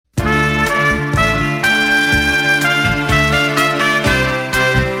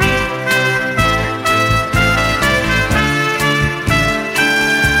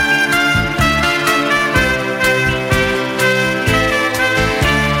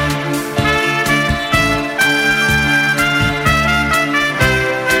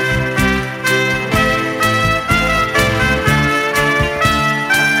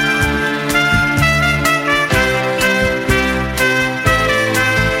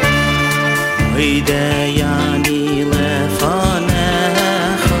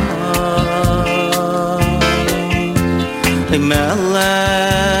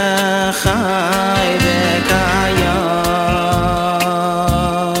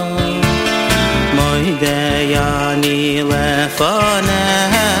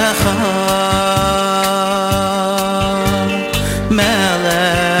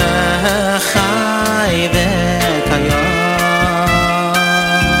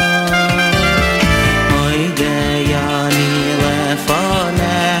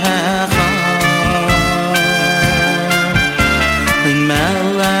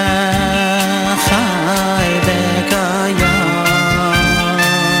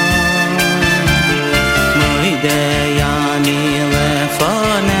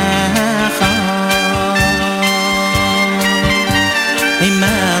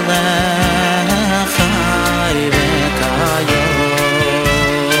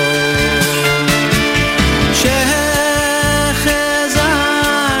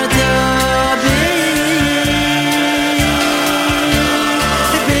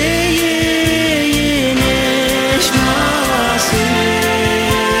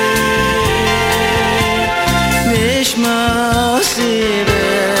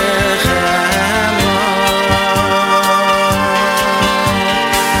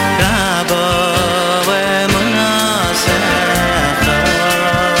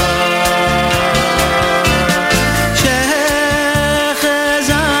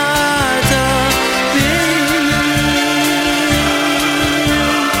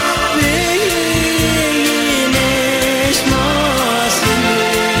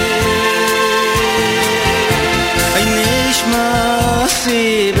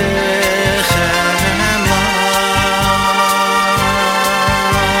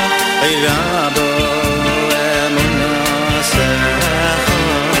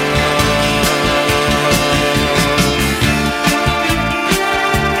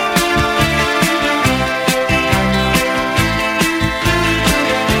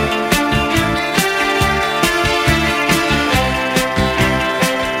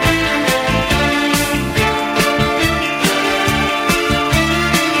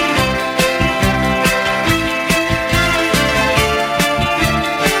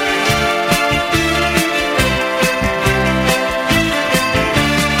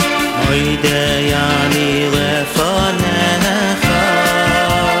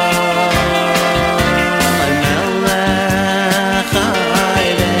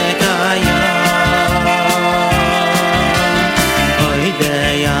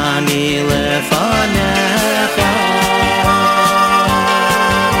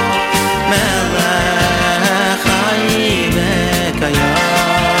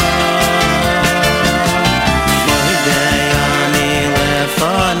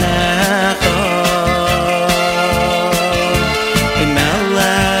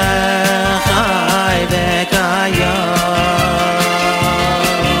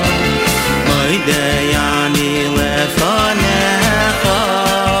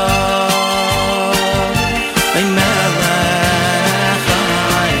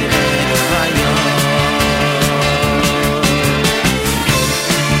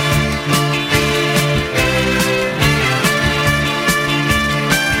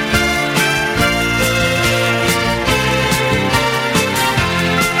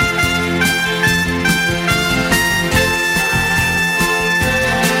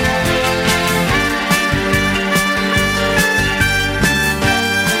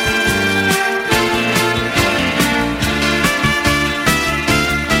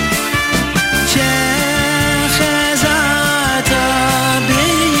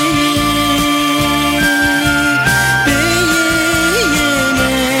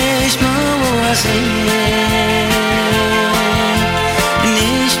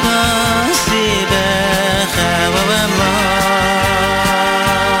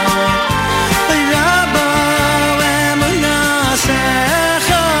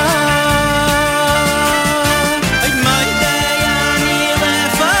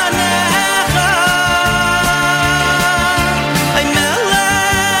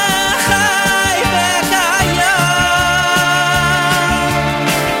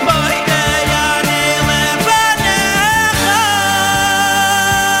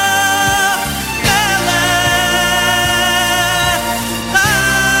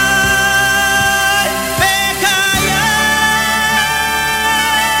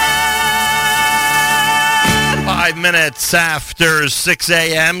minutes after 6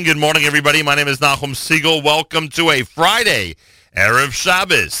 a.m. Good morning, everybody. My name is Nachum Siegel. Welcome to a Friday, Erev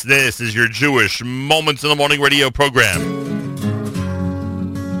Shabbos. This is your Jewish Moments in the Morning radio program.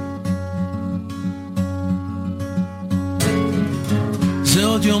 זה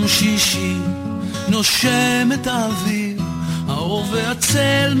עוד יום שישי, נושם את האוויר, האור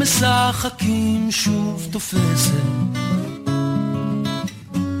והצל משחקים, שוב תופסת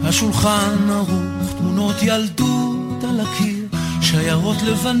השולחן ערוך, תמונות ילדות על הקיר, שיירות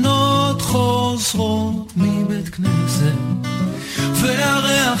לבנות חוזרות מבית כנסת,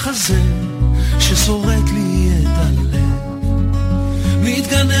 והריח הזה ששורט לי את הלב,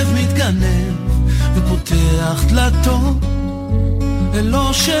 מתגנב ופותח דלתות אל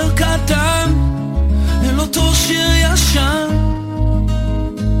אושר קטן, אל אותו שיר ישן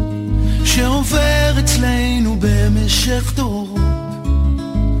שעובר אצלנו במשך דורות,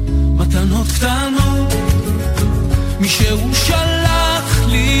 מתנות קטנות, מישהו שלח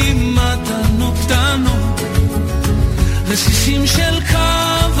לי מתנות קטנות, רסיסים של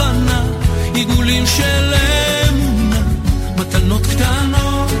כוונה, עיגולים של אמונה, מתנות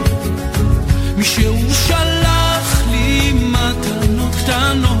קטנות, מישהו שלח לי מתנות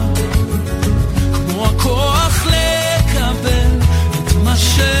קטנות, כמו הכוח לקבל את מה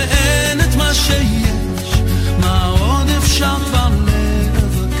שאין, את מה שיש, מה עוד אפשר כבר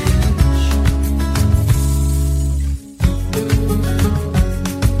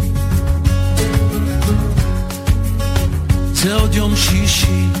זה עוד יום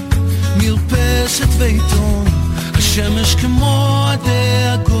שישי, מרפסת ועיתון, השמש כמו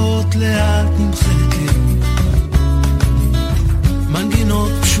הדאגות לאט נמחקת,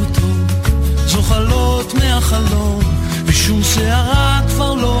 מנגינות פשוטות זוחלות מהחלום, ושום שערה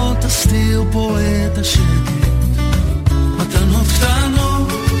כבר לא תסתיר פה את השקט, מתנות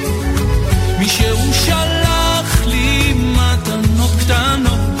קטנות, מישהו שלח לי מתנות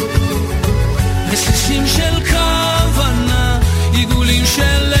קטנות, רסיסים של כוונה, עיגולים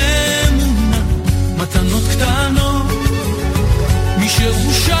של אמונה, מתנות קטנות,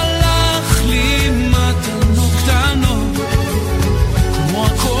 מישהו שלח לי מתנות קטנות, כמו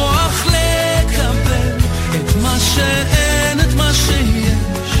הכוח לקבל את מה שאין, את מה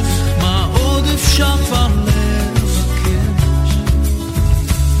שיש, מה עוד אפשר כבר לבקש,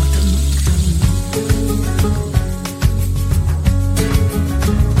 מתנות קטנות.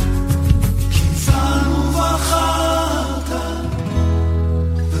 קיבלנו בחרת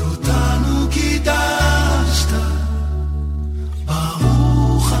ואותנו קידשת,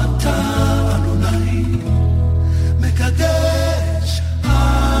 ברוך אתה אדוני מקדש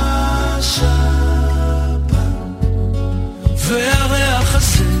השבת, והריח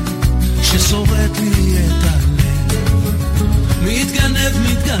הזה ששורט לי את הלב, מתגנב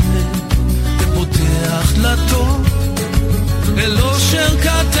ופותח דלתות אל אושר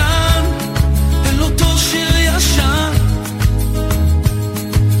קטן, אל אותו שיר ישן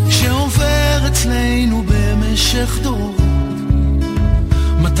שעובר אצלנו במשך דורות,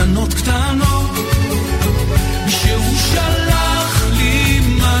 מתנות קטנות, שהוא שלח לי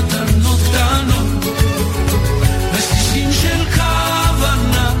מתנות קטנות, רסיסים של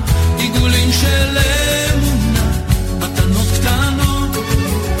כוונה, עיגולים של אמונה, מתנות קטנות,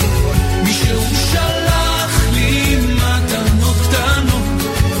 מישהו שלח לי מתנות קטנות,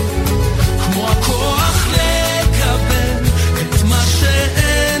 כמו הכוח לקבל את מה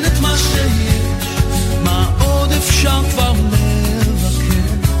שאין, את מה שיש, מה עוד אפשר כבר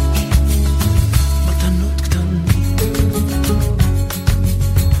לבקש, מתנות קטנות.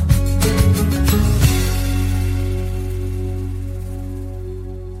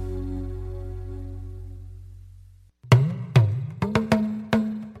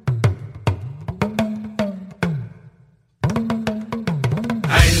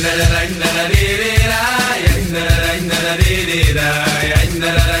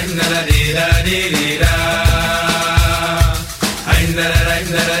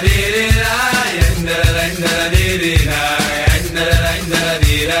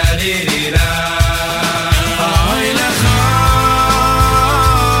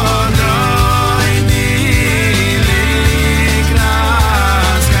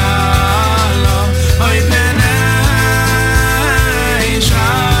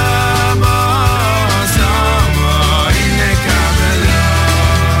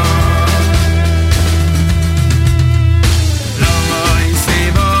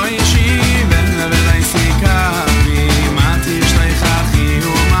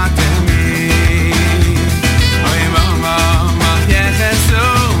 Mati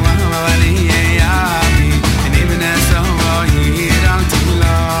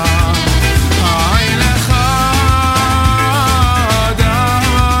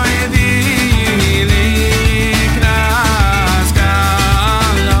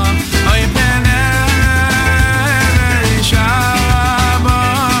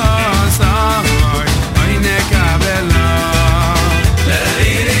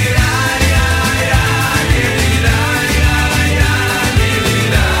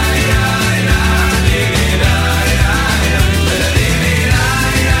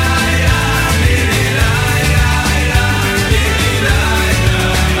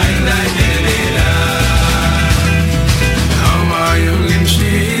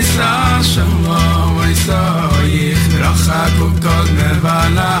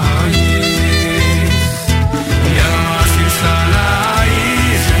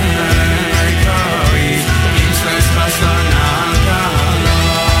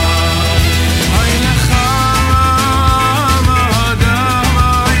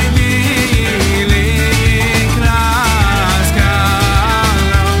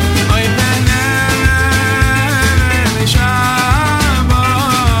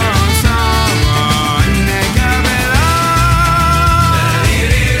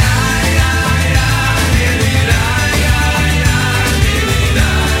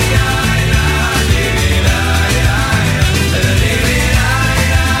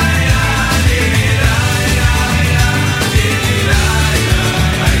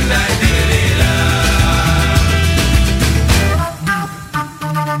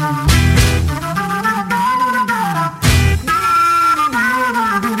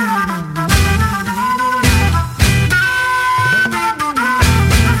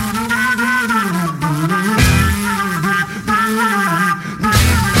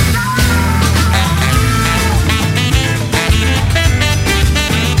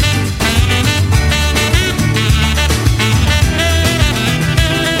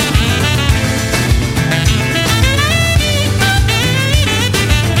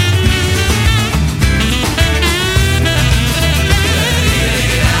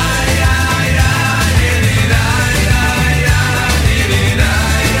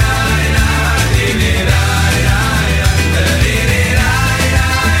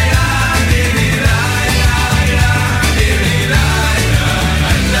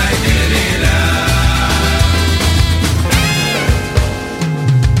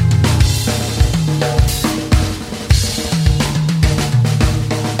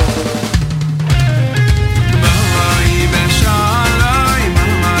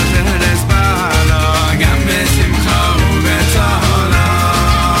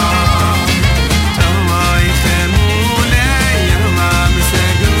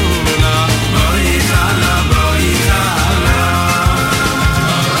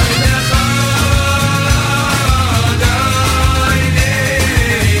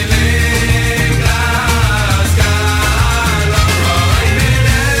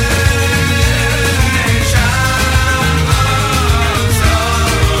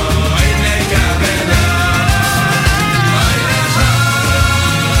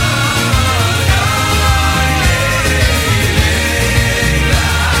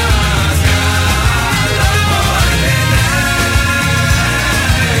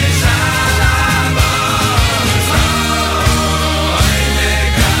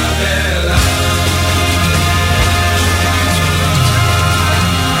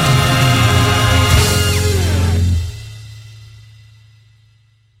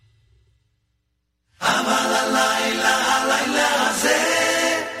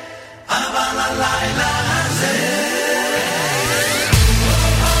אבל הלילה הזה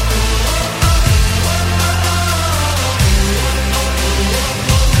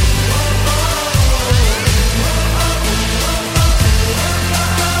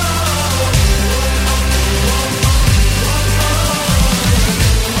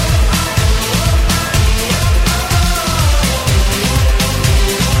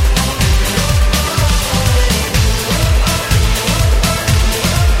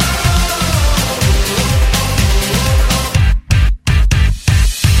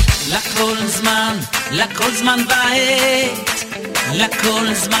לכל זמן בעת,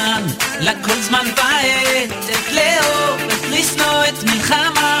 לכל זמן בעת, את לאהוב, את לשנוא, את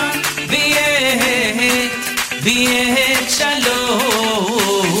מלחמה, ויית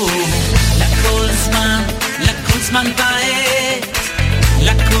שלום. לכל זמן בעת,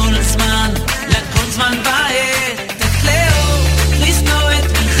 לכל זמן בעת, את לאהוב, את לשנוא,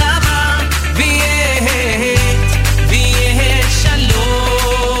 את מלחמה, ויית שלום.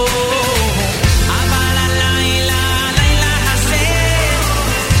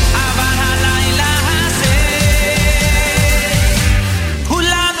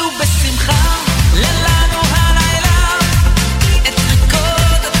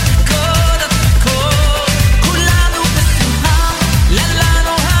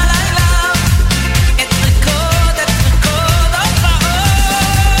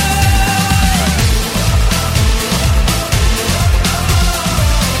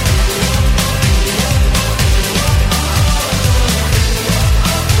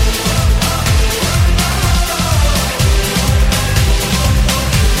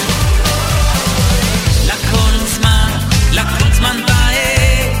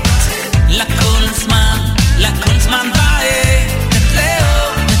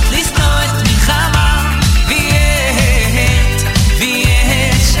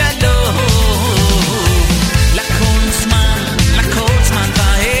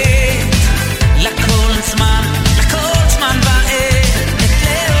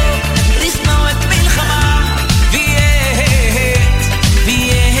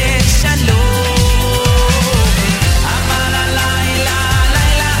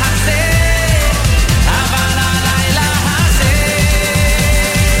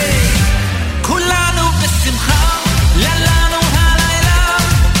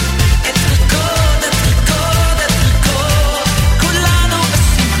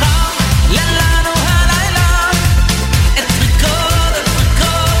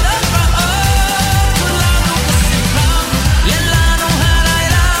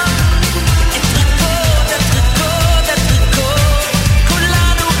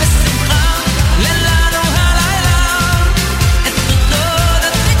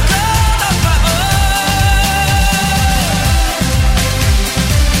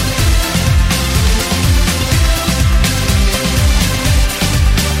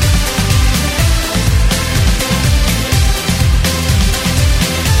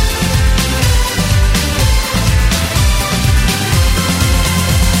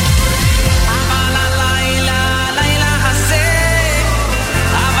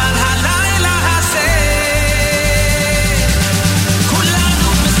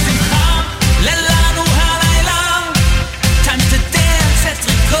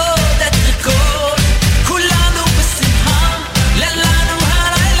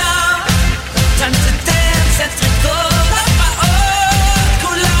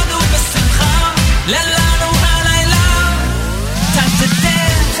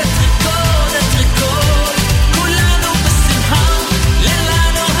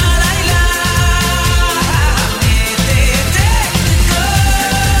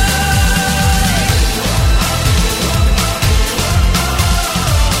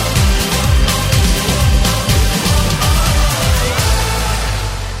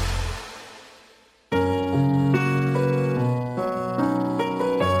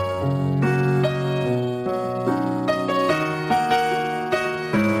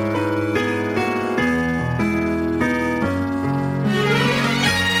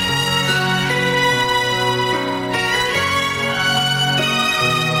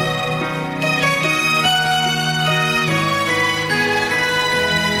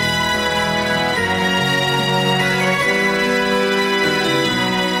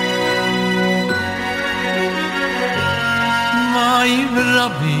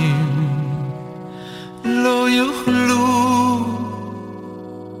 רבים לא יוכלו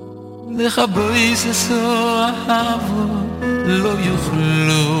לכבוי ססו אהבו לא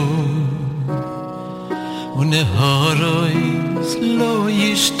יוכלו ונהרויס לא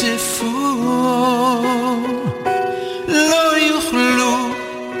ישטפו לא יוכלו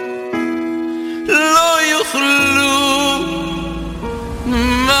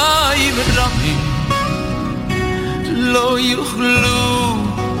לא יוכלו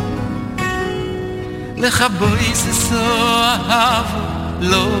לחבויס סוהב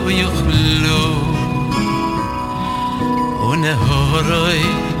לא יוכלו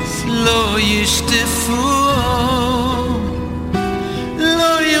ונהורס לא ישטפו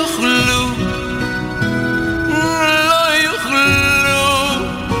לא יוכלו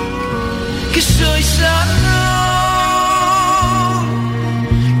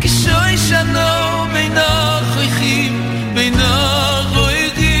כשוי שנו בין החייכים בין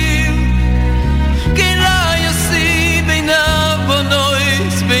הרויגים גילה יסי בין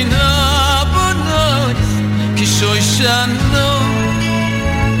הבונויס כשוי שנו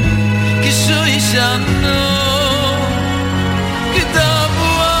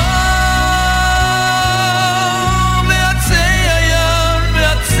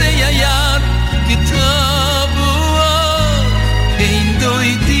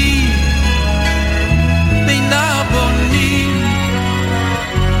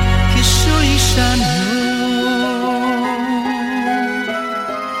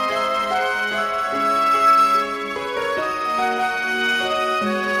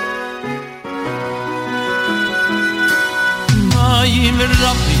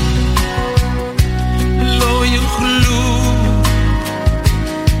רבי לא יוכלו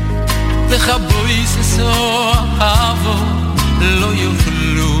לחבויס סוהבו לא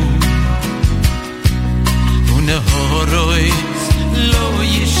יוכלו ונהורס לא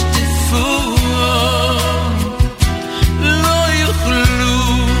ישטפו לא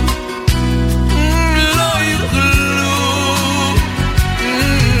יוכלו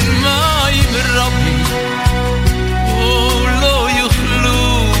מים רבי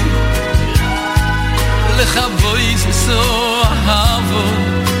לחבויס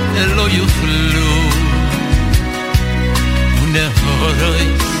סוהבו לא יוכלו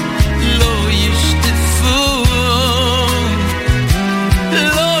ונהורס לא ישטפו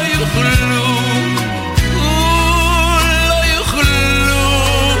לא יוכלו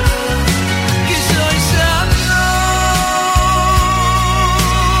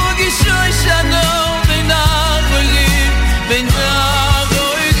כשוי שנו בין הרויגים בין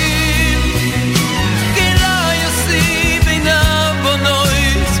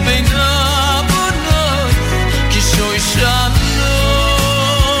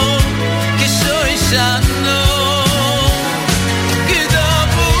I know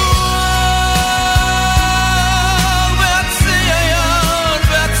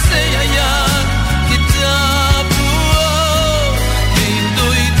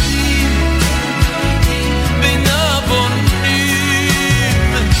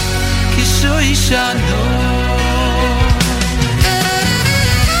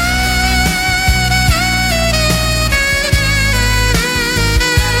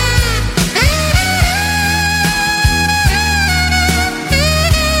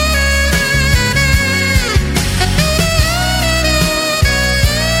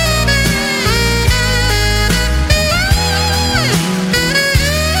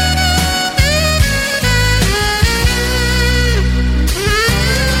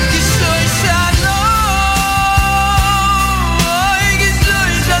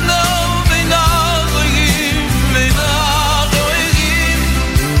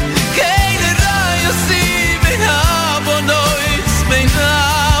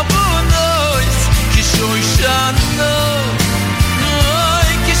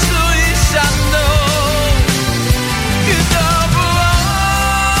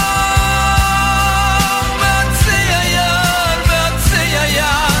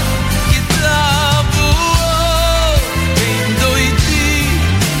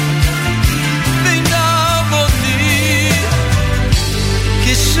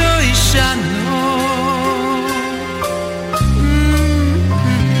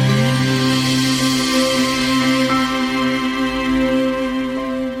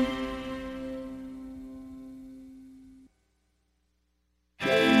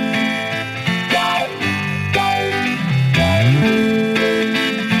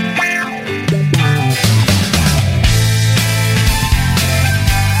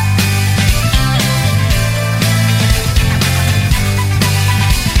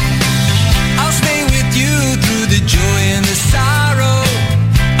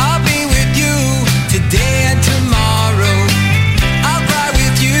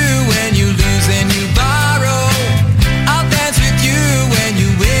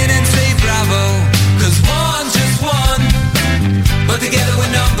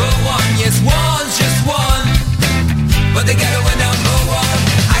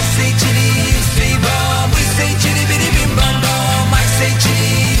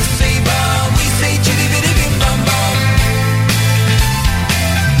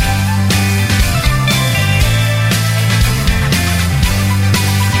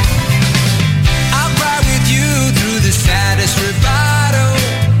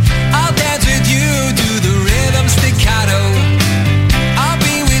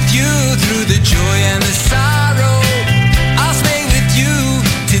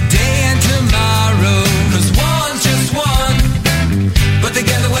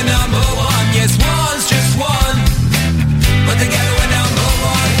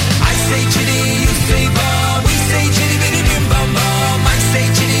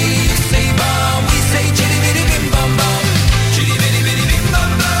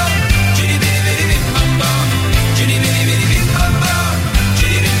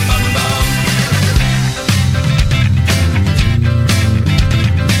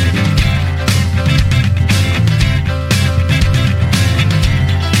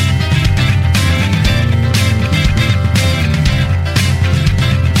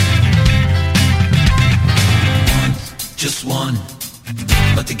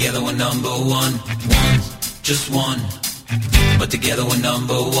but together we're number one. One, just one. But together we're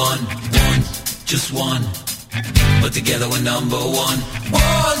number one. One, just one. But together we're number one.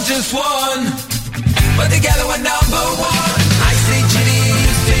 One, just one. But together we're number one. I say chitty,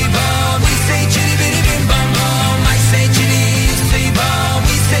 you say bum. We say chitty bitty bim bum bum. I say chitty, you say bum.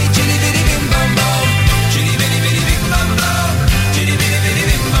 We say chitty bitty bim bum bum. Chitty bitty bitty bim bum bum. Chitty bitty bitty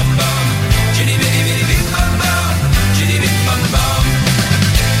bim bum bum. Chitty bitty bitty bim bum bum. Chitty bim bum bum.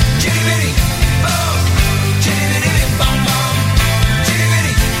 Chitty bitty bum. Chitty bitty bim bum bum. Chitty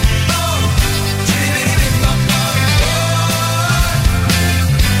bitty bum. Chitty bitty bim bum bum.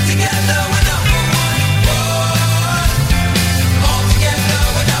 Together we're number one. All together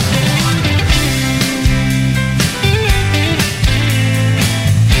we're number one.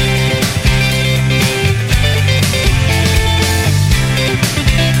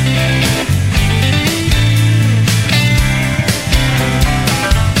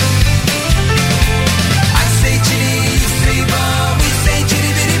 I say chitty, you say bum. We say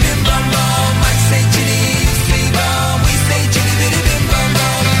chitty bitty bim bum bum. I say chitty, you say bum. We say chitty bitty bim bum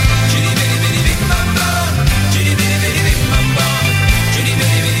bum. Chitty bitty bitty bim bum bum. Chitty bitty bitty bim bum bum. Chitty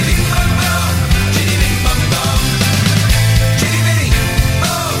bitty bitty bim bum bum. Chitty bim bum bum. Chitty bitty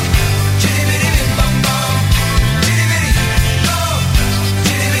bum. Chitty bitty bim bum bum. Chitty bitty bum.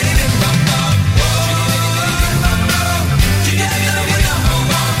 Chitty bitty bim bum bum. Together we're number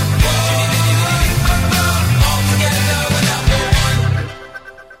one. All together we're number one.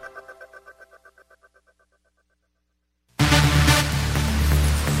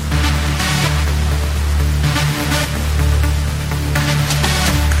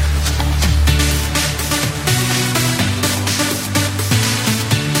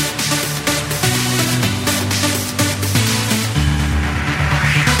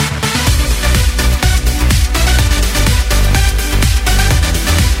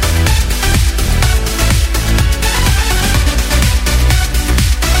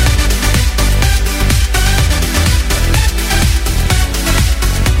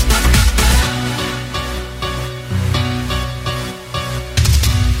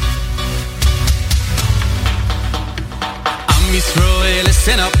 Am Yisroel,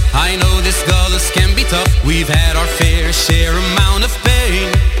 listen up. I know this galus can be tough. We've had our fair share amount of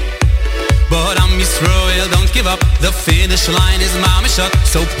pain. But Am Yisroel, don't give up. The finish line is mamishut.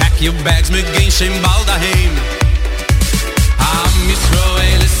 So pack your bags, Megain Shem Baldaheim. Am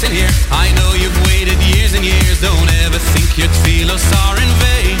Yisroel, listen here. I know you've waited years and years. Don't ever think your tefillos are in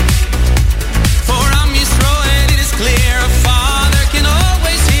vain. For Am Yisroel, it is clear. A father can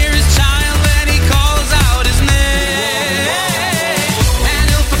always hear his child when he calls out his name. And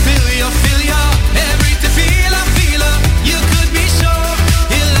he'll fulfill your every tefillah, tefillah. You could be sure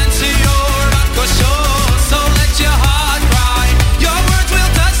he'll answer your bakosho. So let your heart cry. Your words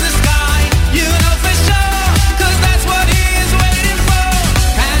will touch the sky. You know for sure, 'cause that's what he is waiting for.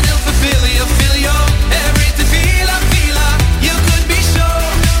 And he'll fulfill your every tefillah, tefillah. You could be sure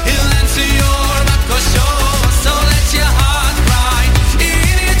he'll answer your bakosho. So let your heart cry.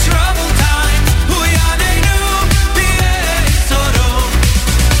 In your troubled times, hu yaneinu b'yesoro.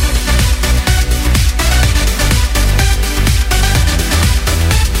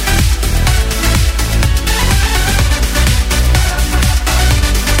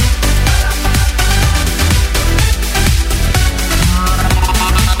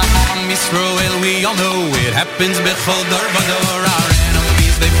 Yisroel, we all know it happens bechol dor vador. Our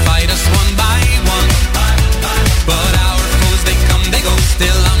enemies, they fight us one by one. But our foes, they come, they go.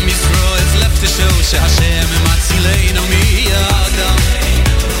 Still Am Yisroel's left to show Hashem ematzileinu miyadam.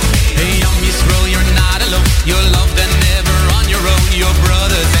 Hey, Am Yisroel, you're not alone. You're loved and never on your own. Your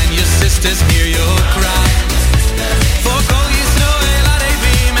brothers and your sisters hear your cry. For Kol Yisroel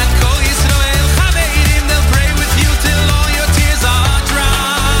Arevim and Kol Yisroel Chaveirim, they'll pray with you till all your tears are dry.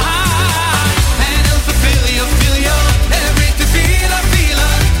 And he'll fulfill your every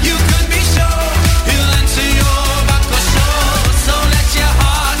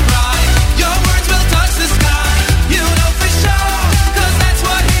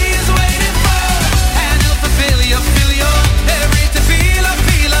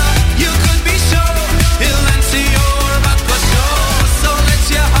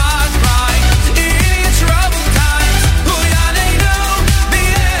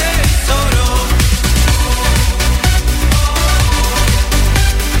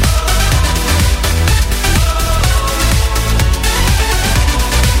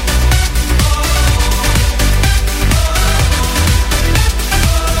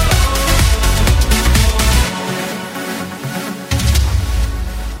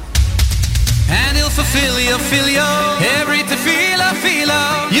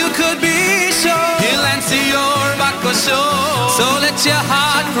sure. So let your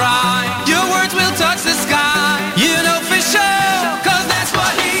heart cry. Your words will touch the sky. You know for sure, 'cause that's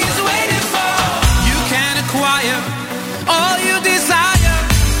what he's waiting for. You can acquire all you desire,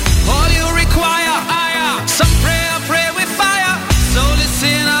 all you require. Some prayer, pray with fire. So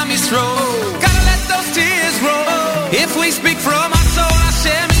listen, I'm Yisro. Gotta let those tears roll. If we speak from our soul,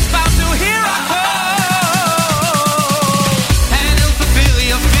 Hashem is bound to hear our call. And he'll fulfill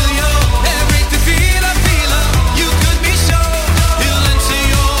your every tefillah, you could be sure. He'll answer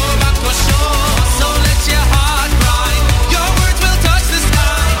your bakosho. So let your heart cry. Your words will touch the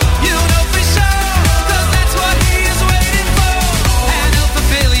sky. You know for sure, 'cause that's what he is waiting for. And he'll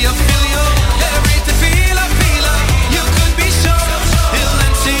fulfill your every tefillah, you could be sure. He'll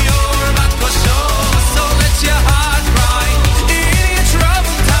answer your bakosho. So let your heart cry. In your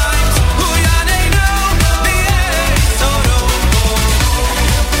troubled times, who yaneinu b'yesoro.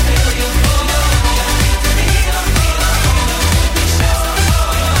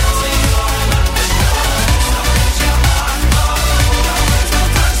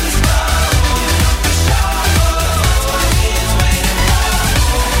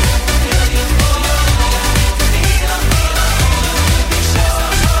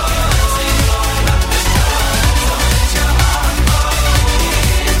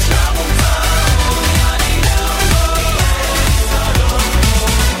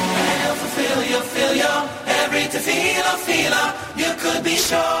 Every tefillah, you could be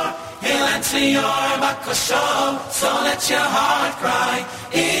sure. He'll answer your bakosho. So let your heart cry.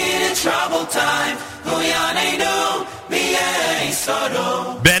 In a troubled time, hu yaneinu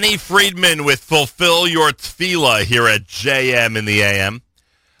b'yesoro. Benny Friedman with Fulfill Your Tefillah here at JM in the AM.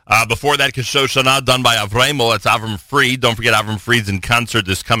 Before that, Keshoshana done by Avremel. That's Avram Fried. Don't forget Avram Fried's in concert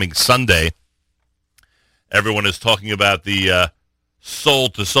this coming Sunday. Everyone is talking about the Soul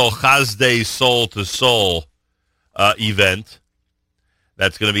to Soul, Chazdei Soul to Soul event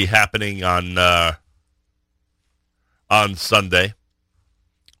that's going to be happening on Sunday.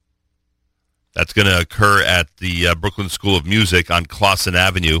 That's going to occur at the Brooklyn School of Music on Clausen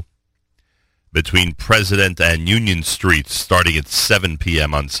Avenue between President and Union Streets, starting at 7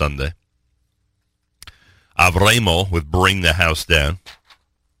 p.m. on Sunday. Avremo with Bring the House Down.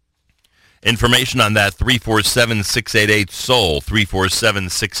 Information on that, 347-688-SOUL,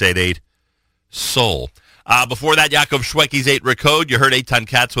 347-688-SOUL. Before that, Yaakov Shwekey's 8 Recode. You heard Eitan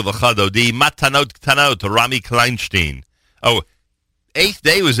Katz with a Chadodi. Matanot Ktanot, Rami Kleinstein. Oh, Eighth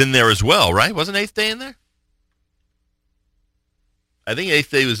Day was in there as well, right? Wasn't Eighth Day in there? I think Eighth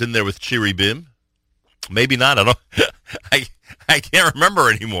Day was in there with Chiri Bim. Maybe not. I don't. I can't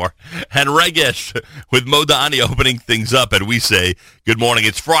remember anymore. And Regesh with Modani opening things up, and we say good morning.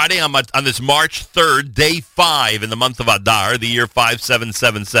 It's Friday on this March 3rd, day 5 in the month of Adar, the year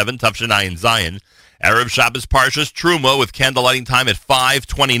 5777, Tafshanai Zion. Erev Shabbos Parshas Truma with candlelighting time at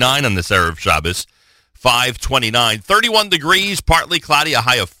 5:29 on this Erev Shabbos. 5:29. 31 degrees, partly cloudy, a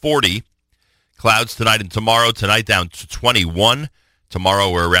high of 40. Clouds tonight and tomorrow. Tonight down to 21.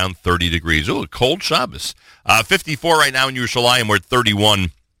 Tomorrow we're around 30 degrees. Oh, a cold Shabbos. 54 right now in Yerushalayim. We're at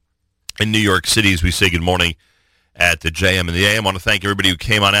 31 in New York City as we say good morning at the JM and the AM. I want to thank everybody who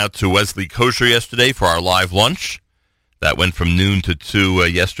came on out to Wesley Kosher yesterday for our live lunch. That went from noon to 2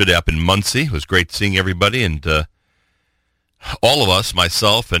 yesterday up in Muncie. It was great seeing everybody, and all of us,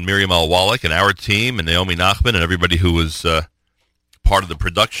 myself and Miriam L. Wallach and our team and Naomi Nachman and everybody who was part of the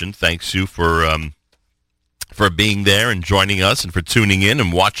production, thanks you for being there and joining us and for tuning in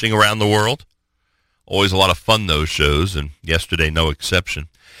and watching around the world. Always a lot of fun, those shows, and yesterday no exception.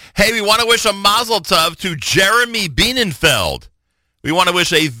 Hey, we want to wish a mazel tov to Jeremy Bienenfeld. We want to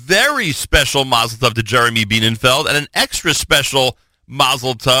wish a very special mazel tov to Jeremy Bienenfeld and an extra special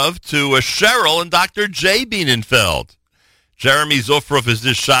mazel tov to Cheryl and Dr. J. Bienenfeld. Jeremy Zofruf is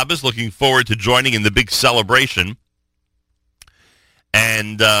this Shabbos, looking forward to joining in the big celebration.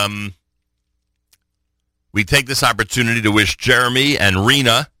 And we take this opportunity to wish Jeremy and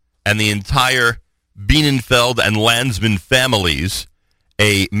Rena and the entire Bienenfeld and Landsman families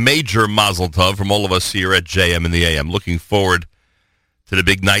a major mazel tov from all of us here at JM and the AM. Looking forward to the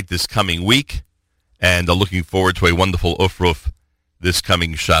big night this coming week, and looking forward to a wonderful ufruf this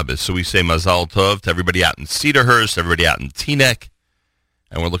coming Shabbos. So we say mazal tov to everybody out in Cedarhurst, everybody out in Teaneck,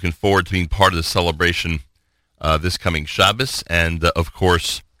 and we're looking forward to being part of the celebration this coming Shabbos, and of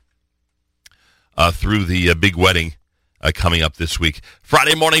course through the big wedding coming up this week.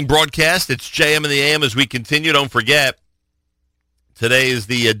 Friday morning broadcast, it's JM and the AM as we continue. Don't forget, today is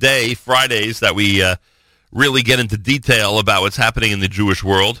the day, Fridays, that we really get into detail about what's happening in the Jewish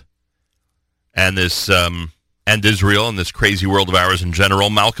world and this and Israel and this crazy world of ours in general.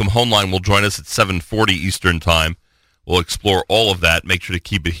 Malcolm Hoenlein will join us at 7:40 Eastern Time We'll explore all of that. Make sure to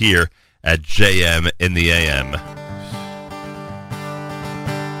keep it here at JM in the AM.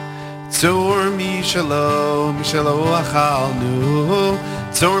 Tzor mishalo, mishalo achalnu.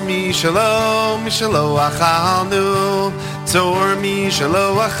 Tzor mishalo, mishalo achalnu. Tzor mishalo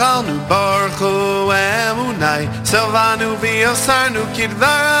achalnu. Baruch Hu emunai. Salvanu v'yosarnu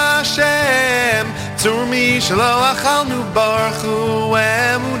kidvar Hashem. Tzor mishalo achalnu. Baruch Hu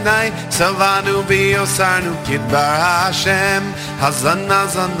emunai. Salvanu v'yosarnu kidvar Hashem. Hazan,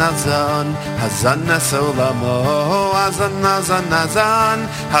 hazan, hazan. Hazan esolamo. Hazan, hazan, hazan.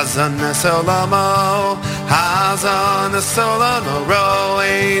 Hazan Solamo, Hazan Solano,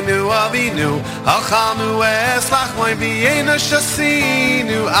 Roenu Avinu, Alchanu Eslach, my Vienna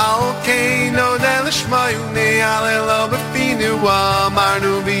Shasinu, Alkano Delishmayu, Nealelo Befinu,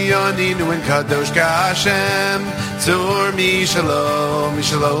 Amarnu Bioninu, and Kadosh Gashem, Tzor Mishalo,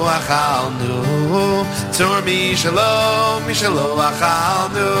 Mishalo Achalnu, Tzor Mishalo, Mishalo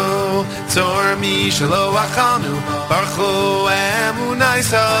Achalnu, Tzor Mishalo Achalnu, Baruch Hu Emunai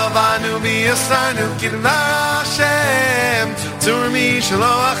Savanu V'yasarnu Kidvar Hashem, Tzor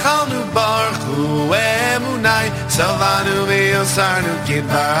Mishalo Achalnu, Baruch Hu Emunai Savanu V'yasarnu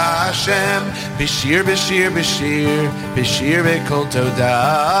Kidvar Hashem, Bishir, Bishir, Bishir, Bishir B'kol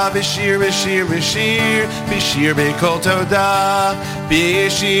Toda, Bishir, Bishir, Bishir, Bishir B'kol Toda,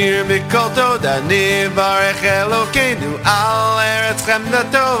 Bishir B'kol Toda, Nivarech Elokeinu Al Eretz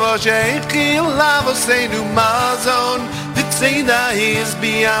Chemdato She'itchil Lavoseinu Mazon V'tzeida His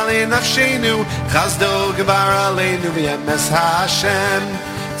Bi'alei Nafshenu Chazdo Gvar Aleinu V'yemes Hashem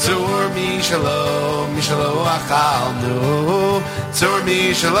Tzor Mishalo, Mishalo Achalnu Tzor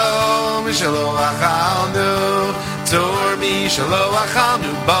Mishalo, Mishalo Achalnu Tzor Mishalo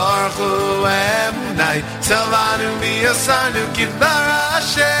Achalnu Baruch Hu Emunai Salvanu V'yasarnu Kidvar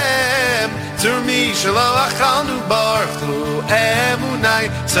Hashem Tzor Mishalo Achalnu Baruch Hu Emunai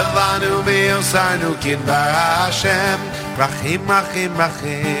Salvanu V'yasarnu Kidvar Hashem Rachim, Rachim,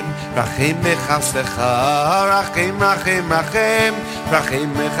 Rachim Rachim Mechaslecha Rachim, Rachim, Rachim Rachim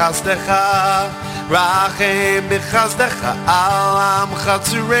Mechaslecha Rachim Mechaslecha Al Amcha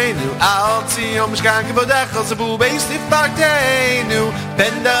Tzurenu Al Tzion Mishkan Kivodecha Zabu Beis Niftarteinu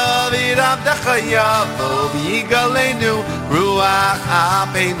Ben David Abdecha Yavo V'yigalenu Ruach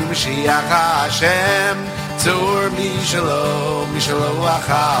Apeinu Mashiach Hashem Tzor Mishalo, Mishalo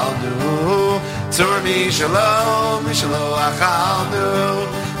Achalnu Tzor Mishalo, Mishalo Achalnu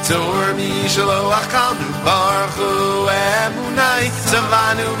Tzor Mishalo Achalnu Baruch Hu Emunai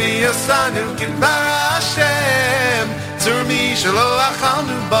Savanu V'yasarnu Kidvar Hashem Tzor Mishalo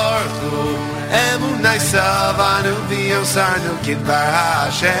Achalnu Baruch Hu Emunai Savanu V'yasarnu Kidvar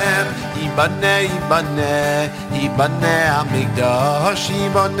Hashem Yibane, Yibane, Yibane Hamikdash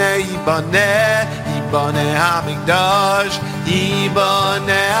Yibane, Yibane, Yibane Hamikdash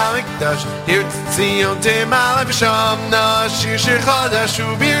Yibane Hamikdash Here Tzion Temalei V'shamna Shir Shir Chadash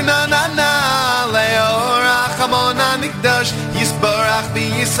Uvir Na Na Na Leor Achamon Hamikdash Yisbarach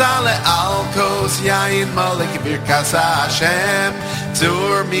V'yisale Al Kos Yain Malek Birkas Hashem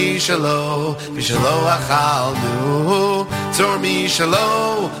Tzor Mishalo, Mishalo Achalnu Tzor Mishalo,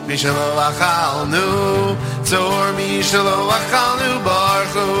 Mishalo Achalnu Tzor Mishalo Achalnu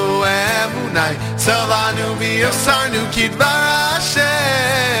Baruch Hu Emunai Salvanu V'yasarnu Kidvar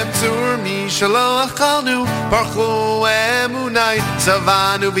Hashem Tzor Mishalo Achalnu Baruch Hu Emunai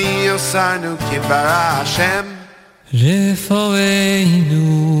Salvanu V'yasarnu Kidvar Hashem Refoeinu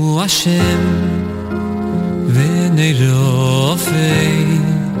Hashem V'nei Rofei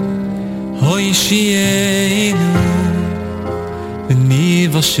Hoishienu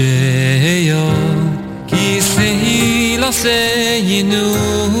V'nivasheyo Kisei Laseinu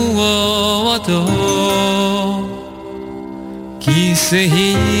Oado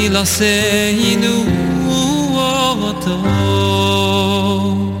Kisei Laseinu Oado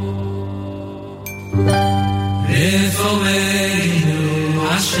Refoeinu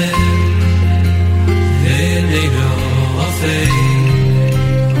Hashem V'nei Rofei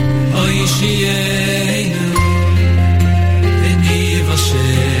Hoishienu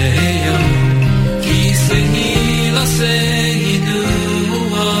V'nivasheyo Kisei Laseinu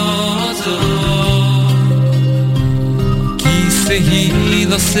Oado Kisei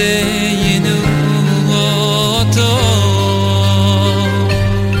Laseinu Oado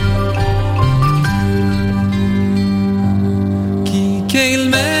Ki Keil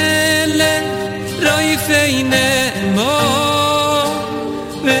Melech Roifei Nemo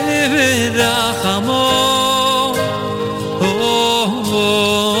Verachamo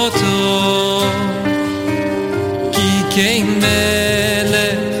Oto Ki Kein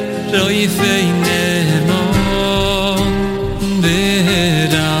Melech Roifei Nemo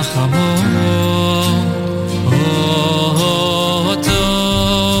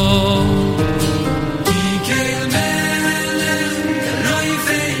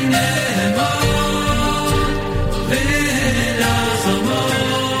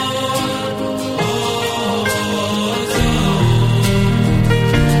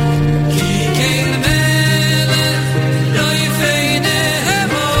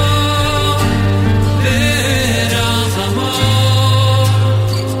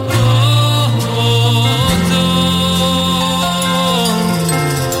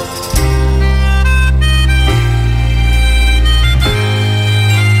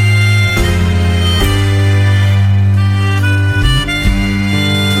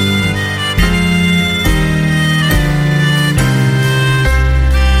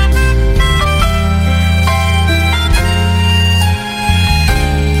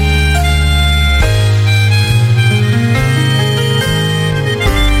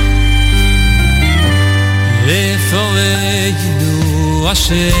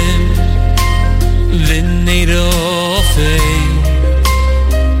Hashem v'nei rofei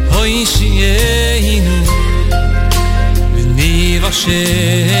hoi sheinu v'nei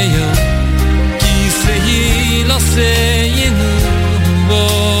vasheyo ki sehi lo seinu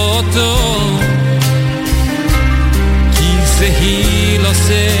oto ki sehi lo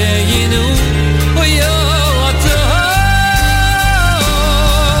seinu oyo oto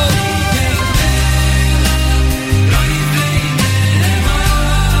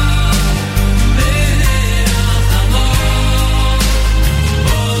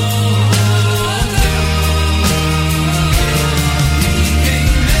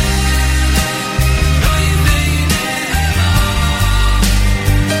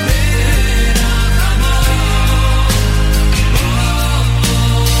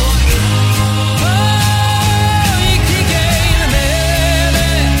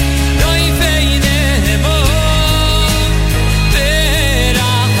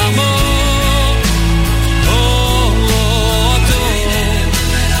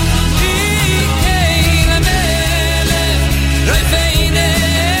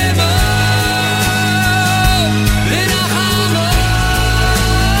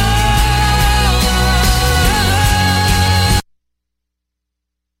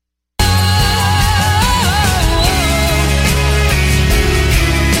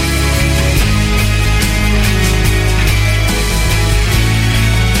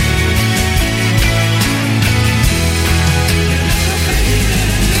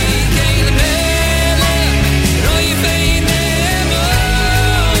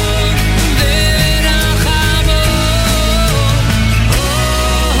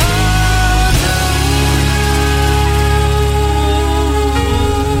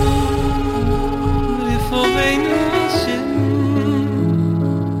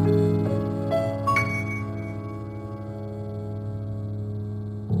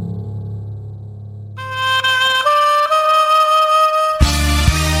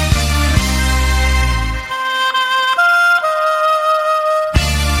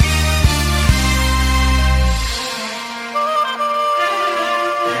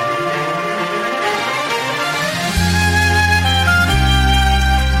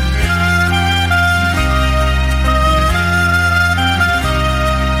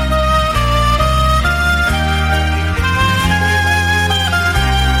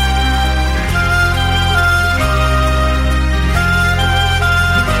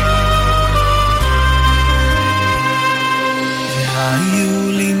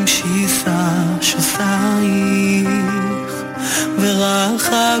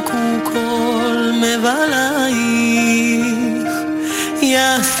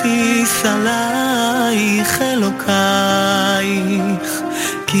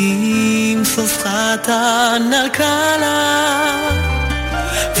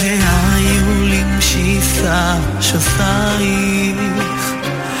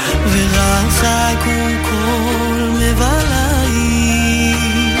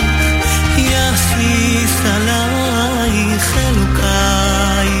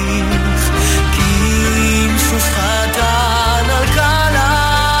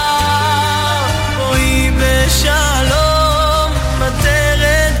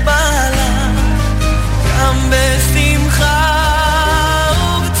בשמחה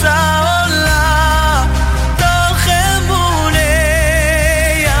ובצעולה תוך אמונה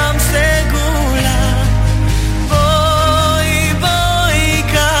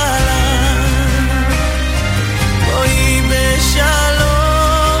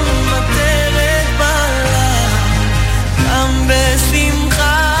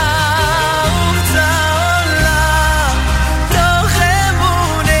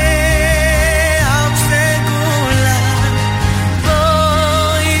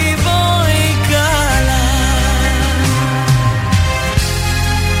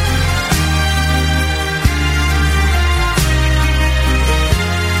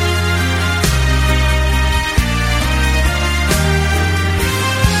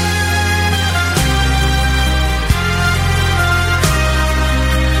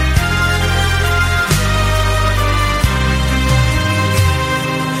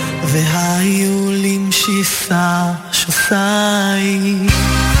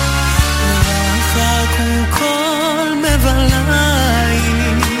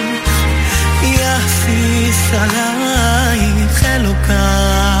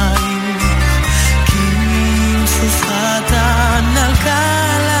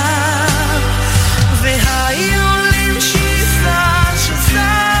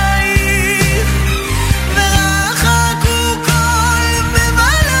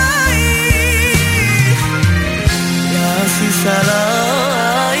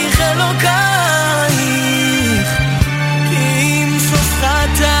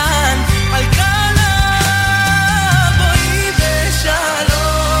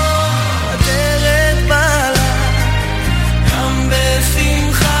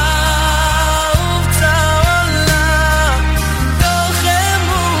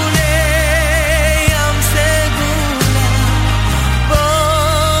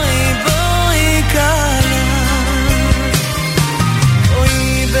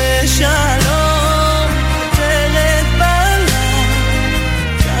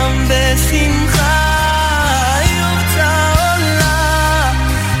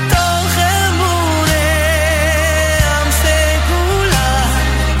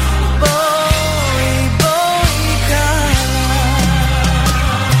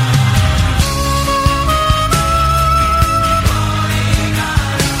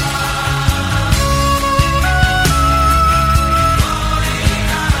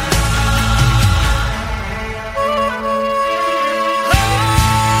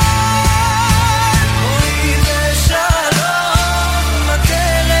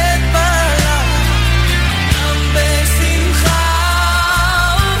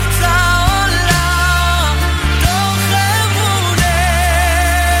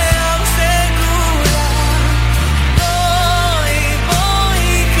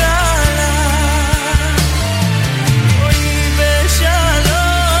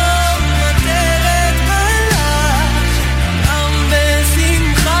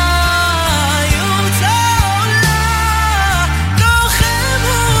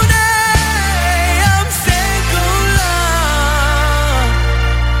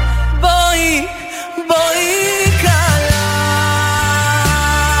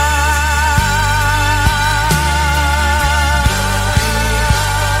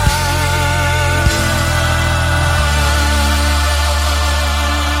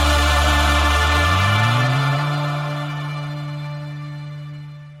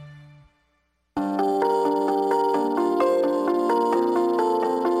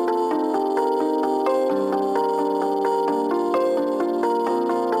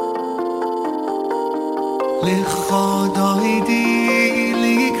di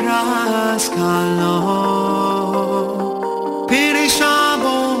likras kalo Piri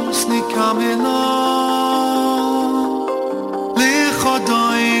Shabbos nikamelo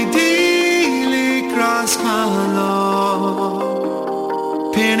Lechodoi di likras kalo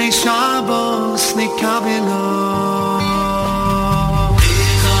Piri Shabbos nikamelo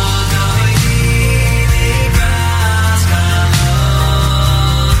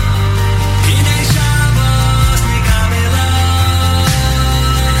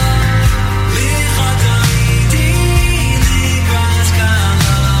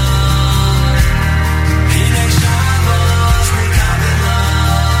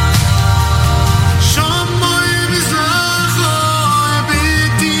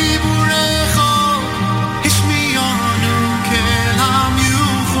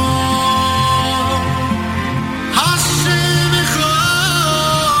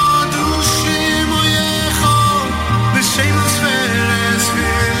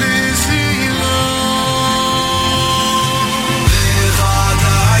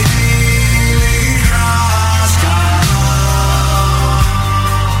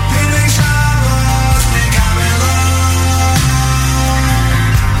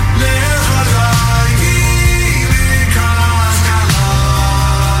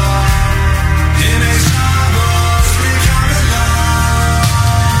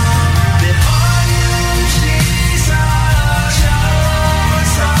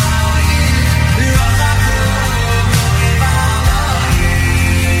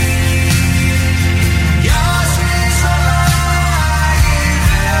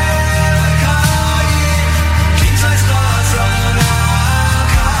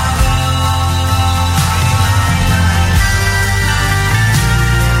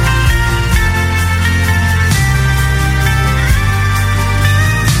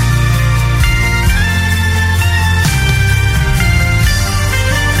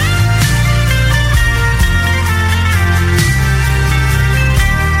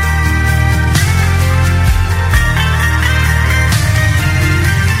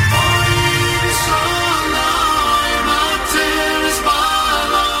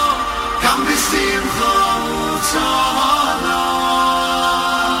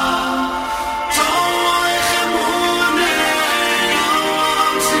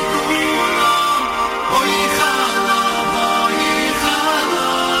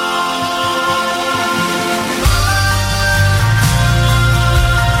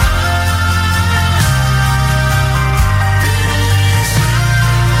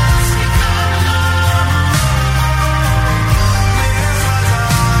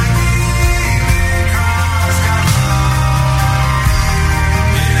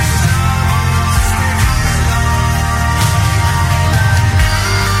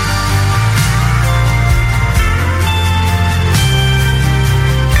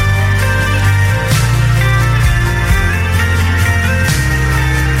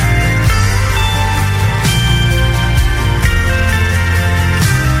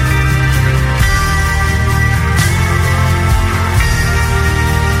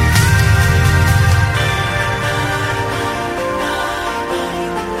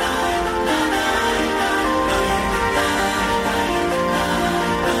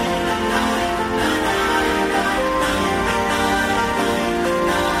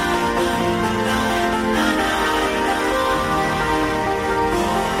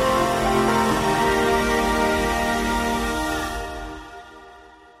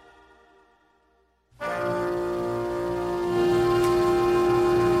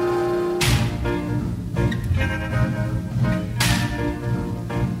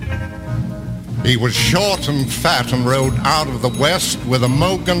He was short and fat and rode out of the west with a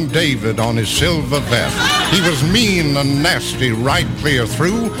Mogan David on his silver vest. He was mean and nasty right clear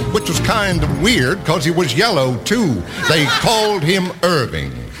through, which was kind of weird because he was yellow too. They called him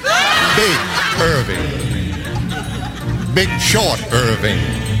Irving. Big Irving. Big short Irving.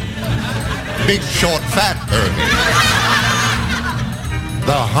 Big short fat Irving.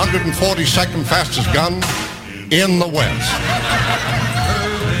 The 142nd fastest gun in the West.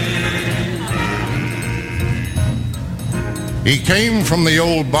 He came from the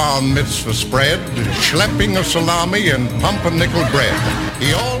old bar mitzvah spread, schlepping a salami and pumpernickel bread.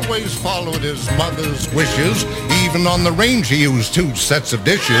 He always followed his mother's wishes. Even on the range he used 2 sets of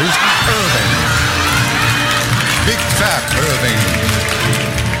dishes. Irving. Big fat Irving.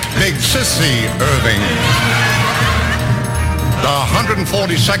 Big sissy Irving. The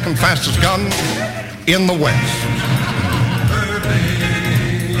 142nd fastest gun in the West.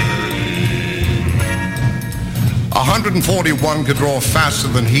 141 could draw faster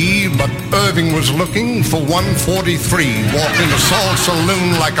than he, but Irving was looking for 143. Walked into Saul's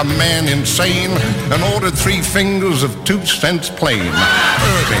saloon like a man insane and ordered 3 fingers of 2 cents plain.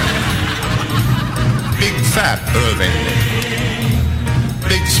 Irving. Big fat Irving.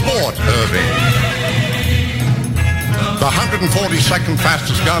 Big sport Irving. The 142nd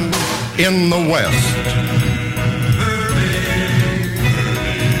fastest gun in the West.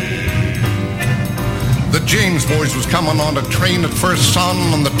 The James boys was coming on a train at first sun,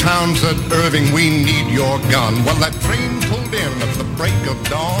 and the town said, Irving, we need your gun. Well, that train pulled in at the break of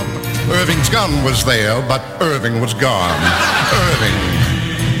dawn. Irving's gun was there, but Irving was gone. Irving.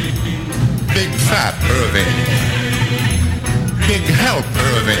 Big fat Irving. Big help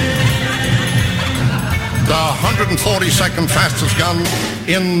Irving. The 142nd fastest gun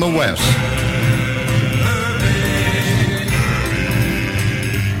in the West.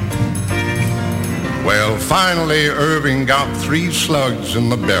 Well, finally, Irving got 3 slugs in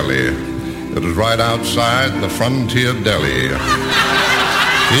the belly. It was right outside the Frontier Deli.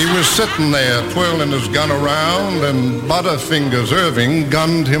 He was sitting there twirling his gun around, and Butterfingers Irving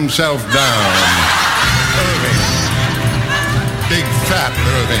gunned himself down. Irving. Big fat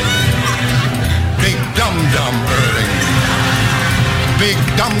Irving. Big dum-dum Irving. Big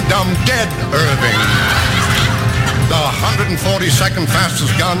dum-dum dead Irving. The 142nd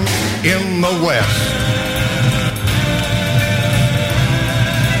fastest gun in the West.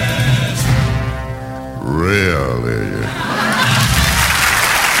 Really?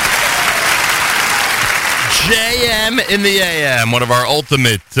 JM in the AM, one of our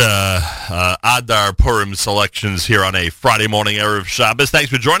ultimate Adar Purim selections here on a Friday morning Erev Shabbos. Thanks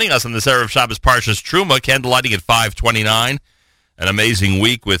for joining us on this Erev Shabbos Parshas Truma, candlelighting at 5:29. An amazing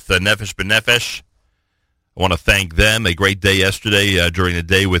week with Nefesh B'Nefesh. I want to thank them. A great day yesterday during the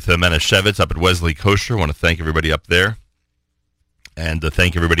day with Manischewitz up at Wesley Kosher. I want to thank everybody up there. And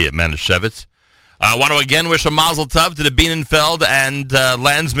thank everybody at Manischewitz. I want to again wish a mazel tov to the Bienenfeld and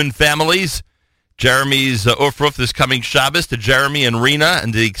Landsman families. Jeremy's Ufruf this coming Shabbos to Jeremy and Rena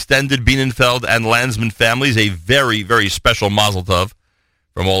and the extended Bienenfeld and Landsman families. A very, very special mazel tov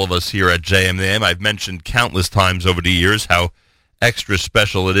from all of us here at JMNAM. I've mentioned countless times over the years how extra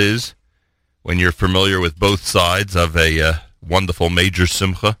special it is when you're familiar with both sides of a wonderful major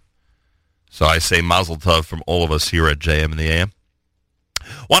simcha. So I say mazel tov from all of us here at JM in the AM.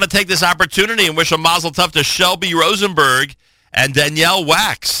 Want to take this opportunity and wish a mazel tov to Shelby Rosenberg and Danielle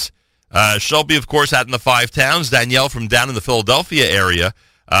Wax. Shelby, of course, out in the 5 towns. Danielle from down in the Philadelphia area.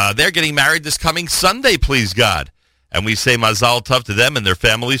 They're getting married this coming Sunday, please God. And we say mazel tov to them and their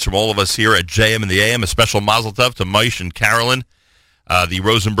families from all of us here at JM in the AM. A special mazel tov to Maish and Carolyn, the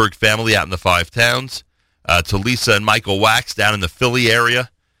Rosenberg family out in the 5 towns. To Lisa and Michael Wax down in the Philly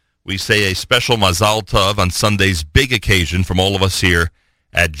area. We say a special mazel tov on Sunday's big occasion from all of us here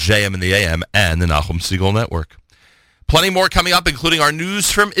at JM in the AM and the Nachum Segal Network. Plenty more coming up, including our news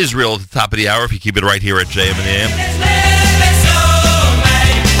from Israel at the top of the hour, if you keep it right here at JM in the AM.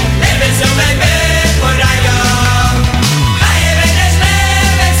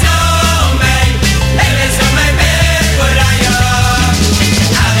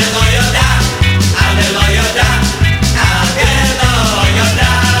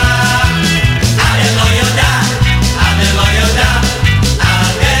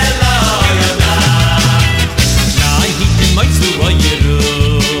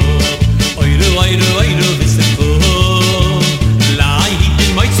 Oyru oyru oyru bisimfu, la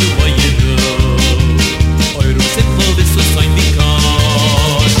hitim oysu oyru.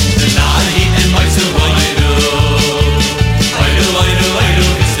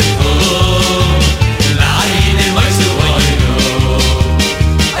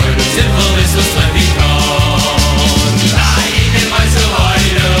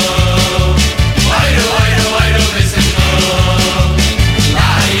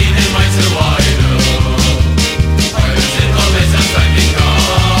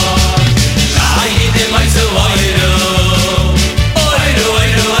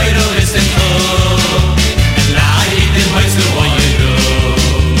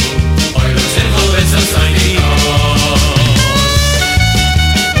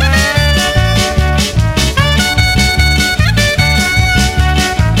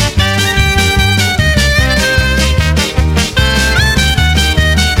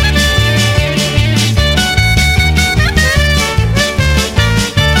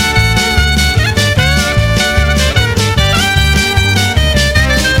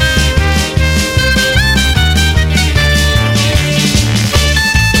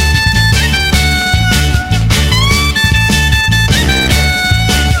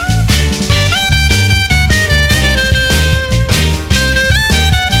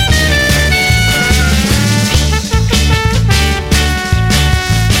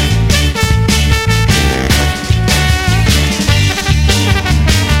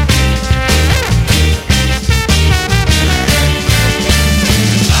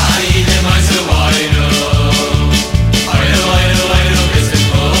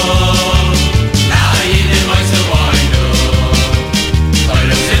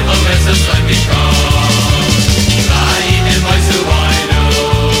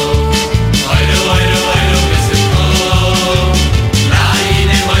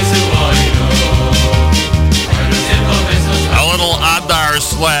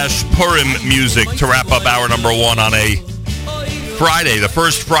 Purim music to wrap up hour number one on a Friday, the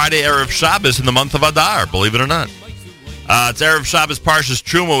first Friday Erev Shabbos in the month of Adar, believe it or not. It's Erev Shabbos Parshas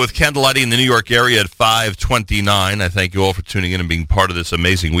Truma with candlelighting in the New York area at 5:29. I thank you all for tuning in and being part of this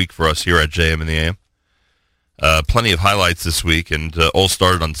amazing week for us here at JM in the AM. Plenty of highlights this week, and all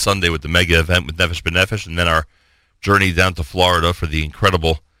started on Sunday with the mega event with Nefesh B'Nefesh, and then our journey down to Florida for the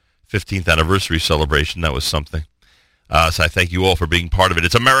incredible 15th anniversary celebration. That was something. So I thank you all for being part of it.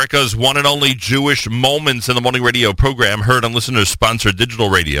 It's America's one and only Jewish Moments in the Morning radio program, heard on listeners-sponsored digital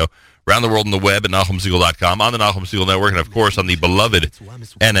radio around the world on the web at NachumSegal.com, on the Nachum Segal Network, and, of course, on the beloved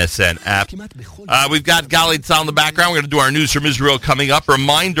NSN app. We've got Galei Tzahal in the background. We're going to do our news from Israel coming up.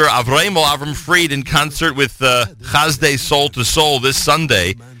 Reminder, Avram Fried in concert with Chazdei Soul to Soul this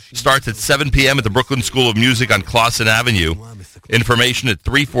Sunday. Starts at 7 p.m. at the Brooklyn School of Music on Clausen Avenue. Information at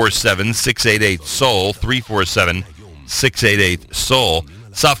 347-688-SOUL, 347-688-SOUL.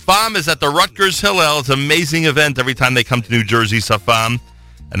 Safam is at the Rutgers Hillel. It's an amazing event every time they come to New Jersey, Safam.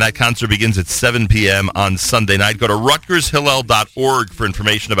 And that concert begins at 7 p.m. on Sunday night. Go to rutgershillel.org for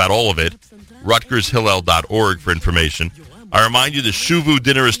information about all of it. rutgershillel.org for information. I remind you the Shuvu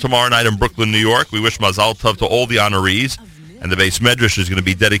dinner is tomorrow night in Brooklyn, New York. We wish Mazal Tov to all the honorees. And the Beis Medrash is going to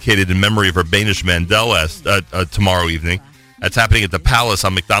be dedicated in memory of Rabbinish Mandel tomorrow evening. That's happening at the Palace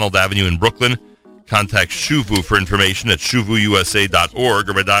on McDonald Avenue in Brooklyn. Contact Shuvu for information at shuvuusa.org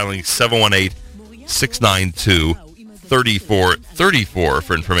or by dialing 718-692-3434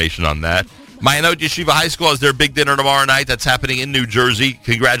 for information on that. Mayanot Yeshiva High School has their big dinner tomorrow night. That's happening in New Jersey.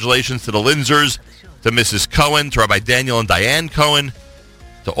 Congratulations to the Linzers, to Mrs. Cohen, to Rabbi Daniel and Diane Cohen,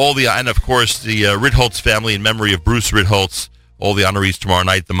 to all the, and of course the Ritholtz family in memory of Bruce Ritholtz. All the honorees tomorrow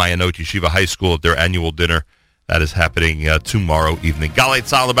night at the Mayanot Yeshiva High School at their annual dinner. That is happening tomorrow evening. Galei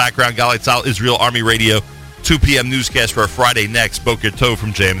Tzahal in the background. Galei Tzahal, Israel Army Radio, 2 p.m. newscast for our Friday next. Boker Tov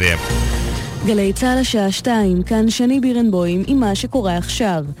from JM the AM. גלי צהל השעה 2, כאן שני בירנבוים עם מה שקורה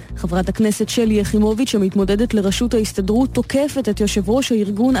עכשיו. חברת הכנסת שלי יחימוביץ' המתמודדת לראשות ההסתדרות תוקפת את יושב ראש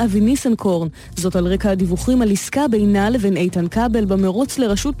הארגון אבי ניסנקורן. זאת על רקע הדיווחים על עסקה בינה לבין איתן כבל במרוץ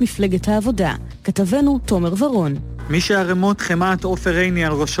לראשות מפלגת העבודה. כתבנו תומר ורון. מי שהרמות חמאת עופר עיני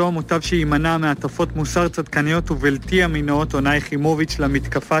על ראשו מוטב שימנע מהטפות מוסר צדקניות ובלתי אמינות עונה יחימוביץ'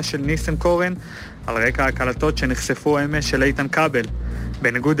 למתקפה של ניסנקורן על רקע הקלטות שנחשפו אמש של איתן כבל.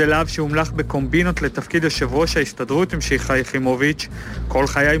 בניגוד אליו שהומלך בקומבינות לתפקיד יושב ראש ההסתדרות המשיכה יחימוביץ', כל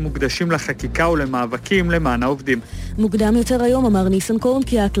חיי מוקדשים לחקיקה ולמאבקים למען העובדים. מוקדם יותר היום אמר ניסנקורן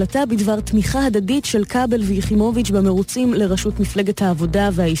כי ההקלטה בדבר תמיכה הדדית של כבל ויחימוביץ' במרוצים לראשות מפלגת העבודה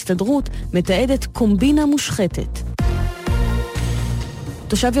וההסתדרות מתעדת קומבינה מושחתת.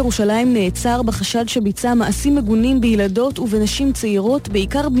 תושב ירושלים נעצר בחשד שביצע מעשים מגונים בילדות ובנשים צעירות,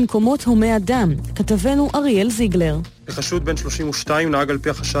 בעיקר במקומות הומי אדם. כתבנו אריאל זיגלר. החשוד בן 32 נהג על פי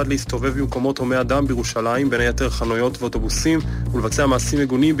החשד להסתובב במקומות הומי אדם בירושלים, בין היתר חנויות ואוטובוסים, ולבצע מעשים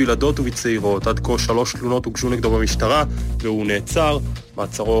מגונים בילדות ובצעירות. עד כה 3 תלונות הוגשו נגדו במשטרה, והוא נעצר.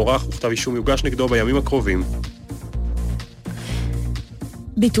 מעצרו הוארך וכתב אישום יוגש נגדו בימים הקרובים.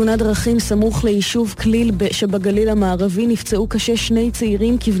 בתאונת דרכים סמוך ליישוב כליל שבגליל המערבי נפצעו קשה 2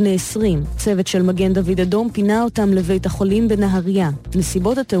 צעירים כבני 20. צוות של מגן דוד אדום פינה אותם לבית החולים בנהריה.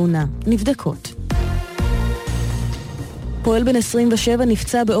 נסיבות התאונה נבדקות. פועל בן 27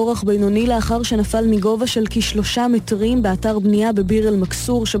 נפצע באורח בינוני לאחר שנפל מגובה של כ3 מטרים באתר בנייה בביר אל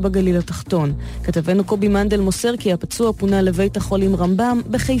מקסור שבגליל התחתון. כתבנו קובי מנדל מוסר כי הפצוע פונה לבית החולים רמב"ם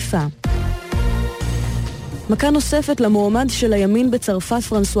בחיפה. מכה נוספת למועמד של הימין בצרפת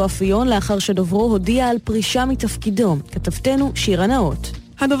פרנסואה פיון לאחר שדוברו הודיע על פרישה מתפקידו. כתבתנו שירה נאות.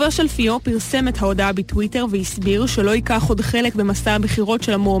 הדובר של פיו פרסם את ההודעה בטוויטר והסביר שלא ייקח עוד חלק במסע הבחירות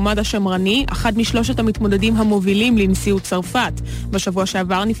של המועמד השמרני, אחד משלושת המתמודדים המובילים לנשיאות צרפת. בשבוע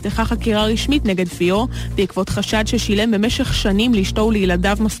שעבר נפתחה חקירה רשמית נגד פיו, בעקבות חשד ששילם במשך שנים לאשתו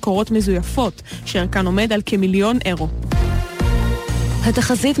ולילדיו משכורות מזויפות, שערכן עומד על כ1,000,000 אירו.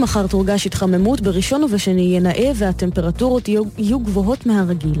 התחזית מחר תורגש התחממות, בראשון ובשני יהיה נאה והטמפרטורות יהיו גבוהות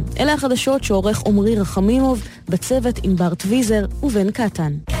מהרגיל. אלה החדשות שעורך עומרי רחמימוב, בצוות ענבר טוויזר ובן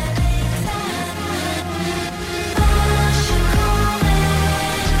קטן.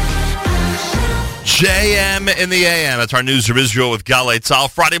 JM in the AM. That's our news from Israel with Galei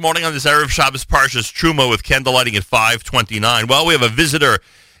Tzahal. Friday morning on this Erev Shabbos Parshas Truma with candlelighting at 5:29. Well, we have a visitor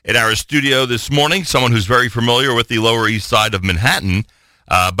in our studio this morning, someone who's very familiar with the Lower East Side of Manhattan,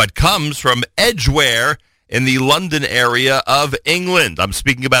 but comes from Edgware in the London area of England. I'm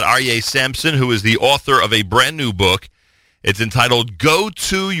speaking about Aryeh Sampson, who is the author of a brand new book. It's entitled Go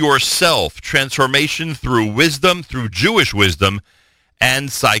to Yourself, Transformation Through Wisdom, through Jewish Wisdom and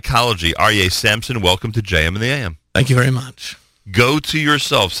Psychology. Aryeh Sampson, welcome to JM in the AM. Thank you very much. Go to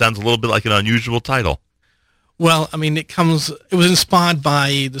Yourself. Sounds a little bit like an unusual title. Well, I mean, it was inspired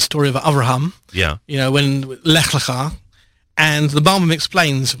by the story of Abraham. Yeah. When Lech Lecha, and the Bible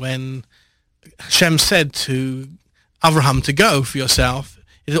explains when Hashem said to Abraham to go for yourself,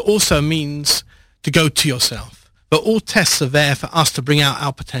 it also means to go to yourself. But all tests are there for us to bring out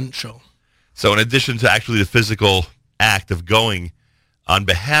our potential. So in addition to actually the physical act of going on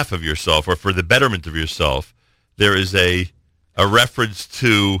behalf of yourself or for the betterment of yourself, there is a reference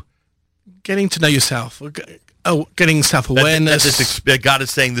to getting to know yourself, getting self-awareness. That God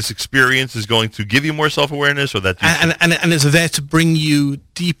is saying this experience is going to give you more self-awareness, or that and it's there to bring you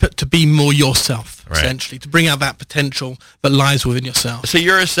deeper, to be more yourself, essentially, to bring out that potential that lies within yourself. So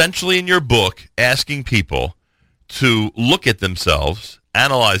you're essentially in your book asking people to look at themselves,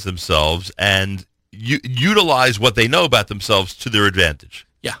 analyze themselves, and utilize what they know about themselves to their advantage.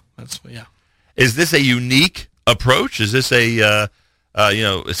 Yeah. Is this a unique approach? Is this a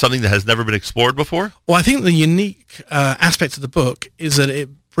something that has never been explored before? Well, I think the unique aspect of the book is that it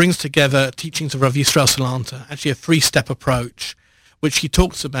brings together teachings of Rav Yisrael Salanta, actually a 3-step approach, which he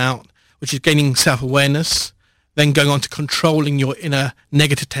talks about, which is gaining self-awareness, then going on to controlling your inner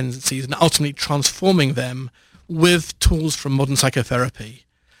negative tendencies and ultimately transforming them with tools from modern psychotherapy.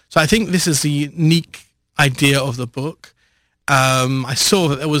 So I think this is the unique idea of the book. I saw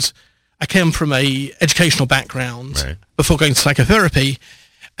that I came from a educational background before going to psychotherapy,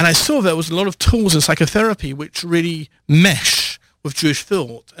 and I saw there was a lot of tools in psychotherapy which really mesh with Jewish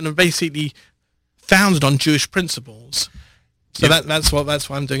thought and are basically founded on Jewish principles. So that's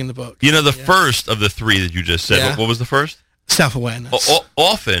what I'm doing in the book. The first of the 3 that you just said, what was the first? Self-awareness.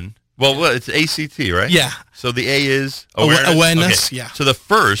 Often, it's ACT, right? Yeah. So the A is awareness? Awareness, okay. Yeah. So the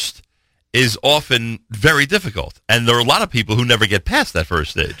first is often very difficult, and there are a lot of people who never get past that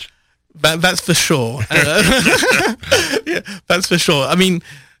first stage. That's for sure. Yeah, that's for sure. I mean,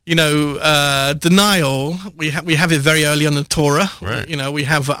 denial. We have it very early on in the Torah. Right. We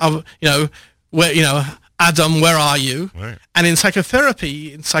have where Adam, where are you? Right. And in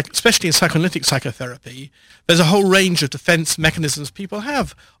psychotherapy, especially in psychoanalytic psychotherapy, there's a whole range of defense mechanisms people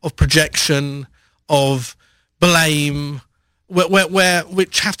have of projection, of blame,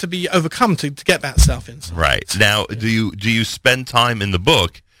 which have to be overcome to get that self-insight. Right. Now, do you spend time in the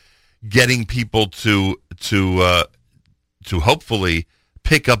book getting people to hopefully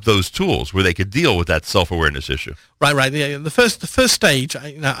pick up those tools where they could deal with that self-awareness issue? Right. Yeah. The first stage,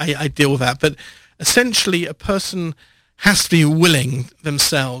 I deal with that, but essentially a person has to be willing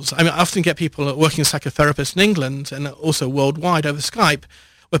themselves. I mean, I often get people working as psychotherapists in England and also worldwide over Skype,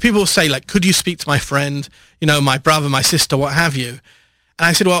 where people will say, like, could you speak to my friend, my brother, my sister, what have you? And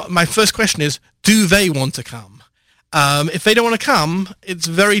I said, well, my first question is, do they want to come? If they don't want to come, it's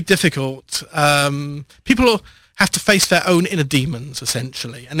very difficult. People have to face their own inner demons,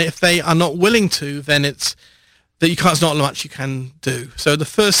 essentially. And if they are not willing to, then it's that there's not much you can do. So the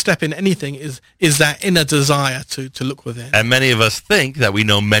first step in anything is that inner desire to look within. And many of us think that we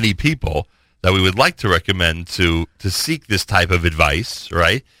know many people that we would like to recommend to seek this type of advice,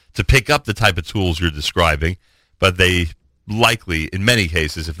 right? To pick up the type of tools you're describing, but they likely, in many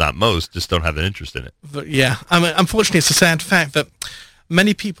cases, if not most, just don't have an interest in it. But yeah, I mean, unfortunately, it's a sad fact that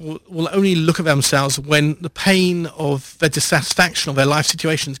many people will only look at themselves when the pain of their dissatisfaction of their life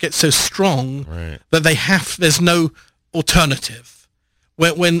situations gets so strong that there's no alternative.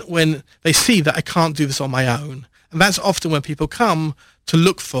 When they see that I can't do this on my own, and that's often when people come to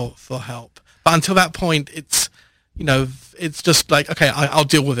look for help. But until that point, it's just like, okay, I'll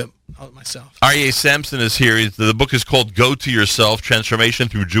deal with it myself. Aryeh Sampson is here. The book is called Go to Yourself, Transformation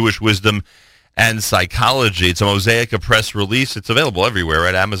Through Jewish Wisdom and Psychology. It's a Mosaic Press release. It's available everywhere,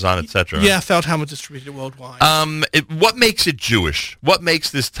 right? Amazon, etc. Yeah, Feldhammer distributed worldwide. What makes it Jewish? What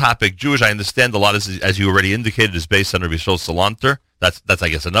makes this topic Jewish? I understand a lot, as you already indicated, is based on Rabbi Salanter. That's I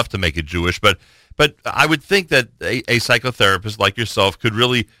guess enough to make it Jewish. But I would think that a psychotherapist like yourself could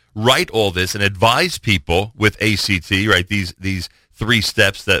really write all this and advise people with ACT, right? These 3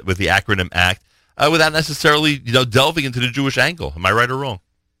 steps that with the acronym ACT, without necessarily delving into the Jewish angle. Am I right or wrong?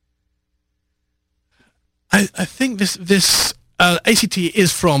 I think this ACT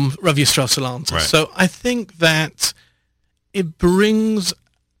is from Rav Yisrael Salanta, so I think that it brings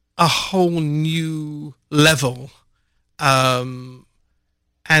a whole new level, and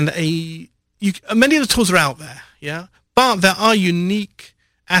many of the tools are out there, but there are unique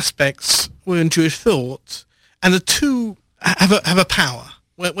aspects within Jewish thought, and the two have a power.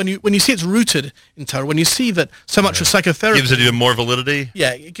 When you see it's rooted in Torah, when you see that so much of psychotherapy gives it even more validity.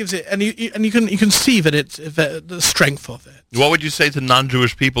 Yeah, it gives it, and you can see that it's the strength of it. What would you say to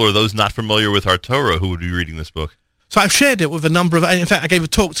non-Jewish people or those not familiar with our Torah who would be reading this book? So I've shared it with a number of, in fact, I gave a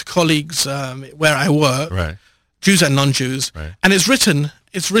talk to colleagues where I work, Right. Jews and non-Jews, Right. and it's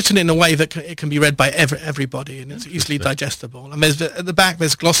written in a way that it can be read by everybody, and it's easily digestible. And at the back,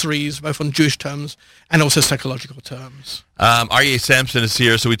 there's glossaries, both on Jewish terms and also psychological terms. Aryeh Sampson is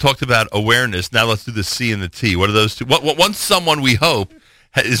here, so we talked about awareness. Now let's do the C and the T. What are those two? Once someone, we hope,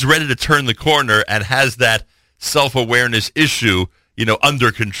 is ready to turn the corner and has that self-awareness issue,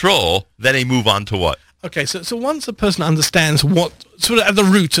 under control, then they move on to what? Okay, so once a person understands what sort of at the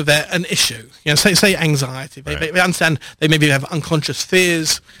root of an issue, say anxiety, they understand they maybe have unconscious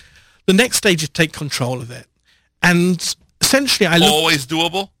fears. The next stage is take control of it, and essentially, always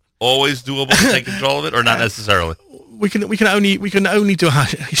doable to take control of it, or not necessarily. We can only do a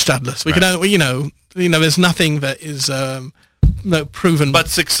hishtadlus. We can only, there's nothing that is proven. But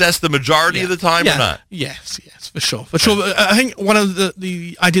success the majority of the time, or not? Yes, for sure. I think one of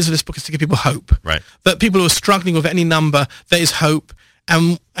the ideas of this book is to give people hope. Right. That people who are struggling with any number, there is hope,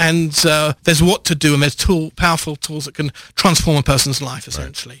 and there's what to do, and there's powerful tools that can transform a person's life,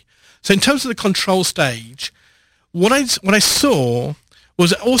 essentially. Right. So in terms of the control stage, what I saw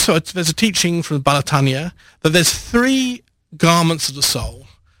was also there's a teaching from Balatanya that there's 3 garments of the soul: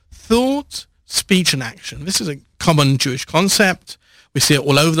 thought, speech, and action. This is a common Jewish concept. We see it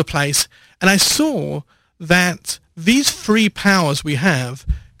all over the place. And I saw that these 3 powers we have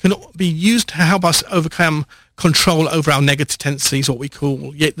can be used to help us overcome control over our negative tendencies, what we call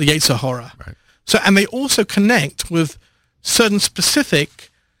the Yetzer Hara. Right. So, and they also connect with certain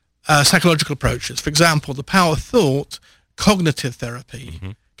specific psychological approaches. For example, the power of thought, cognitive therapy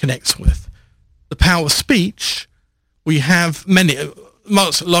connects with. The power of speech, we have a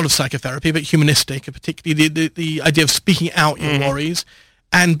lot of psychotherapy, but humanistic, and particularly the idea of speaking out your worries,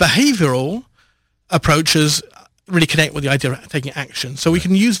 and behavioral approaches really connect with the idea of taking action. So we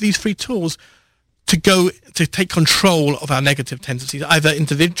can use these 3 tools to take control of our negative tendencies, either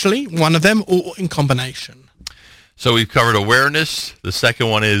individually, one of them, or in combination. So we've covered awareness. The second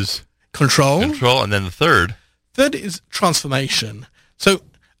one is control, and then the third is transformation. So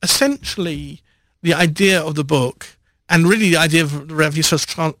essentially, the idea of the book, and really the idea of Rabbi Yisrael's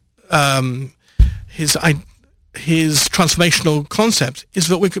his transformational concept, is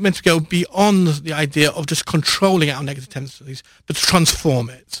that we're meant to go beyond the idea of just controlling our negative tendencies, but to transform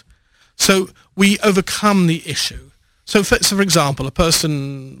it. So we overcome the issue. So for example, a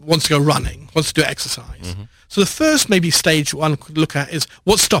person wants to go running, wants to do exercise. So the first maybe stage one could look at is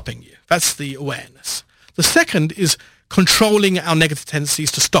what's stopping you. That's the awareness. The second is controlling our negative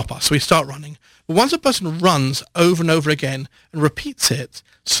tendencies to stop us. So we start running. But once a person runs over and over again and repeats it,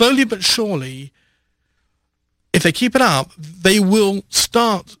 slowly but surely, if they keep it up, they will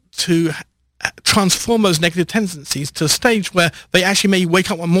start to transform those negative tendencies to a stage where they actually may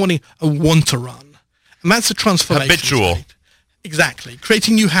wake up one morning and want to run. And that's a transformation. Habitual. State. Exactly.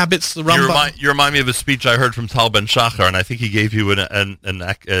 Creating new habits. The Rambam. You remind me of a speech I heard from Tal Ben Shachar, and I think he gave you an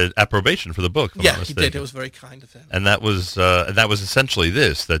approbation for the book. Yeah, he did. It was very kind of him. And that was essentially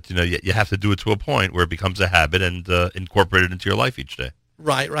this, that you have to do it to a point where it becomes a habit and incorporate it into your life each day.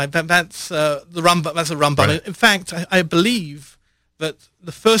 Right. That's the Rambam. That's a Rambam. Right. In fact, I believe that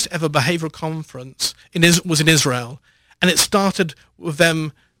the first ever behavioral conference was in Israel, and it started with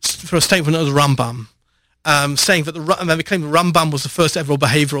them for a statement of the Rambam. Saying that they claimed the Rambam was the first ever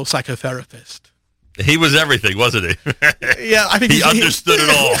behavioral psychotherapist. He was everything, wasn't he? Yeah, I think he understood it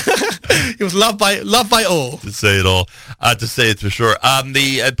all. He was loved by all. To say it all, to say it for sure.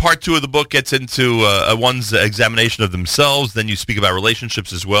 The part 2 of the book gets into one's examination of themselves. Then you speak about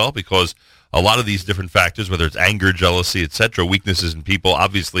relationships as well, because a lot of these different factors, whether it's anger, jealousy, etc., weaknesses in people,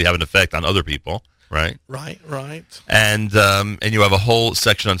 obviously have an effect on other people. Right. Right. And you have a whole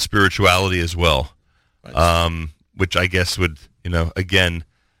section on spirituality as well. Right. Which I guess would, again,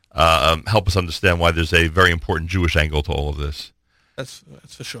 help us understand why there's a very important Jewish angle to all of this. That's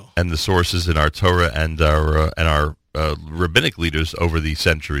for sure. And the sources in our Torah and our rabbinic leaders over the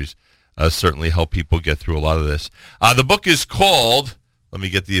centuries certainly help people get through a lot of this. The book is called, let me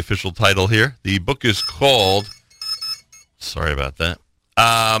get the official title here. The book is called, sorry about that,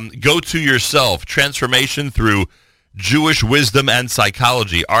 Go to Yourself, Transformation Through Jewish Wisdom and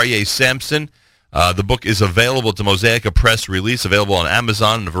Psychology. Aryeh Sampson. The book is available to Mosaic Press release, available on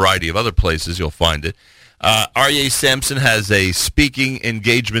Amazon and a variety of other places. You'll find it. Aryeh Sampson has a speaking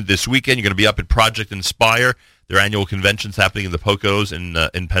engagement this weekend. You're going to be up at Project Inspire. Their annual convention's happening in the Poconos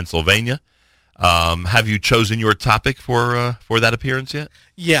in Pennsylvania. Have you chosen your topic for that appearance yet?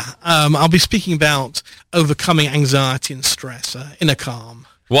 Yeah, I'll be speaking about overcoming anxiety and stress, inner calm.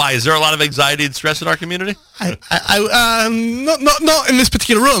 Why? Is there a lot of anxiety and stress in our community? Not in this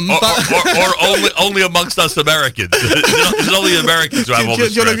particular room, or only amongst us Americans. It's only Americans who have all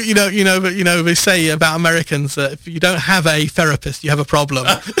this stress. But they say about Americans that if you don't have a therapist, you have a problem.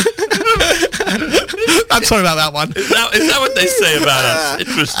 I'm sorry about that one. Is that what they say about us?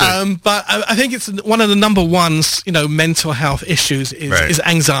 Interesting. But I think it's one of the number ones, mental health issues is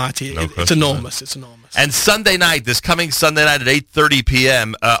anxiety. It's enormous. It's enormous. And Sunday night, this coming Sunday night at 8:30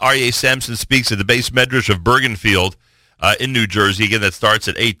 p.m., Aryeh Sampson speaks at the Beis Medrash of Bergenfield in New Jersey. Again, that starts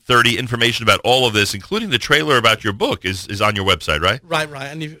at 8:30. Information about all of this, including the trailer about your book, is on your website, right? Right.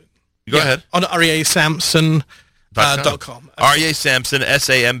 And you go ahead. On aryehsampson.com. Aryeh Sampson,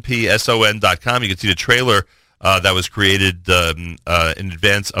 SAMPSON.com. You can see the trailer that was created in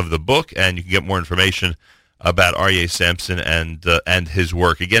advance of the book, and you can get more information about Aryeh Sampson and his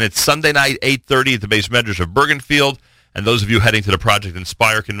work. Again, it's Sunday night, 8:30 at the Beis Medrash of Bergenfield. And those of you heading to the Project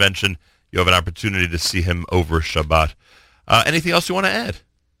Inspire convention, you have an opportunity to see him over Shabbat. Anything else you want to add?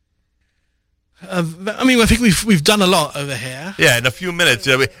 I think we've done a lot over here. Yeah, in a few minutes.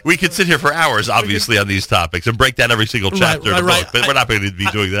 We could sit here for hours, obviously, on these topics and break down every single chapter of the book, but we're not going to be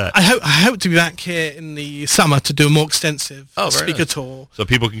doing that. I hope to be back here in the summer to do a more extensive speaker tour. So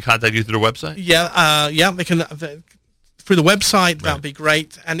people can contact you through the website? Yeah, they can through the website. That would be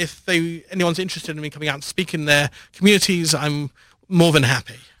great. And if anyone's interested in me coming out and speak in their communities, I'm more than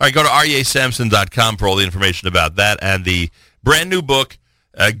happy. All right, go to aryehsampson.com for all the information about that and the brand new book,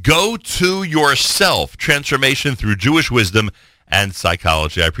 Go to Yourself, Transformation Through Jewish Wisdom and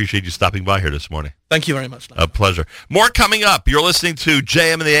Psychology. I appreciate you stopping by here this morning. Thank you very much. A pleasure. More coming up. You're listening to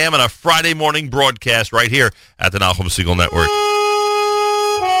JM and the AM on a Friday morning broadcast right here at the Nahum Siegel Network.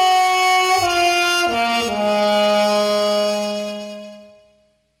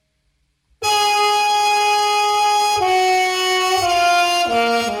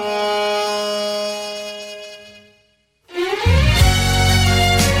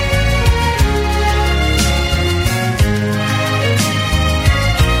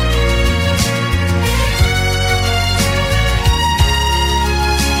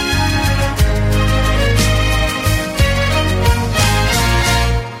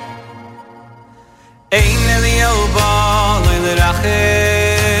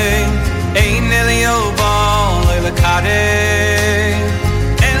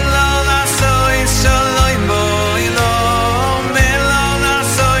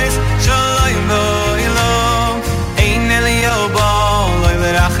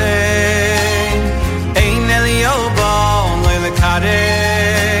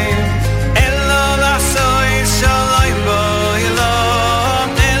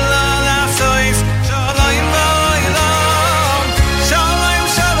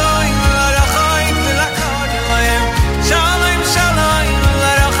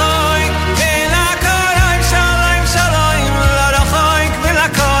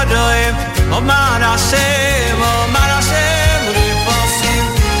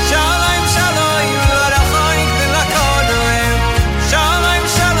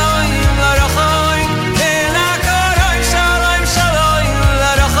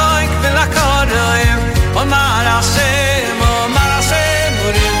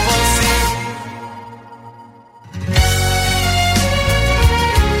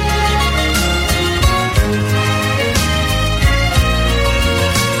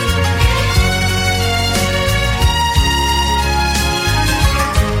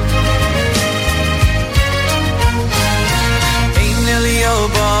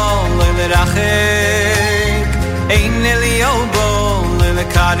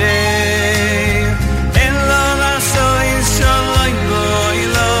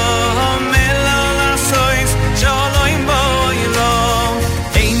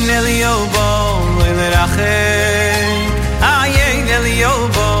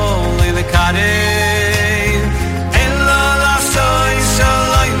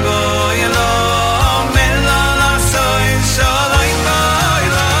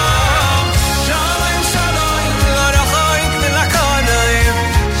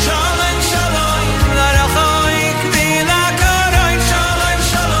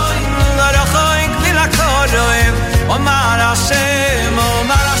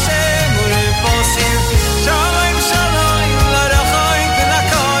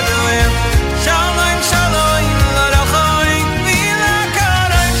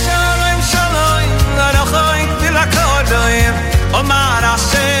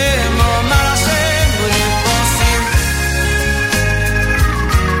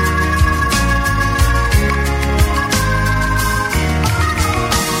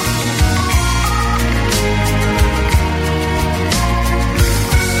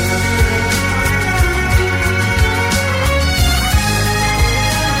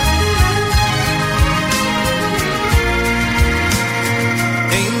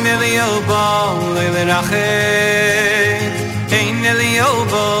 Eliobo Leile Rachel Ein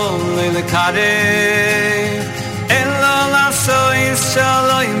Eliobo Leile Kareh Elo Lasois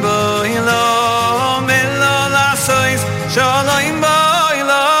Shalom Boilom Elo Lasois Shalom Boilom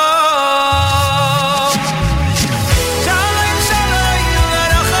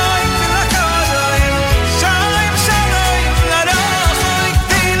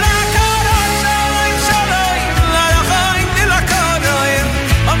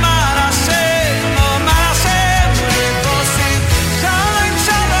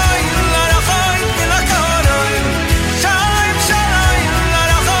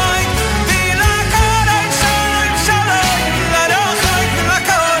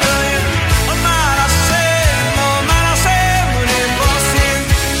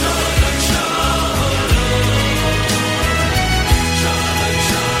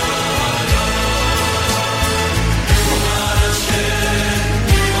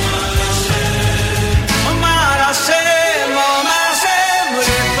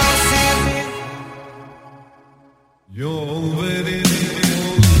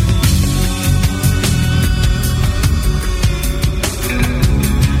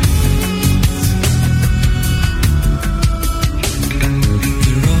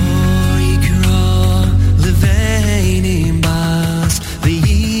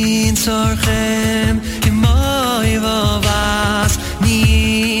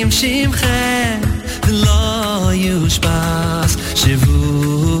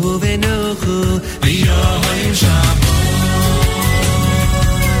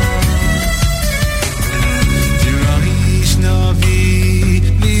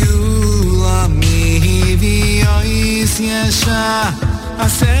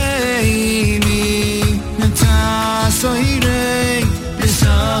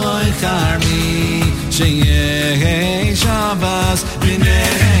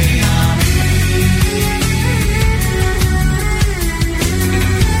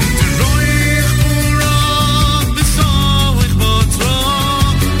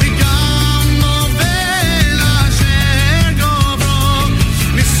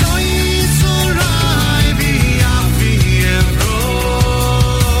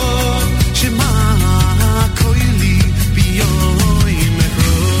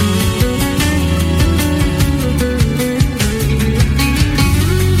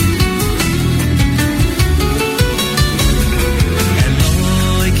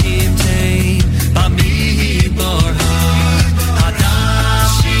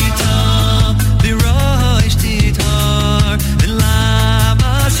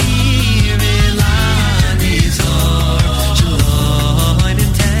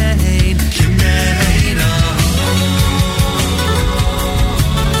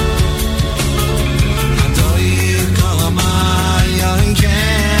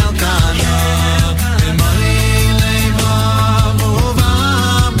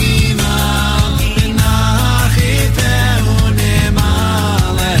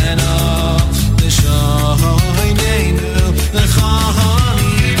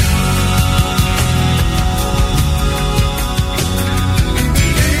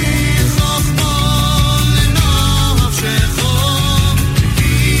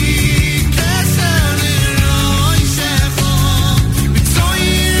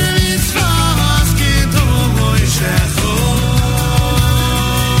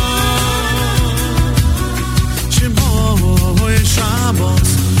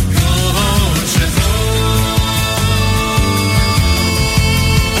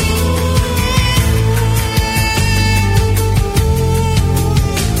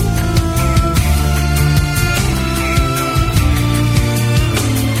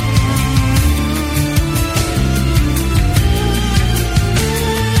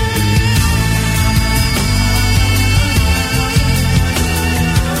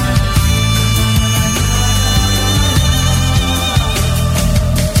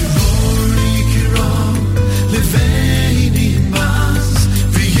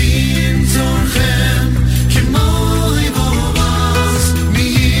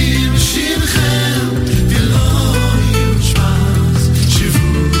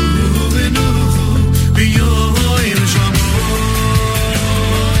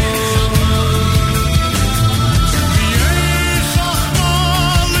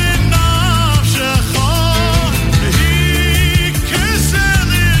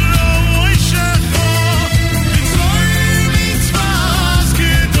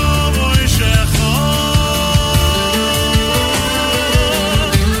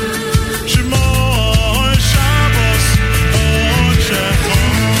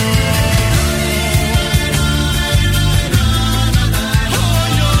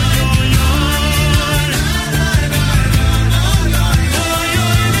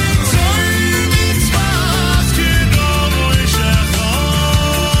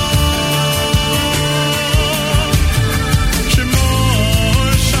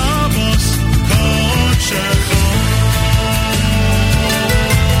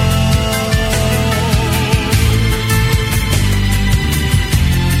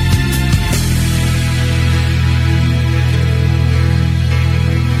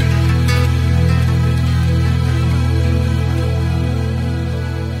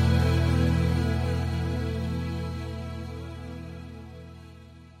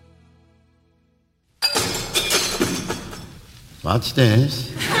What's this?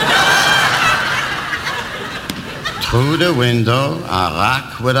 Through the window, a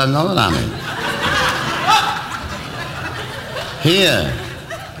rock with a note on it. Here,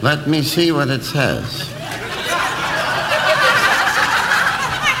 let me see what it says.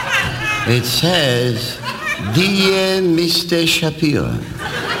 It says, Dear Mr. Shapiro,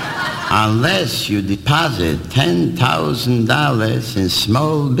 unless you deposit $10,000 in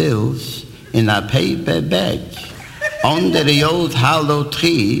small bills in a paper bag under the old hollow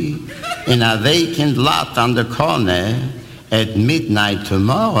tree in a vacant lot on the corner at midnight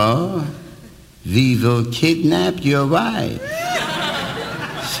tomorrow, we will kidnap your wife.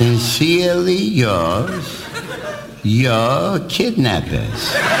 Sincerely yours, your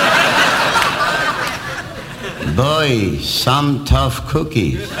kidnappers. Boy, some tough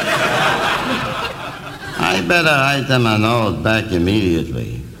cookies. I better write them a note back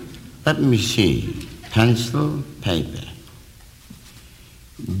immediately. Let me see. Pencil, paper.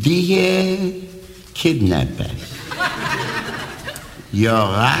 Dear kidnappers, your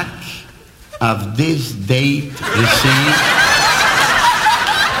rock of this date received.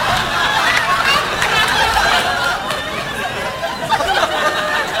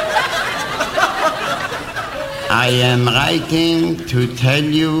 I am writing to tell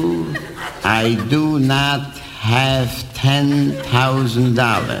you I do not have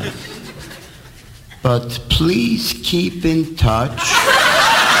 $10,000. But please keep in touch.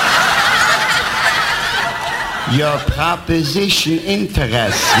 Your proposition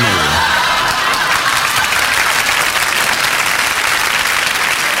interests me.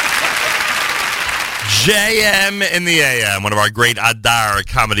 JM in the AM, one of our great Adar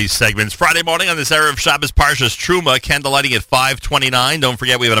comedy segments. Friday morning on this Erev Shabbos Parshas Truma, candlelighting at 5:29. Don't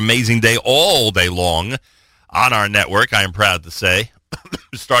forget, we have an amazing day all day long on our network, I am proud to say.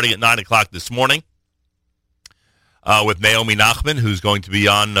 Starting at 9 o'clock this morning with Naomi Nachman, who's going to be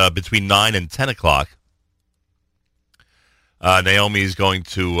on between 9 and 10 o'clock. Naomi is going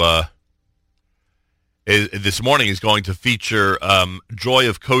to... this morning is going to feature Joy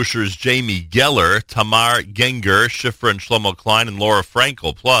of Kosher's Jamie Geller, Tamar Genger, Shifra and Shlomo Klein, and Laura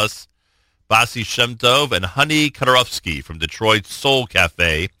Frankel, plus Basi Shemtov and Honey Kadarowski from Detroit Soul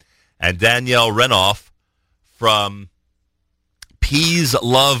Cafe, and Danielle Renoff from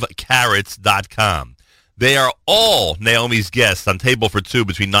peaslovecarrots.com. They are all Naomi's guests on Table for Two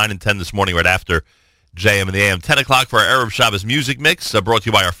between 9 and 10 this morning, right after JM in the AM. 10 o'clock for our Erev Shabbos music mix, brought to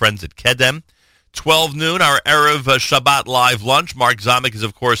you by our friends at Kedem. 12 noon, our Erev Shabbat live lunch. Mark Zamek is,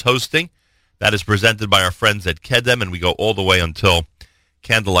 of course, hosting. That is presented by our friends at Kedem, and we go all the way until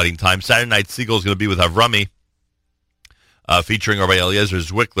candlelighting time. Saturday night, Siegel is going to be with Avrami, featuring Rabbi Eliezer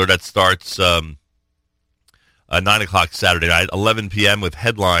Zwickler. That starts 9 o'clock Saturday night, 11 p.m. with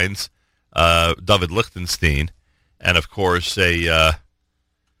headlines, David Lichtenstein, and, of course,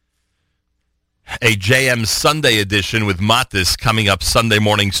 a JM Sunday edition with Matis coming up Sunday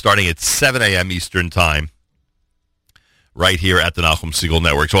morning starting at 7 a.m. Eastern Time right here at the Nachum Segal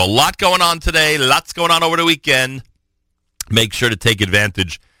Network. So a lot going on today, lots going on over the weekend. Make sure to take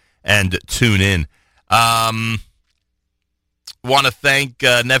advantage and tune in. Want to thank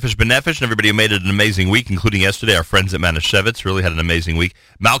Nefesh B'Nefesh and everybody who made it an amazing week, including yesterday, our friends at Manischewitz. Really had an amazing week.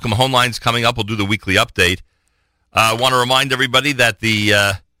 Malcolm Hoenlein's coming up. We'll do the weekly update. Want to remind everybody that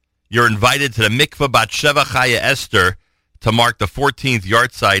you're invited to the Mikveh Bat Sheva Chaya Esther to mark the 14th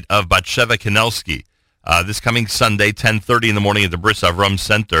yahrzeit of Bat Sheva Kinelski. This coming Sunday, 10:30 in the morning at the Bris Avram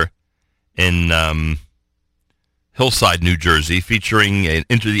Center in Hillside, New Jersey, featuring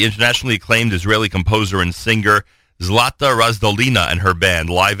the internationally acclaimed Israeli composer and singer Zlata Razdolina and her band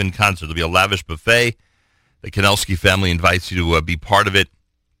live in concert. There'll be a lavish buffet. The Kinelski family invites you to be part of it.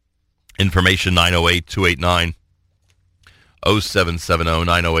 Information 908-289. 0770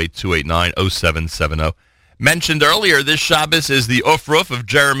 908-289 0770. Mentioned earlier, this Shabbos is the Ufruf of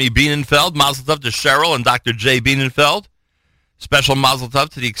Jeremy Bienenfeld. Mazel tov to Cheryl and Dr. Jay Bienenfeld. Special mazel tov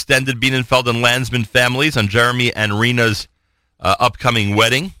to the extended Bienenfeld and Landsman families on Jeremy and Rena's upcoming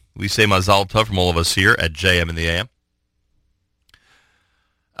wedding. We say mazel tov from all of us here at JM in the AM.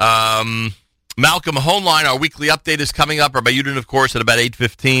 Malcolm Hoenlein, our weekly update is coming up. Rabbi Yudin, of course, at about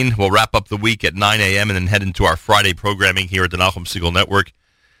 8:15. We'll wrap up the week at 9 a.m. and then head into our Friday programming here at the Nachum Segal Network,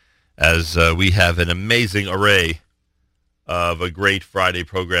 as we have an amazing array of a great Friday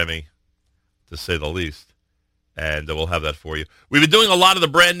programming, to say the least. And we'll have that for you. We've been doing a lot of the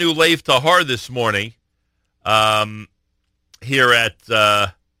brand new Leif Tahar this morning here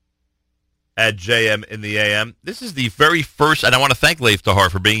at JM in the AM. This is the very first, and I want to thank Leif Tahar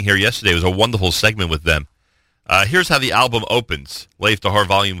for being here yesterday. It was a wonderful segment with them. Here's how the album opens. Leif Tahar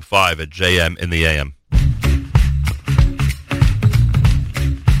Volume 5 at JM in the AM.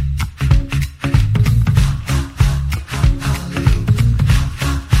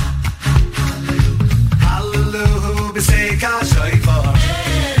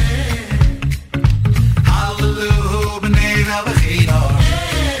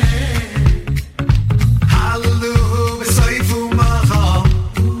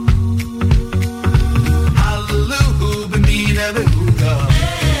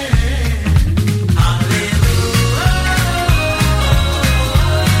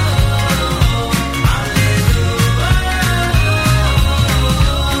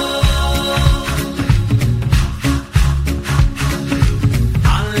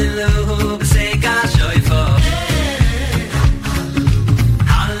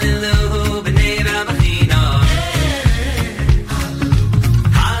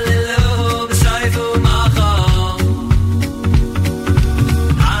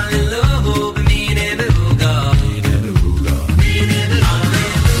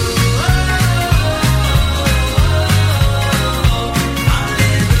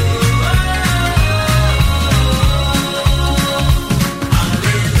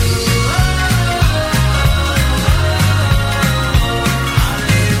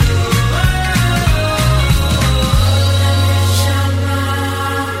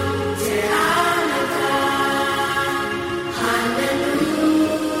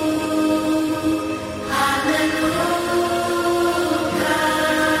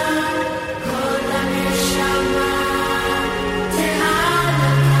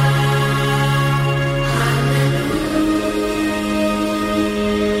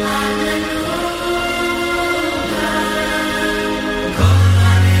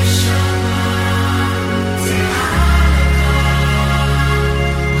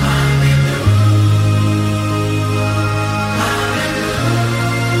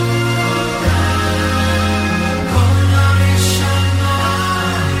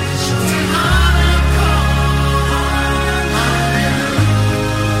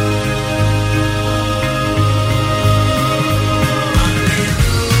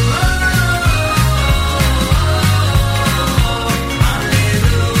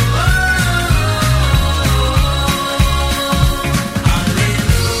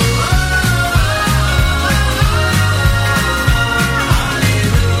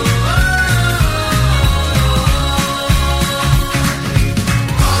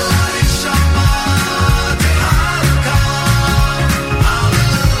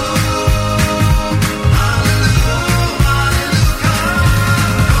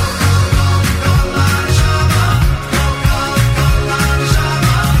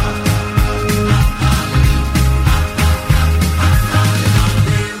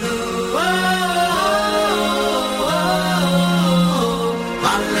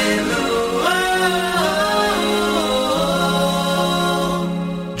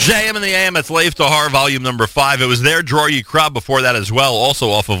 JM in the AM, it's Leif Tahar, volume number 5. It was there, Draw Ye Krab, before that as well,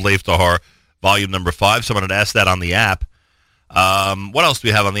 also off of Leif Tahar, volume number 5. Someone had asked that on the app. What else do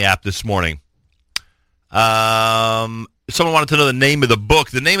we have on the app this morning? Someone wanted to know the name of the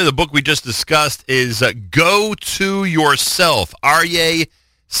book. The name of the book we just discussed is Go to Yourself, Aryeh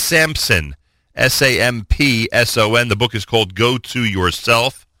Sampson, Sampson. The book is called Go to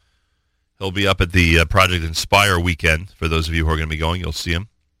Yourself. He'll be up at the Project Inspire weekend. For those of you who are going to be going, you'll see him.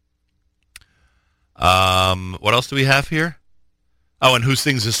 What else do we have here? Oh, and who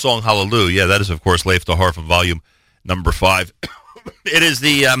sings this song, Hallelujah? Yeah, that is, of course, Leif Tahar from volume number 5. It is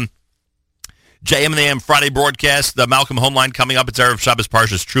the JM and the AM Friday broadcast. The Malcolm Hoenlein coming up. It's Erev Shabbos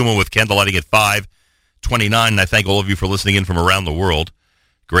Parshas Truma with candlelighting at 5:29. And I thank all of you for listening in from around the world.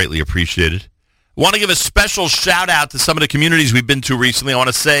 Greatly appreciated. I want to give a special shout-out to some of the communities we've been to recently. I want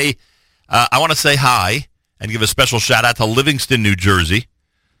to say hi and give a special shout-out to Livingston, New Jersey.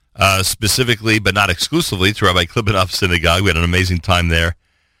 Specifically, but not exclusively, to Rabbi Klibanoff Synagogue. We had an amazing time there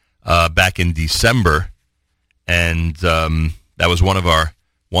back in December, and that was one of our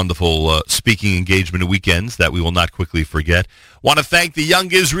wonderful speaking engagement weekends that we will not quickly forget. Want to thank the Young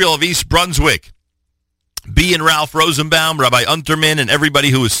Israel of East Brunswick, B. and Ralph Rosenbaum, Rabbi Unterman, and everybody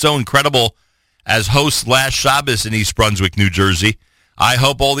who was so incredible as hosts last Shabbos in East Brunswick, New Jersey. I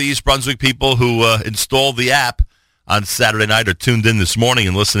hope all the East Brunswick people who installed the app on Saturday night are tuned in this morning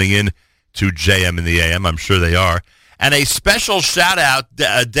and listening in to JM in the AM. I'm sure they are. And a special shout-out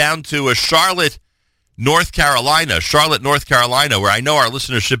down to Charlotte, North Carolina, where I know our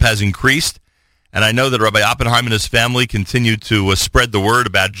listenership has increased. And I know that Rabbi Oppenheim and his family continue to spread the word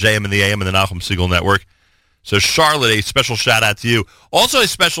about JM in the AM and the Nachum Segal Network. So Charlotte, a special shout-out to you. Also a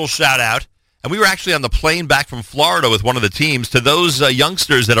special shout-out, and we were actually on the plane back from Florida with one of the teams, to those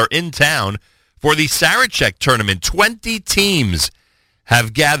youngsters that are in town for the Sarachek tournament. 20 teams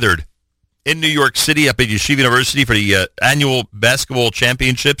have gathered in New York City up at Yeshiva University for the annual basketball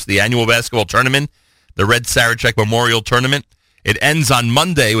championships, the annual basketball tournament, the Red Sarachek Memorial Tournament. It ends on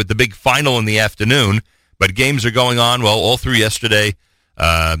Monday with the big final in the afternoon, but games are going on, well, all through yesterday,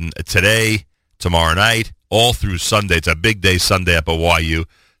 today, tomorrow night, all through Sunday. It's a big day Sunday up at YU.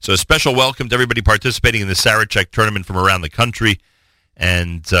 So a special welcome to everybody participating in the Sarachek tournament from around the country,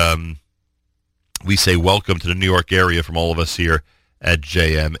 and we say welcome to the New York area from all of us here at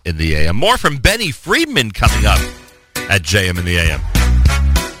JM in the AM. More from Benny Friedman coming up at JM in the AM.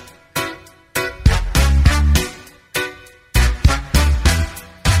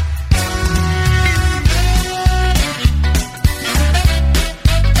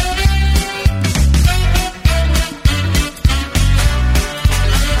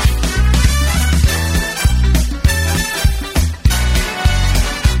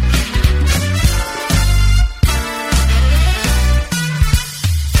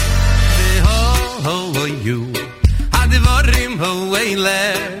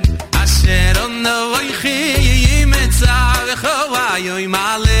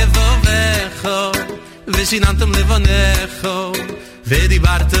 ושיננתם לבונך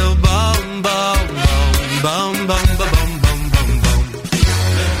ודיברתו בום בום בום בום בום בום בום בום בום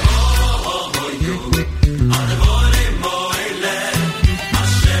ואויו הדבורים מוילה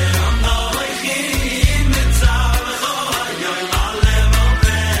אשר המלויכים מצווך אויוי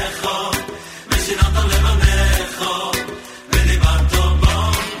הלבונך ושיננתם לבונך ודיברתו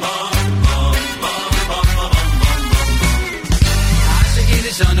בום בום בום בום בום בום בום אשר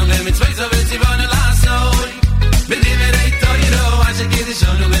גידישונו ומצווי זו וציבונו בדיברei toiro, acha que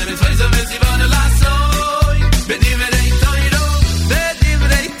deixou no ver, foi só ver se vão no laço. Bediverei toiro,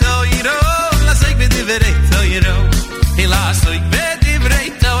 lá sei bediverei toiro, e lá sei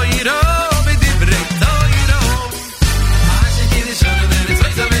bediverei toiro, acha que deixou no ver,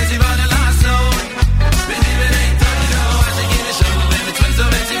 foi só ver se vão no laço. Bediverei toiro, acha que deixou no ver, foi só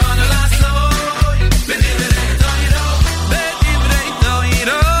ver se vão no laço. Bediverei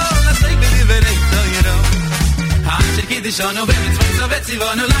toiro, lá sei bediverei toiro. Kiddush on over with friends of Etsy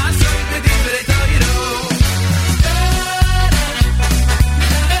on the last week the divrei toiro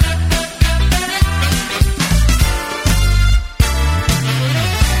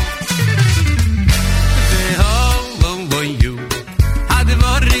Ho you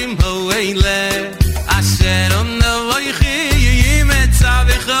advorim hoile asher on the voichi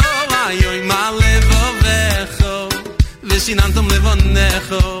metzavecho ayoy malevovecho veshinantom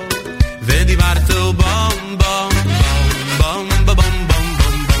levonecho vedivarto bom bom bom bom bom bom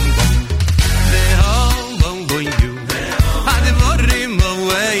bom bom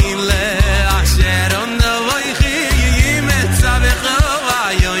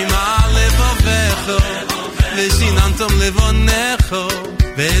ושיננתם לבונכו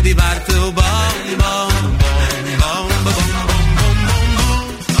ודיברתו בום בום בום בום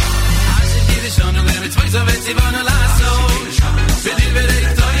בום אשר קידשנו במצווי זו וציוונו לעשות בדיברי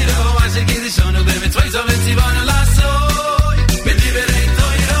תוירו אשר קידשנו במצווי זו וציוונו לעשות בדיברי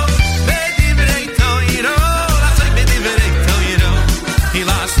תוירו בדיברי תוירו לעשות בדיברי תוירו היא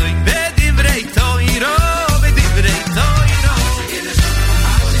לעשות בדיברי תוירו בדיברי תוירו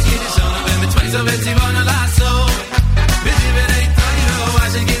אשר קידשנו במצווי זו וציוונו לעשות בדיברי תוירו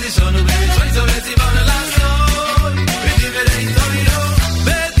אשר קידשנו במצווי זו וציוונו לעשות בדיברי תוירו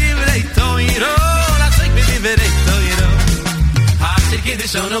בדיברי תוירו לעשות בדיברי תוירו אשר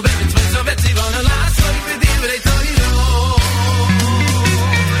קידשנו במצווי זו וציוונו לעשות בדיברי תוירו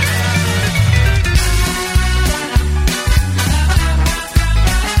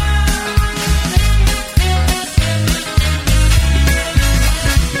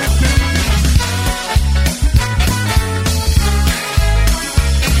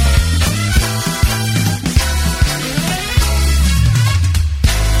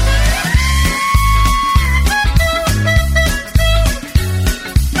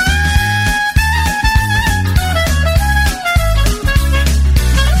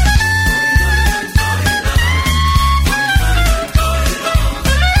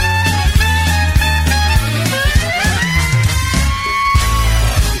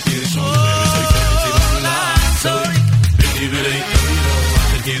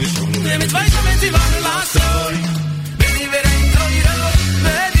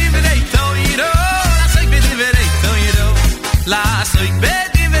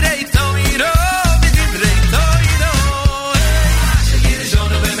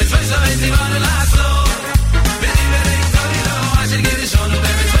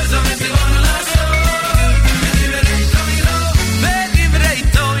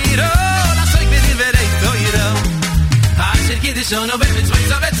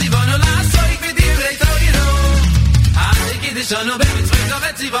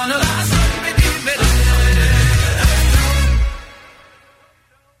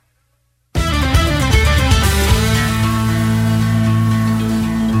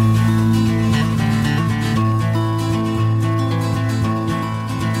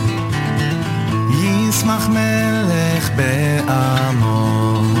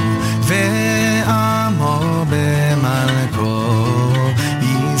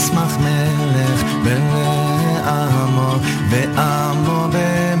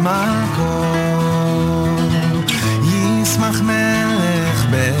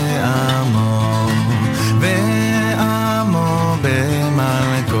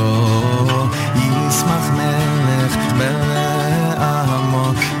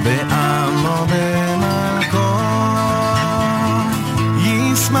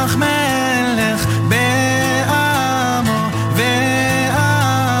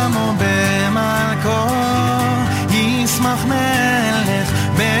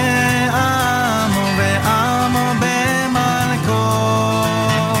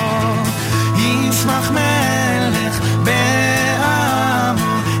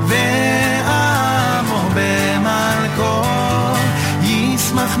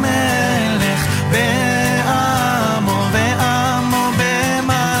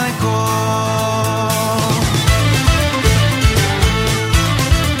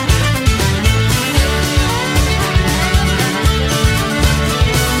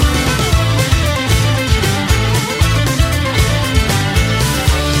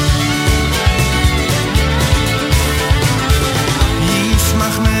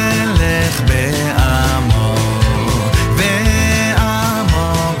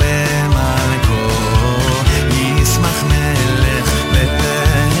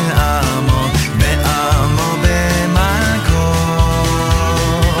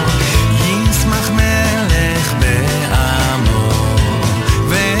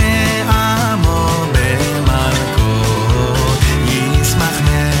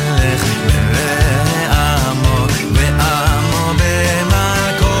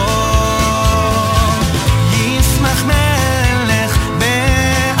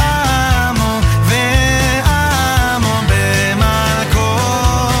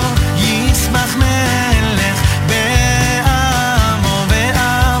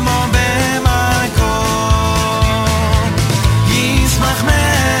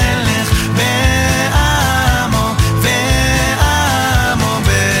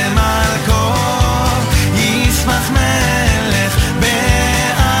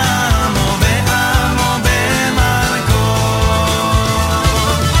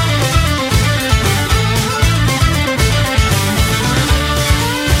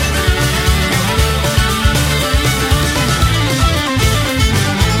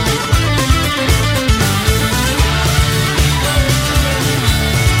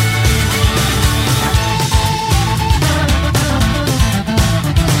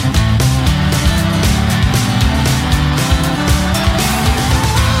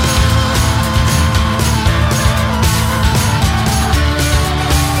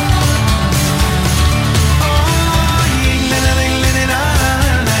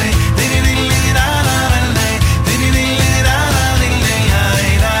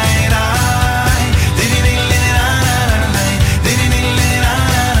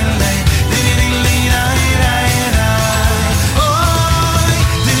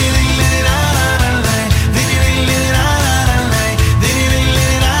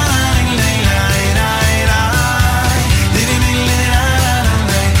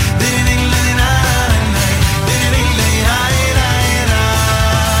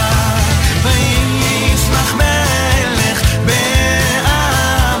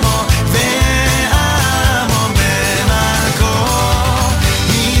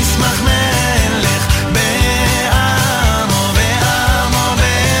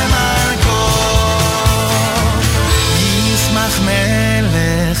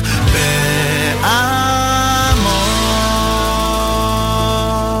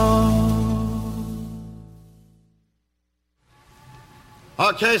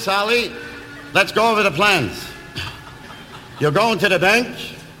Okay, Sally, let's go over the plans. You'll go into the bank,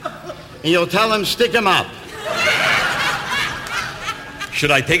 and you'll tell them stick 'em up. Should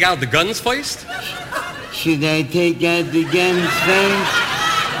I take out the guns first? Should I take out the guns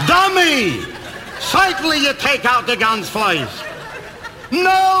first? Dummy! Certainly you take out the guns first.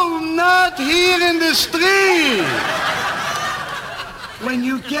 No, not here in the street. When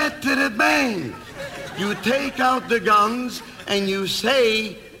you get to the bank, you take out the guns and you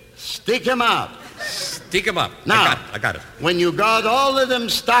say, stick 'em up. Stick 'em up. Now, I got it. When you got all of them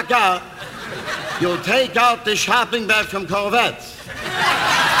stuck up, you'll take out the shopping bag from Corvettes.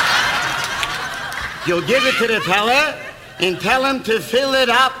 You'll give it to the teller and tell him to fill it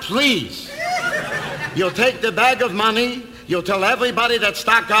up, please. You'll take the bag of money. You'll tell everybody that's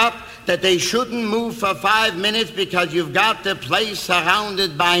stuck up that they shouldn't move for 5 minutes because you've got the place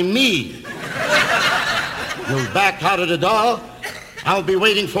surrounded by me. You'll back out of the door. I'll be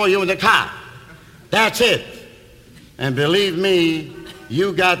waiting for you in the car. That's it. And believe me,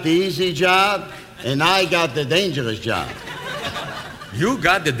 you got the easy job, and I got the dangerous job. You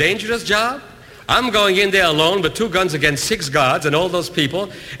got the dangerous job? I'm going in there alone with 2 guns against 6 guards and all those people,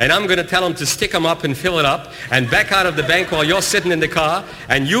 and I'm going to tell them to stick 'em up and fill it up and back out of the bank while you're sitting in the car,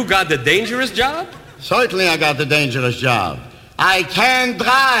 and you got the dangerous job? Certainly I got the dangerous job. I can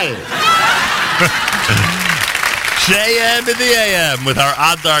drive. JM in the AM with our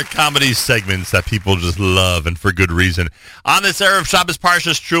Adar comedy segments that people just love, and for good reason. On this Erev Shabbos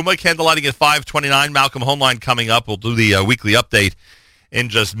Parshas Truma, candlelighting at 5:29. Malcolm Hoenlein coming up. We'll do the weekly update in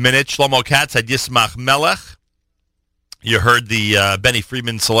just minutes. Shlomo Katz had Yismach Melech. You heard the Benny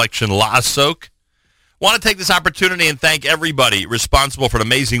Friedman selection, La'asok. Want to take this opportunity and thank everybody responsible for an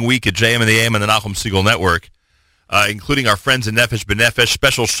amazing week at JM in the AM and the Nachum Segal Network, including our friends in Nefesh B'Nefesh.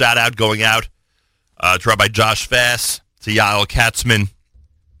 Special shout-out going out to Rabbi Josh Fass, to Yael Katzman,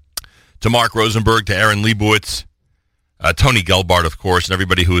 to Mark Rosenberg, to Aaron Leibowitz, Tony Gelbart, of course, and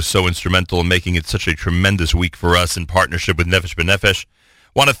everybody who was so instrumental in making it such a tremendous week for us in partnership with Nefesh B'Nefesh.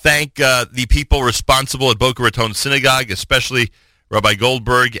 Want to thank the people responsible at Boca Raton Synagogue, especially Rabbi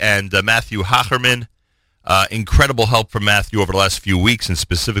Goldberg and Matthew Hacherman. Incredible help from Matthew over the last few weeks, and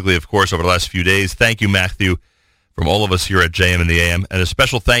specifically, of course, over the last few days. Thank you, Matthew, from all of us here at JM and the AM. And a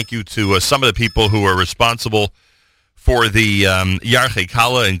special thank you to some of the people who are responsible for the Yarchei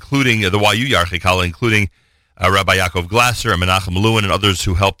Kala, including the YU Yarchei Kala, including Rabbi Yaakov Glasser and Menachem Lewin and others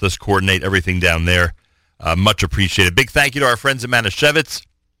who helped us coordinate everything down there. Much appreciated. Big thank you to our friends at Manischewitz,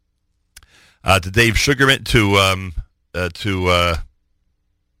 to Dave Sugarman,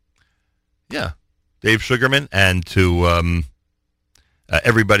 Dave Sugarman, and to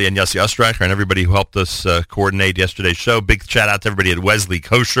everybody, and Yossi Ostreicher, and everybody who helped us coordinate yesterday's show. Big shout out to everybody at Wesley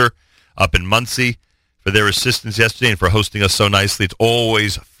Kosher up in Muncie for their assistance yesterday and for hosting us so nicely. It's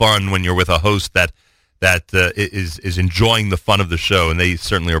always fun when you're with a host that is enjoying the fun of the show, and they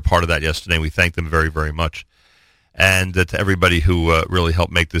certainly are part of that yesterday. We thank them very, very much. And to everybody who really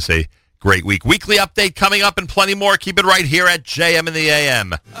helped make this a great week. Weekly update coming up and plenty more. Keep it right here at JM in the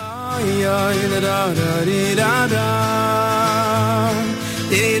AM.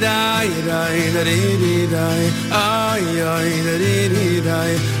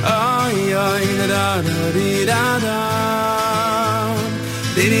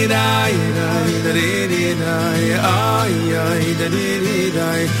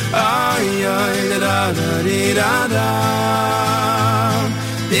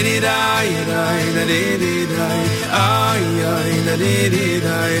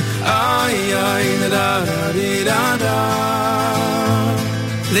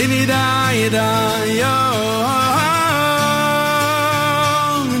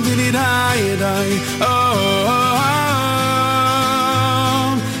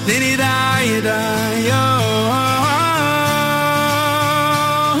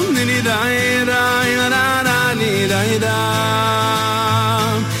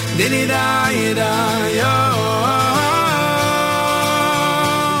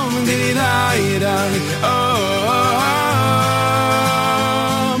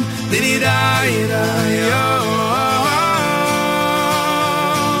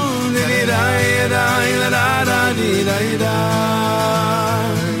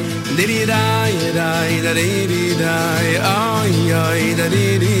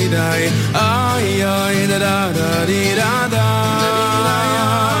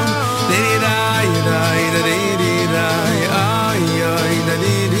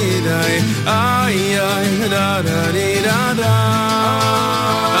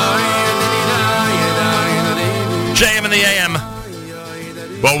 JM in the AM.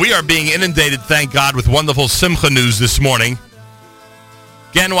 Well, we are being inundated, thank God, with wonderful Simcha news this morning.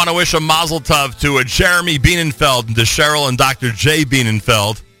 Again, want to wish a mazel tov to Jeremy Bienenfeld and to Cheryl and Dr. Jay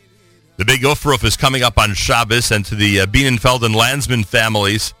Bienenfeld. The big Ufruf is coming up on Shabbos, and to the Bienenfeld and Landsman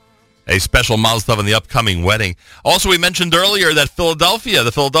families, a special mazel tov on the upcoming wedding. Also, we mentioned earlier that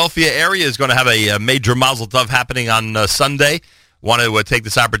the Philadelphia area is going to have a major mazel tov happening on Sunday. Want to take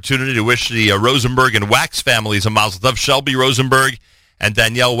this opportunity to wish the Rosenberg and Wax families a mazel tov. Shelby Rosenberg and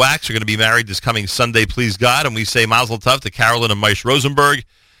Danielle Wax are going to be married this coming Sunday, please God. And we say mazel tov to Carolyn and Maish Rosenberg,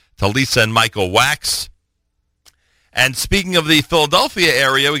 to Lisa and Michael Wax. And speaking of the Philadelphia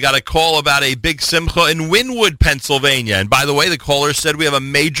area, we got a call about a big simcha in Wynwood, Pennsylvania. And by the way, the caller said we have a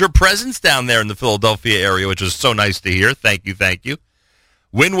major presence down there in the Philadelphia area, which is so nice to hear. Thank you, thank you.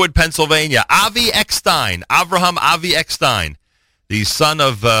 Wynwood, Pennsylvania. Avraham Avi Eckstein, the son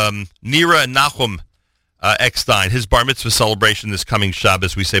of Nira and Nachum Eckstein, his bar mitzvah celebration this coming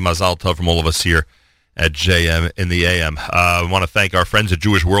Shabbos. We say mazal tov from all of us here at JM in the AM. I want to thank our friends at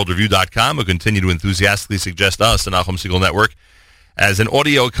JewishWorldReview.com who continue to enthusiastically suggest us, the Nachum Segal Network, as an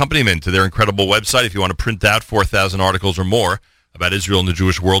audio accompaniment to their incredible website. If you want to print out 4,000 articles or more about Israel and the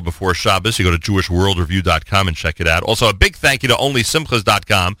Jewish world before Shabbos, you go to JewishWorldReview.com and check it out. Also, a big thank you to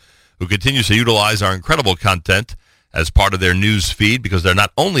OnlySimchas.com, who continues to utilize our incredible content as part of their news feed, because they're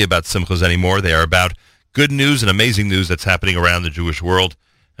not only about simchas anymore, they are about good news and amazing news that's happening around the Jewish world,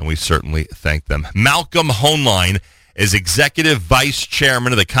 and we certainly thank them. Malcolm Hoenlein is Executive Vice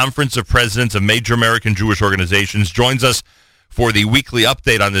Chairman of the Conference of Presidents of Major American Jewish Organizations, joins us for the weekly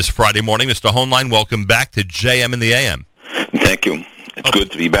update on this Friday morning. Mr. Hoenlein, welcome back to JM in the AM. Thank you. It's good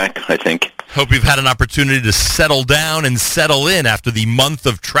to be back, I think. Hope you've had an opportunity to settle down and settle in after the month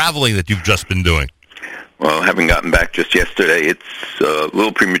of traveling that you've just been doing. Well, having gotten back just yesterday, it's a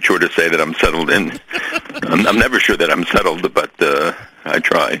little premature to say that I'm settled in. I'm never sure that I'm settled, but I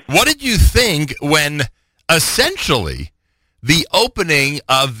try. What did you think when, essentially, the opening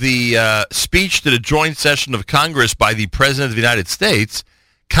of the speech to the joint session of Congress by the President of the United States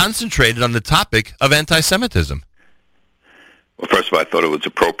concentrated on the topic of anti-Semitism? Well, first of all, I thought it was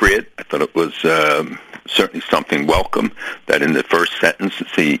appropriate. I thought it was certainly something welcome that in the first sentence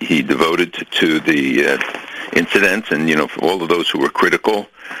he devoted to the incidents, and for all of those who were critical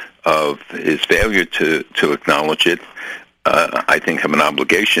of his failure to acknowledge it, I think have an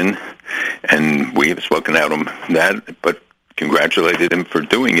obligation, and we have spoken out on that, but congratulated him for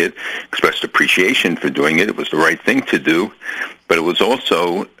doing it, expressed appreciation for doing it. It was the right thing to do, but it was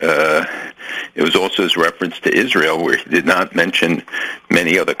also his reference to Israel, where he did not mention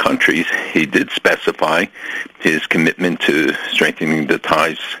many other countries. He did specify his commitment to strengthening the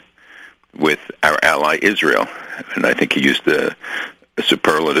ties with our ally Israel, and I think he used a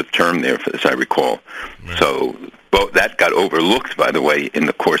superlative term there, as I recall. Right. So that got overlooked, by the way, in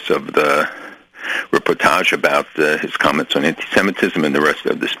the course of the reportage about his comments on anti-Semitism and the rest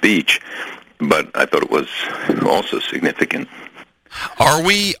of the speech, but I thought it was also significant. Are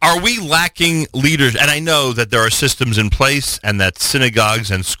we lacking leaders? And I know that there are systems in place, and that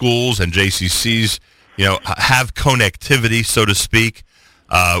synagogues and schools and JCCs, have connectivity, so to speak,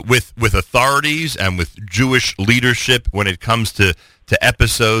 with authorities and with Jewish leadership when it comes to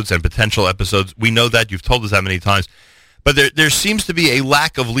episodes and potential episodes. We know that. You've told us that many times. But there seems to be a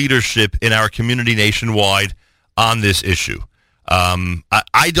lack of leadership in our community nationwide on this issue.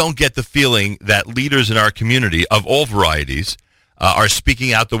 I don't get the feeling that leaders in our community of all varieties are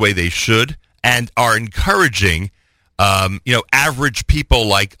speaking out the way they should and are encouraging, average people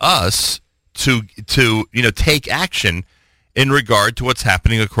like us to take action in regard to what's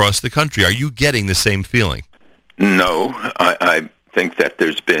happening across the country. Are you getting the same feeling? No, I think that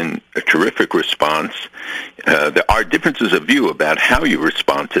there's been a terrific response. There are differences of view about how you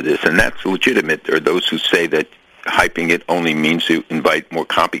respond to this, and that's legitimate. There are those who say that hyping it only means to invite more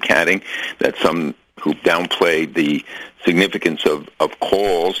copycatting, that some who downplay the significance of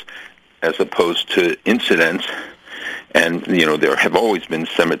calls as opposed to incidents. And, there have always been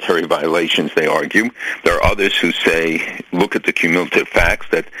cemetery violations, they argue. There are others who say, look at the cumulative facts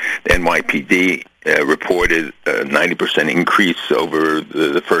that the NYPD reported a 90% increase over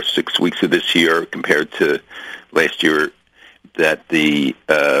the first 6 weeks of this year compared to last year, that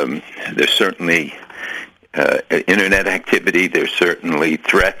there's certainly internet activity, there's certainly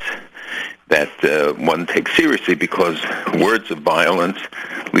threats that one takes seriously, because words of violence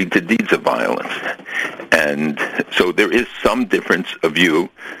lead to deeds of violence. And so there is some difference of view,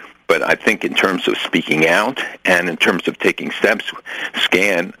 but I think in terms of speaking out and in terms of taking steps,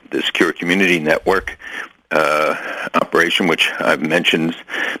 SCAN, the Secure Community Network operation, which I've mentioned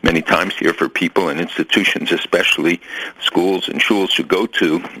many times here for people and institutions, especially schools and shuls, to go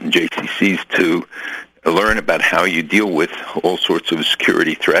to, JCCs to learn about how you deal with all sorts of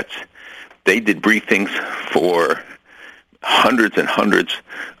security threats. They did briefings for hundreds and hundreds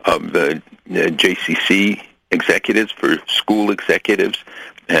of JCC executives, for school executives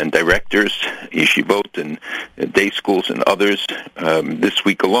and directors, yeshivot and day schools and others this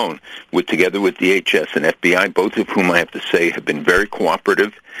week alone, together with DHS and FBI, both of whom I have to say have been very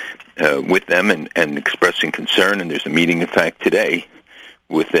cooperative with them and expressing concern. And there's a meeting, in fact, today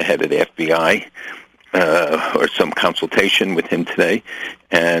with the head of the FBI, or some consultation with him today.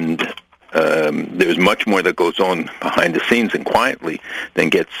 And there's much more that goes on behind the scenes and quietly than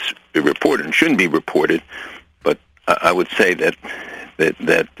gets reported and shouldn't be reported. But I would say that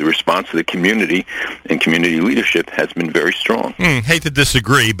the response of the community and community leadership has been very strong. Hate to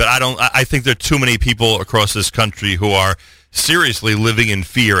disagree, but I think there are too many people across this country who are seriously living in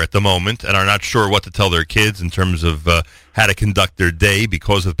fear at the moment and are not sure what to tell their kids in terms of how to conduct their day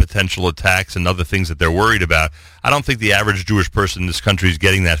because of potential attacks and other things that they're worried about. I don't think the average Jewish person in this country is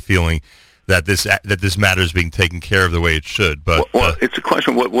getting that feeling that this matter is being taken care of the way it should. But well, it's a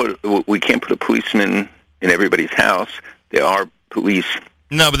question. What we can't put a policeman in everybody's house. There are police.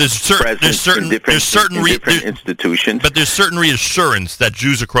 No, but there's certain institutions. But there's certain reassurance that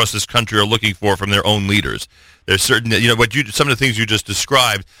Jews across this country are looking for from their own leaders. There's certain, some of the things you just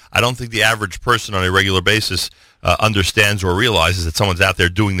described. I don't think the average person on a regular basis understands or realizes that someone's out there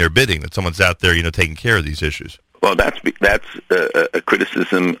doing their bidding, that someone's out there, taking care of these issues. Well, that's a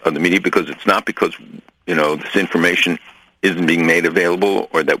criticism of the media, because it's not because this information isn't being made available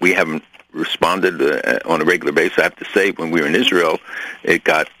or that we haven't responded on a regular basis. I have to say, when we were in Israel, it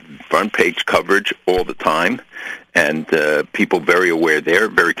got front page coverage all the time, and people very aware there,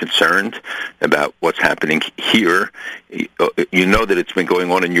 very concerned about what's happening here. You know that it's been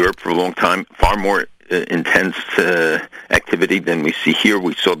going on in Europe for a long time, far more intense activity than we see here.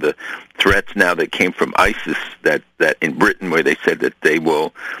 We saw the threats now that came from ISIS that in Britain, where they said that they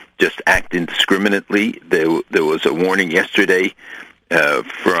will just act indiscriminately. There was a warning yesterday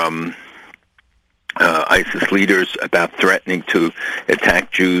from ISIS leaders about threatening to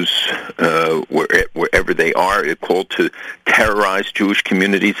attack Jews wherever they are. It called to terrorize Jewish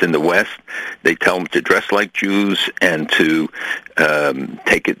communities in the West. They tell them to dress like Jews and to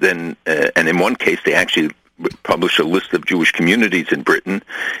take it then. And in one case, they actually published a list of Jewish communities in Britain,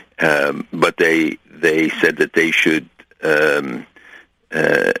 but they said that they should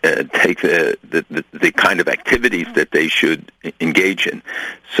take the kind of activities that they should engage in.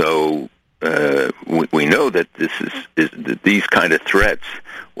 So we know that these kind of threats,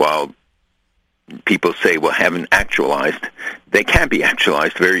 while people say, well, haven't actualized, they can be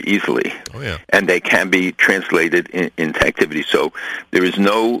actualized very easily. Oh, yeah. And they can be translated into activity. So there is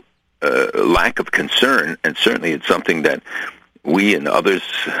no lack of concern, and certainly it's something that we and others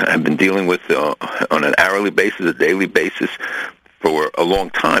have been dealing with on an hourly basis, a daily basis, for a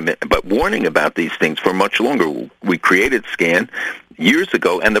long time, but warning about these things for much longer. We created SCAN years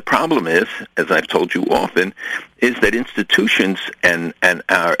ago, and the problem is, as I've told you often, is that institutions and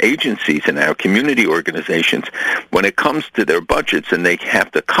our agencies and our community organizations, when it comes to their budgets and they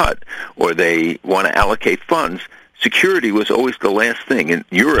have to cut or they want to allocate funds, security was always the last thing. In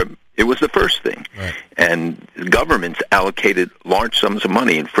Europe, it was the first thing. Right. And governments allocated large sums of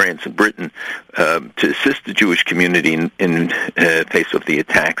money in France and Britain to assist the Jewish community in face of the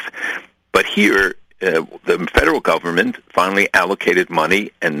attacks. But here, the federal government finally allocated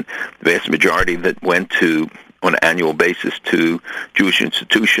money, and the vast majority that went on an annual basis to Jewish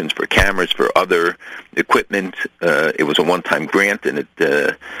institutions for cameras, for other equipment. It was a one-time grant, and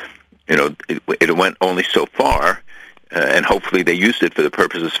it went only so far. And hopefully they used it for the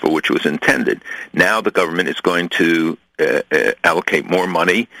purposes for which it was intended. Now the government is going to allocate more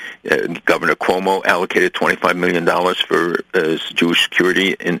money. Governor Cuomo allocated $25 million for Jewish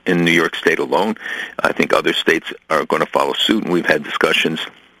security in New York State alone. I think other states are going to follow suit, and we've had discussions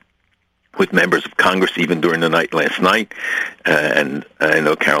with members of Congress even during the night last night. And I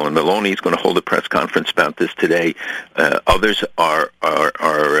know Carolyn Maloney is going to hold a press conference about this today. Others are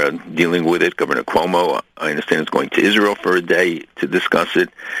dealing with it. Governor Cuomo, I understand, is going to Israel for a day to discuss it.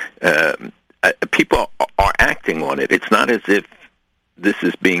 People are acting on it. It's not as if this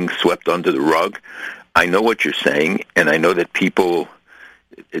is being swept under the rug. I know what you're saying, and I know that people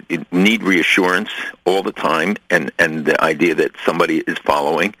need reassurance all the time, and the idea that somebody is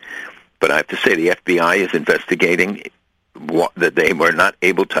following. But I have to say, the FBI is investigating that they were not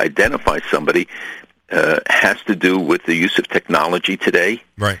able to identify somebody. Has to do with the use of technology today,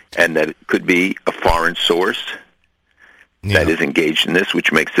 right? And that it could be a foreign source that is engaged in this,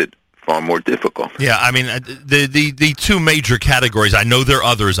 which makes it far more difficult. Yeah, I mean, the two major categories, I know there are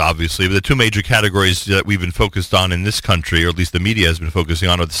others, obviously, but the two major categories that we've been focused on in this country, or at least the media has been focusing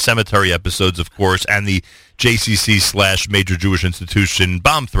on, are the cemetery episodes, of course, and the JCC/major Jewish institution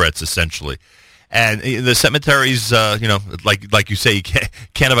bomb threats, essentially. And the cemeteries, like you say, you can't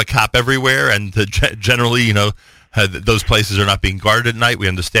have a cop everywhere, and generally, those places are not being guarded at night. We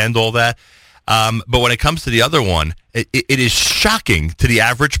understand all that. But when it comes to the other one, it is shocking to the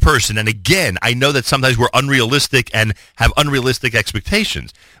average person. And again, I know that sometimes we're unrealistic and have unrealistic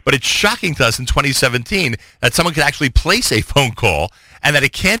expectations. But it's shocking to us in 2017 that someone could actually place a phone call and that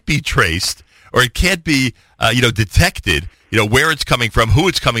it can't be traced or it can't be, detected, where it's coming from, who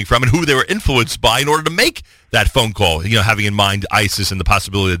it's coming from, and who they were influenced by in order to make that phone call, having in mind ISIS and the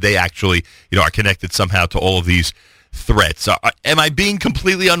possibility that they actually, are connected somehow to all of these threats. Am I being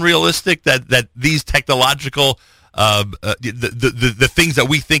completely unrealistic that these technological, the things that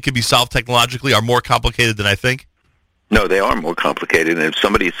we think can be solved technologically are more complicated than I think? No, they are more complicated, and if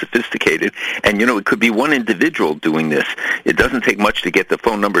somebody is sophisticated, and it could be one individual doing this. It doesn't take much to get the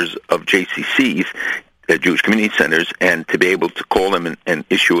phone numbers of JCCs, Jewish Community Centers, and to be able to call them and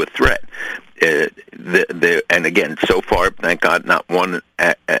issue a threat. And again, so far, thank God, not one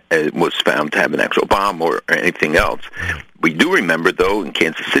was found to have an actual bomb or anything else. We do remember, though, in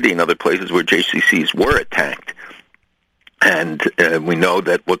Kansas City and other places where JCCs were attacked. And we know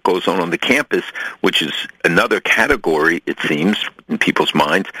that what goes on the campus, which is another category, it seems, in people's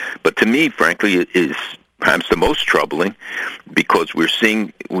minds, but to me, frankly, is perhaps the most troubling, because we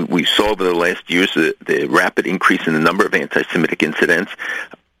saw over the last years the rapid increase in the number of anti-Semitic incidents,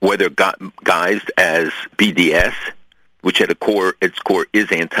 whether guised as BDS, which at its core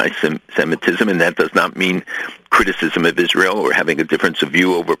is anti-Semitism, and that does not mean criticism of Israel or having a difference of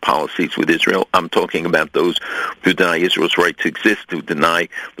view over policies with Israel. I'm talking about those who deny Israel's right to exist, who deny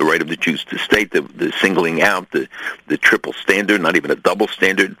the right of the Jews to state, the singling out, the triple standard, not even a double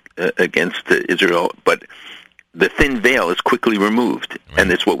standard against Israel. But the thin veil is quickly removed,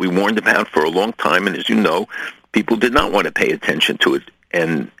 and it's what we warned about for a long time, and as you know, people did not want to pay attention to it.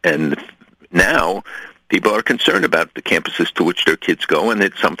 And now people are concerned about the campuses to which their kids go, and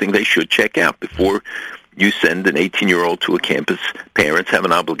it's something they should check out before you send an 18-year-old to a campus. Parents have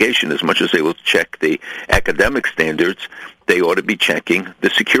an obligation, as much as they will check the academic standards, they ought to be checking the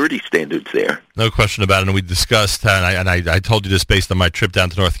security standards there. No question about it, and we discussed, and I told you this based on my trip down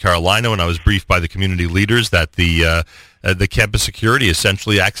to North Carolina when I was briefed by the community leaders, that the campus security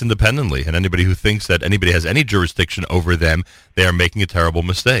essentially acts independently, and anybody who thinks that anybody has any jurisdiction over them, they are making a terrible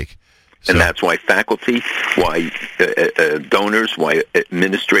mistake. And that's why faculty, why donors, why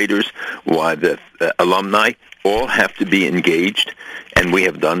administrators, why the alumni all have to be engaged. And we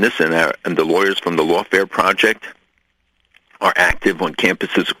have done this, and the lawyers from the Lawfare Project are active on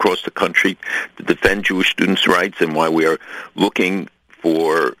campuses across the country to defend Jewish students' rights, and why we are looking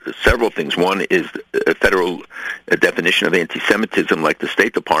for several things. One is a federal definition of anti-Semitism, like the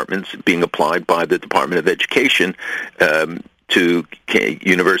State Department's, being applied by the Department of Education to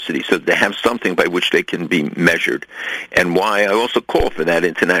universities, so they have something by which they can be measured. And why I also call for that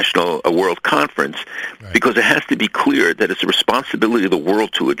international world conference, because it has to be clear that it's the responsibility of the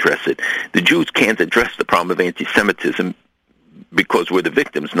world to address it. The Jews can't address the problem of anti-Semitism because we're the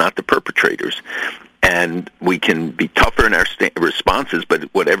victims, not the perpetrators. And we can be tougher in our responses, but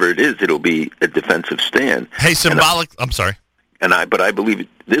whatever it is, it'll be a defensive stand. Hey, I'm sorry. But I believe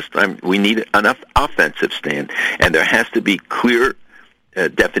this time we need an offensive stand, and there has to be clear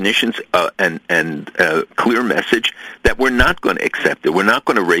definitions and clear message that we're not going to accept it. We're not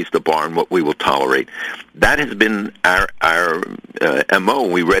going to raise the bar on what we will tolerate. That has been our MO.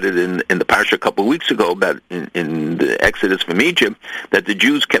 We read it in the parsha a couple of weeks ago about in the Exodus from Egypt, that the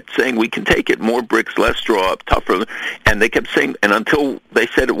Jews kept saying, we can take it, more bricks, less straw, tougher, and they kept saying, and until they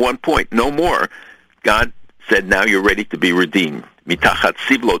said at one point, no more, God said, now you're ready to be redeemed. Mitachat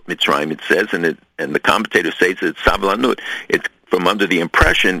sivlot Mitzrayim, it says, and the commentator says it's savlanut. It's from under the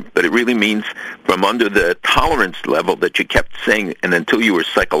impression, but it really means from under the tolerance level that you kept saying, and until you were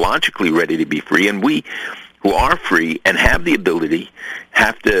psychologically ready to be free. And we, who are free and have the ability,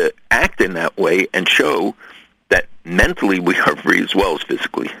 have to act in that way and show that mentally we are free as well as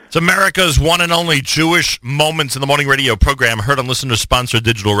physically. It's America's one and only Jewish Moments in the Morning radio program, heard on listener-sponsored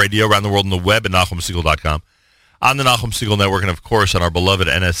digital radio around the world on the web at NachumSegal.com, on the Nachum Segal Network, and, of course, on our beloved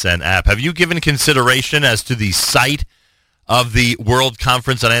NSN app. Have you given consideration as to the site of the World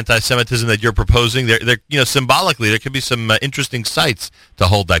Conference on Anti-Semitism that you're proposing? There, symbolically, there could be some interesting sites to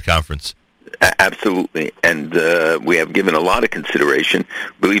hold that conference. Absolutely, and we have given a lot of consideration.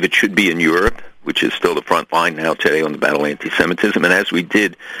 Believe it should be in Europe, which is still the front line now today on the battle anti-Semitism. And as we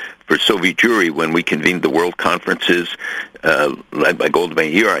did for Soviet Jewry when we convened the World Conferences led by Golda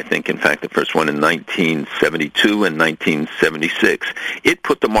Meir, I think, in fact, the first one in 1972 and 1976. It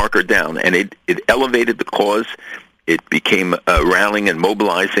put the marker down, and it elevated the cause. It became a rallying and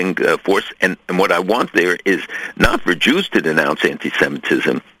mobilizing force. And what I want there is not for Jews to denounce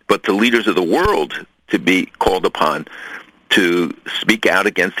anti-Semitism, but the leaders of the world to be called upon to speak out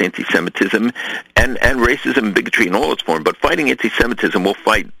against anti-Semitism and racism and bigotry in all its forms. But fighting anti-Semitism will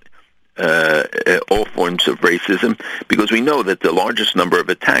fight all forms of racism, because we know that the largest number of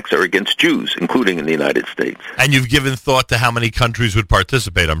attacks are against Jews, including in the United States. And you've given thought to how many countries would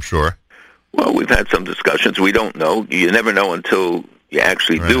participate, I'm sure. Well, we've had some discussions. We don't know. You never know until you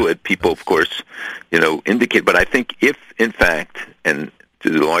actually do it. People, of course, indicate. But I think if, in fact, and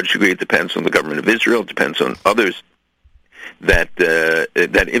to the large degree it depends on the government of Israel, it depends on others, that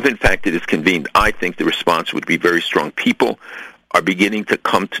if, in fact, it is convened, I think the response would be very strong. People are beginning to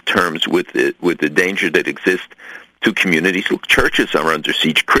come to terms with the danger that exists to communities. Look, churches are under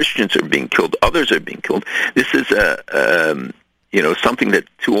siege. Christians are being killed. Others are being killed. This is something that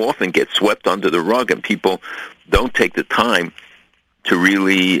too often gets swept under the rug, and people don't take the time to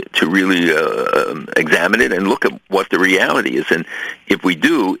really examine it and look at what the reality is. And if we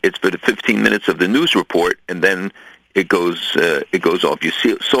do, it's for the 15 minutes of the news report, and then it goes off. You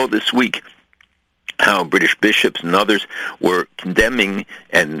saw this week how British bishops and others were condemning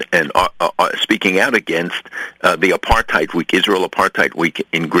and speaking out against the Apartheid Week, Israel Apartheid Week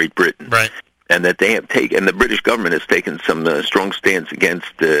in Great Britain. Right. And that they have taken, and the British government has taken some strong stance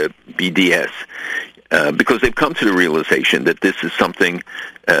against BDS because they've come to the realization that this is something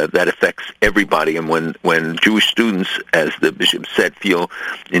that affects everybody. And when Jewish students, as the bishop said, feel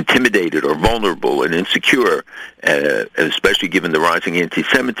intimidated or vulnerable and insecure, especially given the rising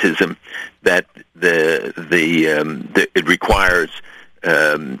anti-Semitism, that it requires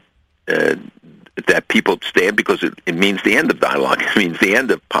that people stand, because it means the end of dialogue. It means the end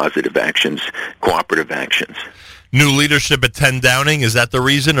of positive actions, cooperative actions. New leadership at 10 Downing, is that the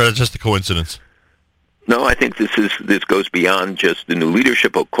reason, or is it just a coincidence? No, I think this goes beyond just the new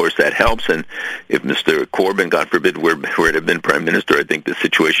leadership. Of course, that helps, and if Mr. Corbyn, God forbid, were to have been prime minister, I think the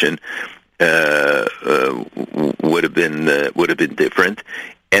situation would have been different.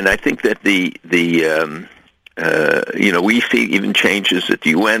 And I think that we see even changes at the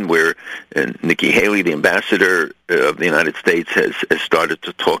UN where Nikki Haley, the ambassador of the United States, has started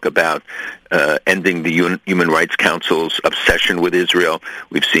to talk about ending the Human Rights Council's obsession with Israel.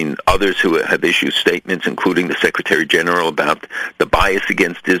 We've seen others who have issued statements, including the Secretary General, about the bias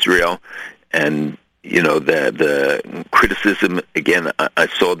against Israel. And, the criticism, again, I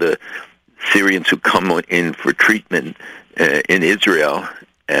saw the Syrians who come in for treatment in Israel,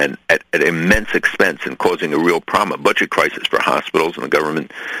 and at immense expense, and causing a real problem, a budget crisis for hospitals, and the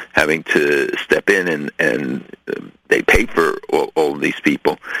government having to step in, and they pay for all these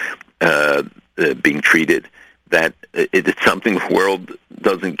people being treated. That it's something the world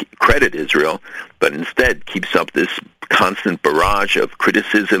doesn't credit Israel, but instead keeps up this constant barrage of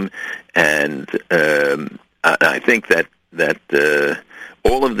criticism, and I think that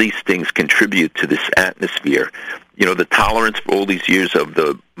all of these things contribute to this atmosphere. The tolerance for all these years of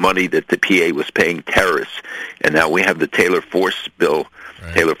the money that the PA was paying terrorists, and now we have the Taylor Force bill.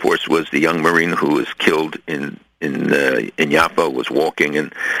 Right. Taylor Force was the young Marine who was killed in Jaffa, was walking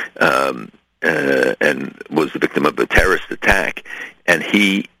and was the victim of a terrorist attack, and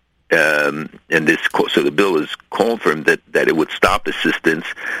he. So the bill is called for him that it would stop assistance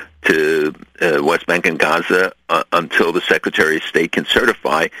to West Bank and Gaza until the Secretary of State can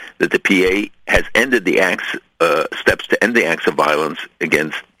certify that the PA has ended the steps to end the acts of violence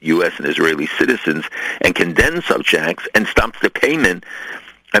against U.S. and Israeli citizens, and condemn such acts and stops the payment.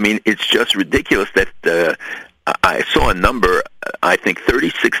 I mean, it's just ridiculous that I saw a number. I think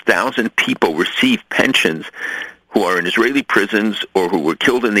 36,000 people receive pensions who are in Israeli prisons or who were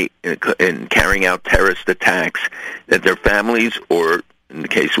killed in carrying out terrorist attacks, that their families, or in the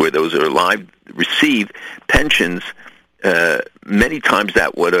case where those are alive, receive pensions many times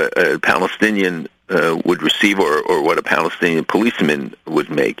that what a Palestinian would receive, or what a Palestinian policeman would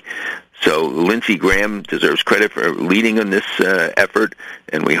make. So Lindsey Graham deserves credit for leading in this effort,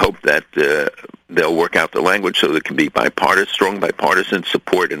 and we hope that they'll work out the language so there can be strong bipartisan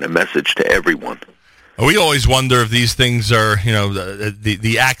support and a message to everyone. We always wonder if these things are,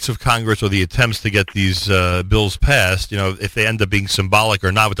 the acts of Congress or the attempts to get these bills passed, if they end up being symbolic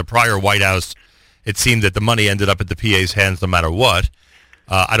or not. With the prior White House, it seemed that the money ended up at the PA's hands no matter what.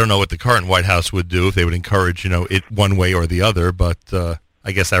 I don't know what the current White House would do, if they would encourage, it one way or the other, but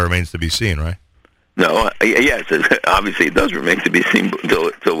I guess that remains to be seen, right? No, yes, obviously it does remain to be seen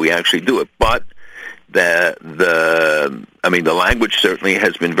until we actually do it. But the language certainly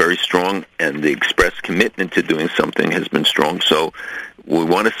has been very strong, and the express commitment to doing something has been strong. So we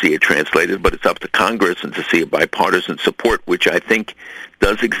want to see it translated, but it's up to Congress and to see a bipartisan support, which I think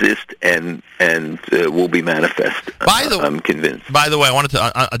does exist and will be manifest. I'm convinced. By the way, I wanted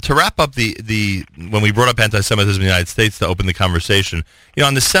to wrap up the when we brought up anti-Semitism in the United States to open the conversation.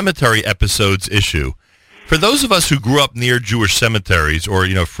 On the cemetery episodes issue, for those of us who grew up near Jewish cemeteries or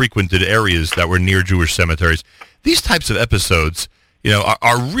frequented areas that were near Jewish cemeteries, these types of episodes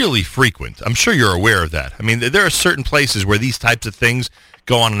are really frequent. I'm sure you're aware of that. I mean, there are certain places where these types of things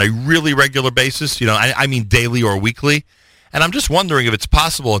go on a really regular basis, I mean daily or weekly. And I'm just wondering if it's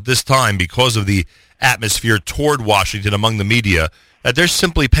possible at this time, because of the atmosphere toward Washington among the media, that they're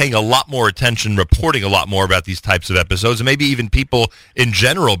simply paying a lot more attention, reporting a lot more about these types of episodes, and maybe even people in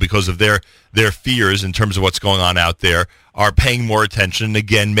general, because of their fears in terms of what's going on out there, are paying more attention, and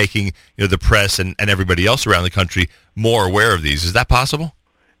again, making the press and everybody else around the country more aware of these. Is that possible?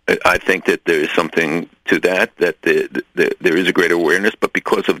 I think that there is something to that there is a greater awareness, but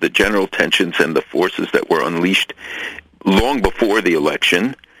because of the general tensions and the forces that were unleashed long before the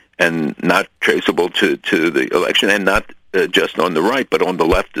election, and not traceable to the election, and not just on the right, but on the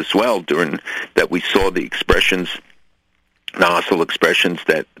left as well, during that we saw the expressions, the hostile expressions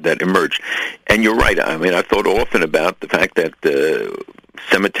that emerged. And you're right. I mean, I thought often about the fact that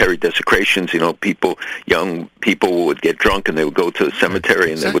cemetery desecrations, young people would get drunk and they would go to the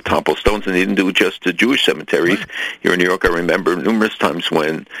cemetery and they would topple stones, and they didn't do it just to Jewish cemeteries. Right. Here in New York, I remember numerous times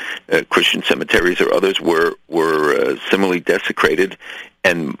when Christian cemeteries or others were similarly desecrated,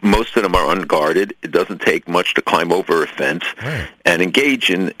 and most of them are unguarded. It doesn't take much to climb over a fence and engage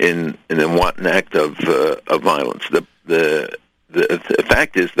in a wanton act of violence. The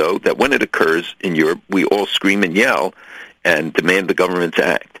fact is, though, that when it occurs in Europe, we all scream and yell and demand the government's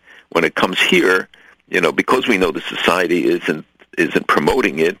act. When it comes here, because we know the society isn't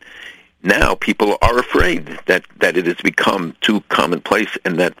promoting it, now people are afraid that it has become too commonplace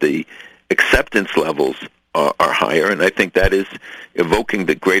and that the acceptance levels are higher, and I think that is evoking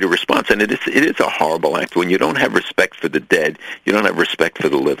the greater response. And it is a horrible act. When you don't have respect for the dead, you don't have respect for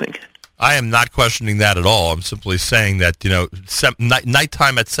the living. I am not questioning that at all. I'm simply saying that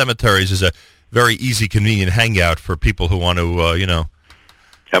nighttime at cemeteries is a very easy, convenient hangout for people who want to,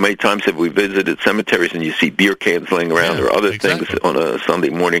 How many times have we visited cemeteries and you see beer cans laying around or other things on a Sunday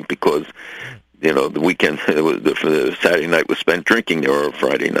morning because, the weekend, the Saturday night was spent drinking there, or a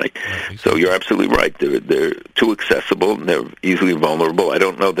Friday night. So you're absolutely right. They're too accessible and they're easily vulnerable. I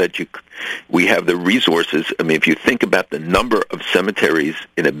don't know that we have the resources. I mean, if you think about the number of cemeteries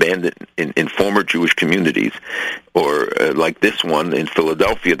in former Jewish communities, or like this one in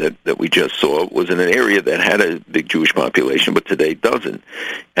Philadelphia that we just saw, was in an area that had a big Jewish population, but today doesn't.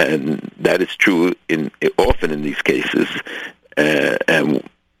 And that is true often in these cases. And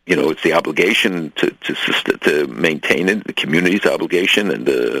it's the obligation to maintain it, the community's obligation and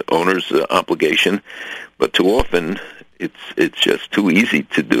the owner's obligation. But too often, it's just too easy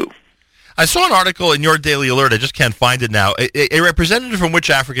to do. I saw an article in your Daily Alert. I just can't find it now. A representative from which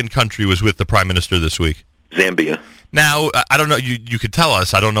African country was with the Prime Minister this week? Zambia. Now, I don't know. You could tell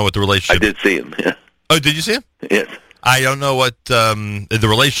us. I don't know what the relationship. I did see him. Yeah. Oh, did you see him? Yes. I don't know what the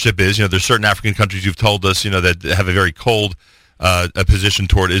relationship is. There's certain African countries you've told us, that have a very cold a position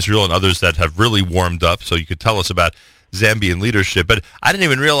toward Israel, and others that have really warmed up. So you could tell us about Zambian leadership. But I didn't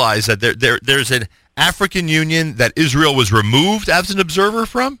even realize that there's an African Union that Israel was removed as an observer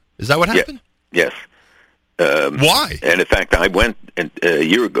from. Is that what happened? Yes. Why? And in fact, I went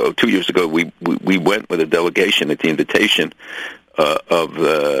 2 years ago. We went with a delegation at the invitation of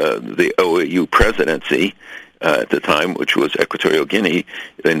the OAU presidency at the time, which was Equatorial Guinea.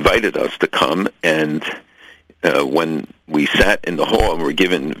 They invited us to come, and when we sat in the hall and were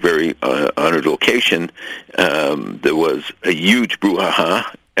given very honored location, there was a huge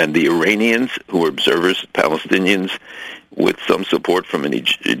brouhaha, and the Iranians, who were observers, Palestinians, with some support from an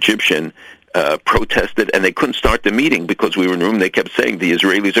Egyptian, protested, and they couldn't start the meeting because we were in the room. They kept saying, the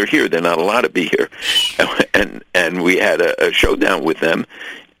Israelis are here, they're not allowed to be here. And we had a showdown with them,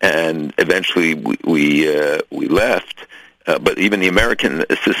 and eventually we left. But even the American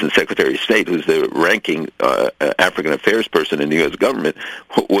Assistant Secretary of State, who's the ranking African affairs person in the U.S. government,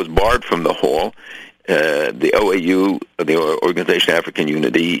 was barred from the hall. The OAU, the Organization of African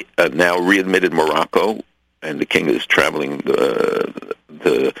Unity, now readmitted Morocco, and the king is traveling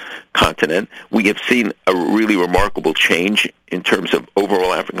the continent, we have seen a really remarkable change in terms of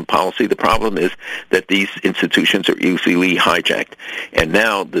overall African policy. The problem is that these institutions are easily hijacked. And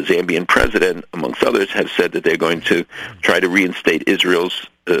now the Zambian president, amongst others, have said that they're going to try to reinstate Israel's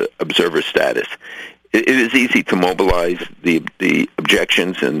observer status. It is easy to mobilize the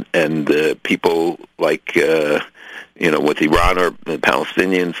objections and people like with Iran or the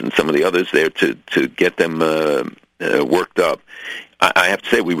Palestinians and some of the others there to get them worked up. I have to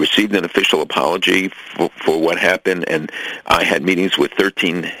say we received an official apology for what happened, and I had meetings with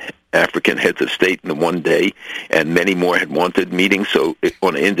 13 African heads of state in the one day, and many more had wanted meetings. So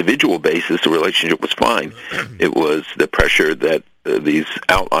on an individual basis, the relationship was fine. It was the pressure that these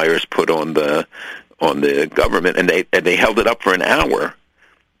outliers put on the government, and they held it up for an hour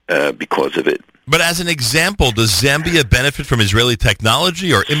because of it. But as an example, does Zambia benefit from Israeli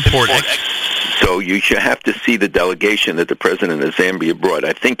technology or import? So you should have to see the delegation that the president of Zambia brought.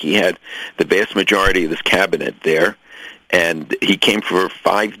 I think he had the vast majority of his cabinet there, and he came for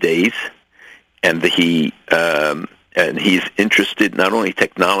 5 days, and he's interested not only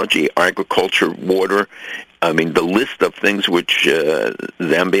technology, agriculture, water. I mean, the list of things which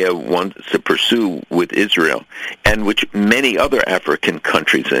Zambia wants to pursue with Israel, and which many other African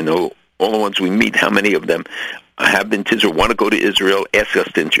countries, I know all the ones we meet, how many of them have been to Israel, want to go to Israel, ask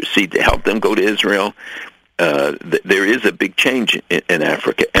us to intercede to help them go to Israel. There is a big change in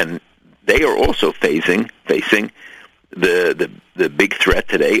Africa, and they are also facing the big threat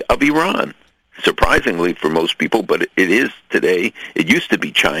today of Iran. Surprisingly for most people, but it is today. It used to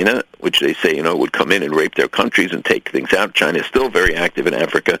be China, which they say, would come in and rape their countries and take things out. China is still very active in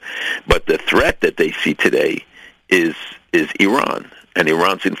Africa, but the threat that they see today is Iran. And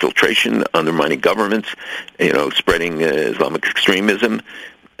Iran's infiltration, undermining governments, spreading Islamic extremism.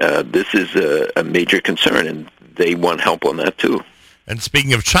 This is a major concern, and they want help on that too. And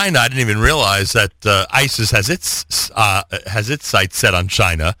speaking of China, I didn't even realize that ISIS has its sights set on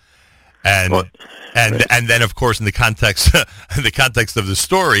China, and then of course in the context of the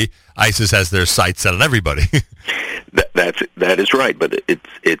story, ISIS has their sights set on everybody. That is right, but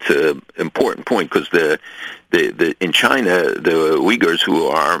it's an important point because in China, the Uyghurs who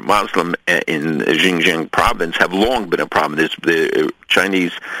are Muslim in Xinjiang province have long been a problem. The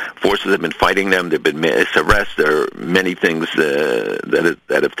Chinese forces have been fighting them. There have been mass arrests. There are many things that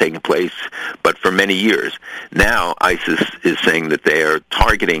have taken place, but for many years. Now ISIS is saying that they are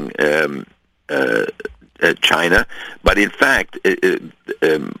targeting China, but in fact,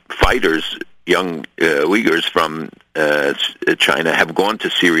 fighters, young Uyghurs from China have gone to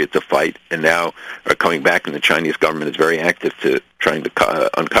Syria to fight and now are coming back, and the Chinese government is very active to trying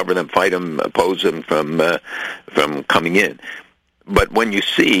to uncover them, fight them, oppose them from coming in. But when you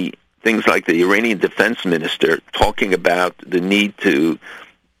see things like the Iranian defense minister talking about the need to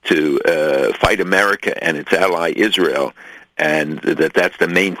fight America and its ally Israel, and that's the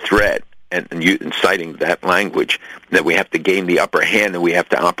main threat, and citing that language, that we have to gain the upper hand and we have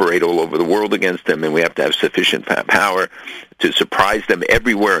to operate all over the world against them, and we have to have sufficient power to surprise them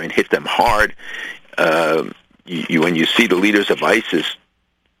everywhere and hit them hard. When you see the leaders of ISIS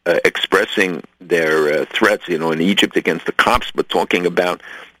expressing their threats, in Egypt against the Copts, but talking about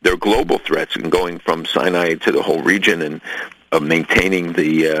their global threats and going from Sinai to the whole region and maintaining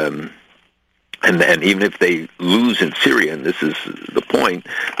the... And even if they lose in Syria, and this is the point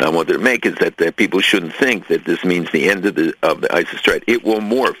I wanted to make, is that people shouldn't think that this means the end of the ISIS threat. It will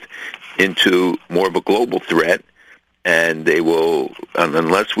morph into more of a global threat, and they will,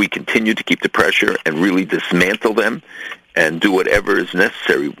 unless we continue to keep the pressure and really dismantle them and do whatever is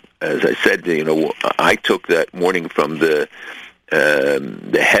necessary. As I said, I took that morning from the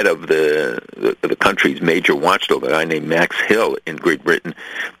head of the country's major watchdog, a guy named Max Hill in Great Britain,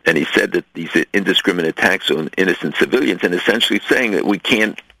 and he said that these indiscriminate attacks on innocent civilians, and essentially saying that we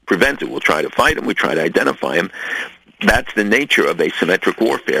can't prevent it. We'll try to fight them. We try to identify them. That's the nature of asymmetric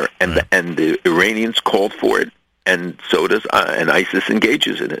warfare, and the Iranians called for it, and so does and ISIS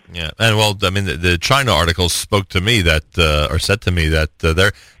engages in it. Yeah, and the China articles spoke to me that, or said to me that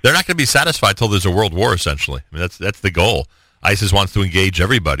they're not going to be satisfied till there's a world war. Essentially, that's the goal. ISIS wants to engage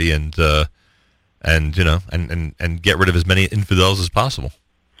everybody and get rid of as many infidels as possible.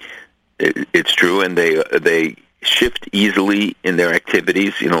 It's true, and they shift easily in their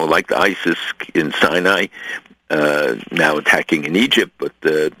activities. Like the ISIS in Sinai, now attacking in Egypt, but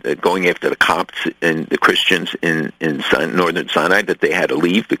going after the Copts and the Christians in northern Sinai, that they had to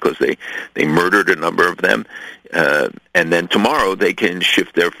leave because they murdered a number of them. And then tomorrow they can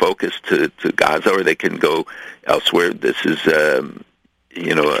shift their focus to Gaza, or they can go elsewhere. This is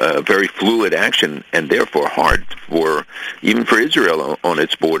a very fluid action, and therefore hard even for Israel on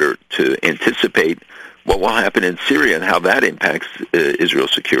its border to anticipate what will happen in Syria and how that impacts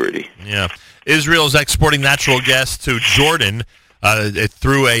Israel's security. Yeah. Israel is exporting natural gas to Jordan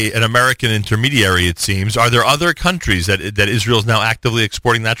through an American intermediary, it seems. Are there other countries that Israel is now actively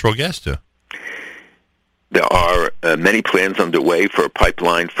exporting natural gas to? There are many plans underway for a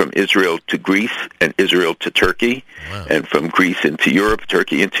pipeline from Israel to Greece and Israel to Turkey, and from Greece into Europe,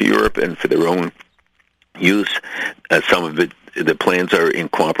 Turkey into Europe, and for their own use. Some of the plans are in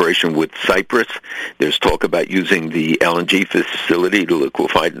cooperation with Cyprus. There's talk about using the LNG facility, the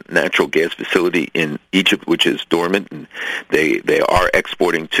liquefied natural gas facility in Egypt, which is dormant, and they are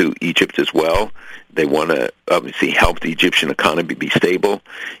exporting to Egypt as well. They want to obviously help the Egyptian economy be stable,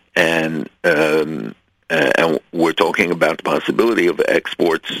 and we're talking about the possibility of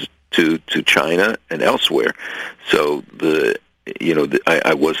exports to China and elsewhere. So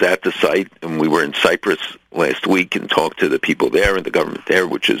I was at the site, and we were in Cyprus last week and talked to the people there and the government there,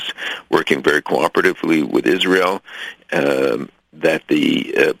 which is working very cooperatively with Israel, that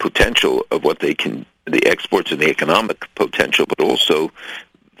the potential of what the exports and the economic potential, but also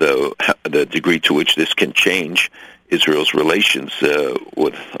the degree to which this can change Israel's relations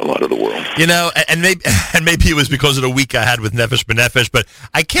with a lot of the world. And maybe it was because of the week I had with Nefesh B'Nefesh, but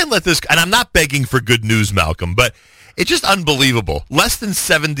I can't let this, and I'm not begging for good news, Malcolm, but it's just unbelievable. Less than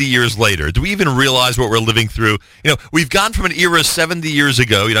 70 years later, do we even realize what we're living through? We've gone from an era 70 years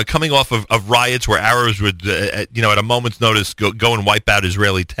ago, coming off of riots where Arabs would, at a moment's notice, go and wipe out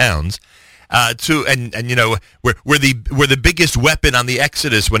Israeli towns, where the biggest weapon on the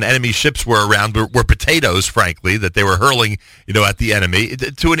Exodus when enemy ships were around were potatoes, frankly, that they were hurling, at the enemy,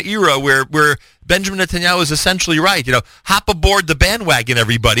 to an era where Benjamin Netanyahu is essentially right. Hop aboard the bandwagon,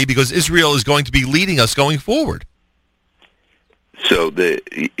 everybody, because Israel is going to be leading us going forward. So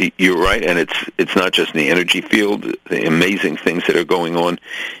you're right, and it's not just in the energy field. The amazing things that are going on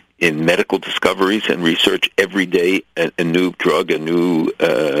in medical discoveries and research every day, a new drug, a new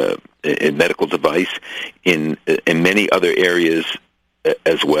medical device in many other areas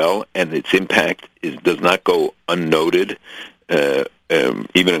as well, and its impact does not go unnoted,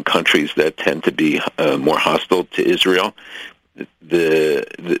 even in countries that tend to be more hostile to Israel. There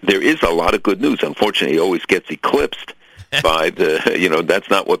is a lot of good news. Unfortunately, it always gets eclipsed by that's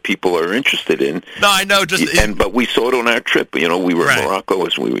not what people are interested in. No, I know. But we saw it on our trip. We were in Morocco,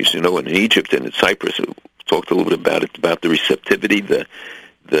 as we were, and in Egypt and in Cyprus. We talked a little bit about the receptivity,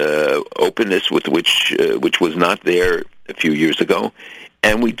 the openness with which was not there a few years ago.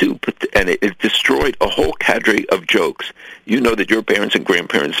 And it destroyed a whole cadre of jokes. That your parents and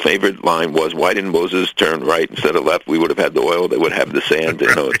grandparents' favorite line was, "Why didn't Moses turn right instead of left? We would have had the oil, they would have the sand,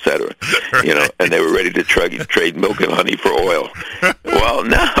 et cetera." And they were ready to trade milk and honey for oil. Well,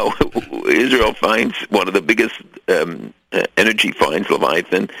 now Israel finds one of the biggest energy finds,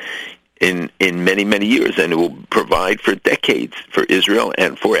 Leviathan, in many, many years, and it will provide for decades for Israel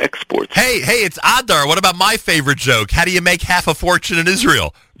and for exports. Hey, it's Adar. What about my favorite joke? How do you make half a fortune in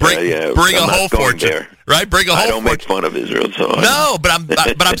Israel? Bring a whole fortune, there. Right? Bring a whole fortune. I don't make fun of Israel, so no, but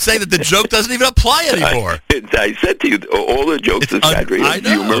I'm saying that the joke doesn't even apply anymore. I said to you, all the jokes is cadre of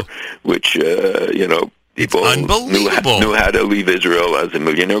humor, which people knew how to leave Israel as a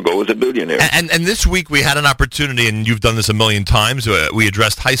millionaire, go as a billionaire. And this week we had an opportunity, and you've done this a million times. We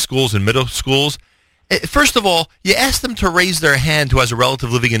addressed high schools and middle schools. First of all, you asked them to raise their hand who has a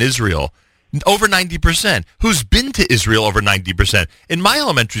relative living in Israel. Over 90%. Who's been to Israel? Over 90%. In my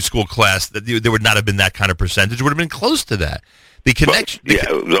elementary school class, there would not have been that kind of percentage. It would have been close to that. The connection.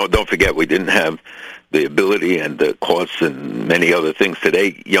 Don't forget, we didn't have the ability and the costs and many other things.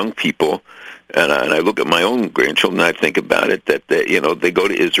 Today, young people, and I look at my own grandchildren, I think about it, that they go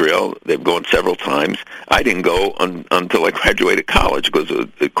to Israel. They've gone several times. I didn't go until I graduated college because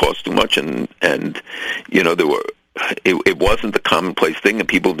it cost too much, and there were. It wasn't the commonplace thing, and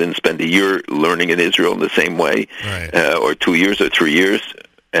people didn't spend a year learning in Israel in the same way, or 2 years or 3 years.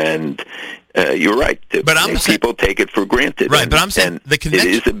 And you're right. But people take it for granted. Right, but I'm saying the connection,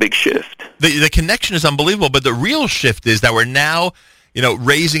 it is a big shift. The connection is unbelievable, but the real shift is that we're now,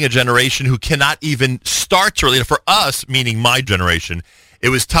 raising a generation who cannot even start to relate. For us, meaning my generation, it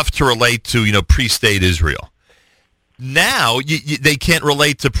was tough to relate to, pre-state Israel. now they can't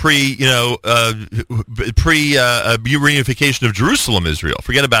relate to reunification of Jerusalem, Israel.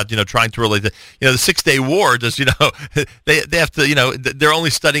 Forget about trying to relate to the 6-Day War. Just they have to they're only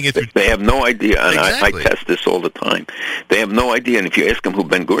studying it. They have no idea, and exactly. I test this all the time. They have no idea, and if you ask them who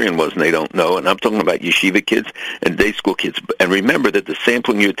Ben Gurion was, and they don't know. And I'm talking about yeshiva kids and day school kids. And remember that the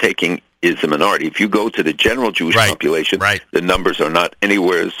sampling you're taking is a minority. If you go to the general Jewish population, the numbers are not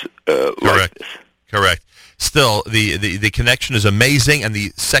anywhere like this. Correct. Still, the connection is amazing, and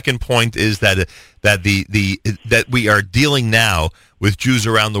the second point is that we are dealing now with Jews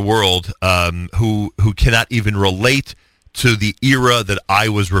around the world who cannot even relate to the era that I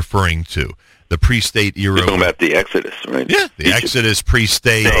was referring to, the pre-state era. You're talking about the Exodus, right? Yeah, the Egypt. Exodus,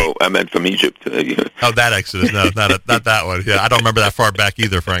 pre-state. No, I meant from Egypt. Oh, that Exodus. No, not that one. Yeah, I don't remember that far back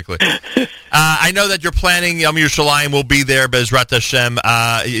either, frankly. I know that you're planning Yom Yerushalayim will be there, Bezrat Hashem.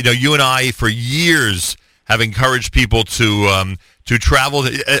 You and I, for years, have encouraged people to travel.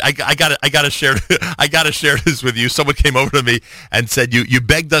 I gotta share this with you. Someone came over to me and said, you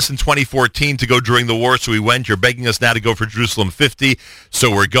begged us in 2014 to go during the war, so we went. You're begging us now to go for Jerusalem 50,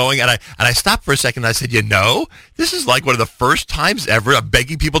 so we're going. And I stopped for a second and I said, this is like one of the first times ever I'm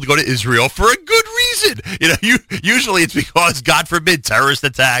begging people to go to Israel for a good reason. Usually it's because, God forbid, terrorist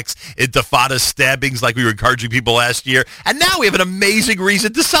attacks, intifada, stabbings like we were encouraging people last year. And now we have an amazing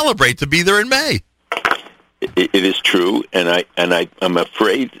reason to celebrate, to be there in May. It is true, and I'm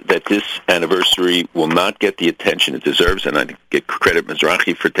afraid that this anniversary will not get the attention it deserves, and I give credit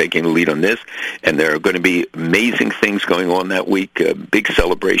Mizrahi for taking the lead on this, and there are going to be amazing things going on that week, big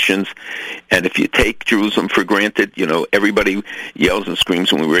celebrations, and if you take Jerusalem for granted, everybody yells and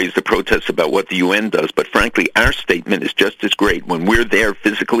screams when we raise the protests about what the UN does, but frankly, our statement is just as great. When we're there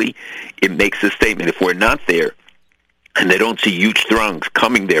physically, it makes a statement. If we're not there, and they don't see huge throngs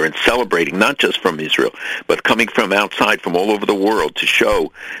coming there and celebrating, not just from Israel, but coming from outside, from all over the world, to show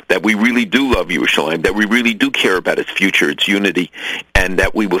that we really do love Yerushalayim, that we really do care about its future, its unity, and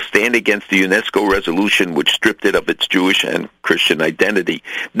that we will stand against the UNESCO resolution which stripped it of its Jewish and Christian identity.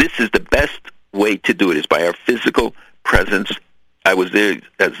 This is the best way to do it, is by our physical presence. I was there,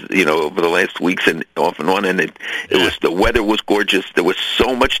 over the last weeks and off and on, and it was, the weather was gorgeous. There was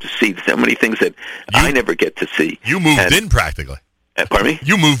so much to see, so many things that I never get to see. You moved in practically. Pardon me?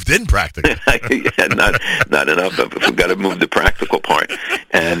 You moved in practically. not enough. We've got to move the practical part.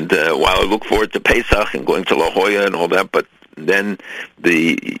 And while I look forward to Pesach and going to La Jolla and all that, but then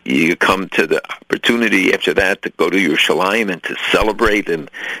you come to the opportunity after that to go to Yerushalayim and to celebrate and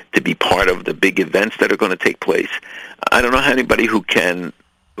to be part of the big events that are going to take place. I don't know how anybody who can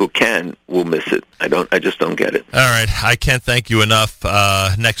will miss it. I just don't get it. All right, I can't thank you enough.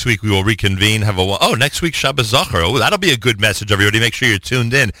 Next week we will reconvene. Next week Shabbos Zachar. Oh, that'll be a good message, everybody. Make sure you're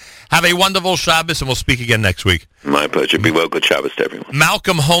tuned in. Have a wonderful Shabbos, and we'll speak again next week. My pleasure. Be well. Good Shabbos to everyone.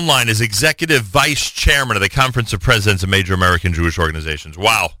 Malcolm Hoenlein is Executive Vice Chairman of the Conference of Presidents of Major American Jewish Organizations.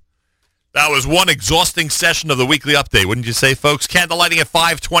 Wow. That was one exhausting session of the weekly update, wouldn't you say, folks? Candlelighting at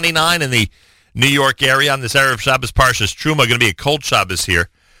 5:29 in the New York area on this Erev Shabbos Parshas Truma. Going to be a cold Shabbos here.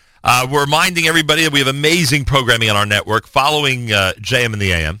 We're reminding everybody that we have amazing programming on our network. Following JM in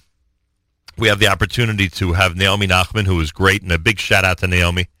the AM, we have the opportunity to have Naomi Nachman, who was great, and a big shout-out to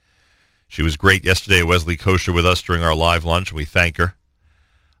Naomi. She was great yesterday at Wesley Kosher with us during our live lunch, and we thank her.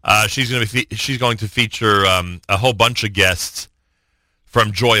 She's going to feature a whole bunch of guests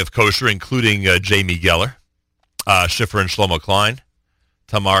from Joy of Kosher, including Jamie Geller, Schiffer and Shlomo Klein,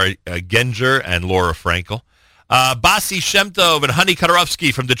 Tamar Genger, and Laura Frankel. Basi Shemtov and Honey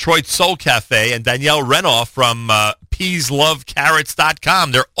Kadarowski from Detroit Soul Cafe, and Danielle Renoff from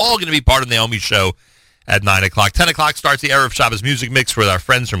peaslovecarrots.com. They're all going to be part of Naomi's show at 9 o'clock. 10 o'clock starts the Erev Shabbos Music Mix with our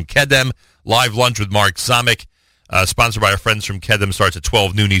friends from Kedem. Live lunch with Mark Zamek, sponsored by our friends from Kedem, starts at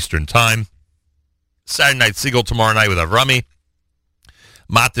 12 noon Eastern Time. Saturday Night Siegel tomorrow night with Avrami.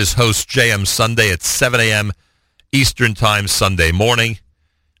 Matis hosts JM Sunday at 7 a.m. Eastern Time Sunday morning.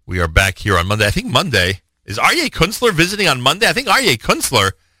 We are back here on Monday. I think Monday. Is Aryeh Kunstler visiting on Monday? I think Aryeh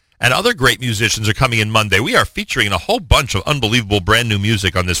Kunstler and other great musicians are coming in Monday. We are featuring a whole bunch of unbelievable brand new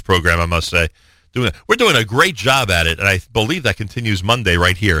music on this program, I must say. We're doing a great job at it, and I believe that continues Monday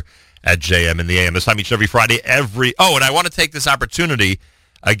right here at JM in the AM. This time each and every Friday. And I want to take this opportunity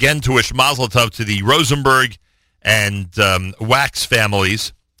again to wish Mazel Tov to the Rosenberg and Wax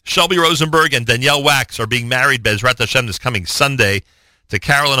families. Shelby Rosenberg and Danielle Wax are being married, Bezrat Hashem, this coming Sunday, to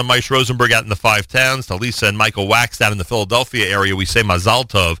Carolyn and Mike Rosenberg out in the Five Towns, to Lisa and Michael Wax down in the Philadelphia area. We say Mazal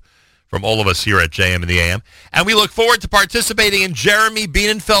Tov from all of us here at JM in the AM. And we look forward to participating in Jeremy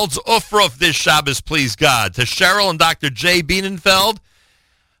Bienenfeld's Ufruf this Shabbos, please God. To Cheryl and Dr. Jay Bienenfeld,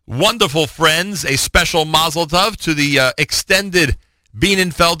 wonderful friends. A special mazel tov to the extended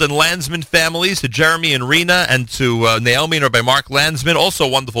Bienenfeld and Landsman families, to Jeremy and Rena, and to Naomi and Rabbi Mark Landsman, also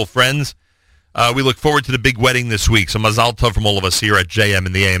wonderful friends. We look forward to the big wedding this week. So mazal tov from all of us here at JM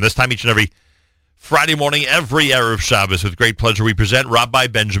in the AM. This time each and every Friday morning, every Erev Shabbos, with great pleasure, we present Rabbi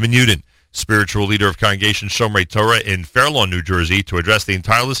Benjamin Yudin, spiritual leader of Congregation Shomrei Torah in Fair Lawn, New Jersey, to address the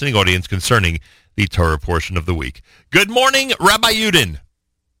entire listening audience concerning the Torah portion of the week. Good morning, Rabbi Yudin.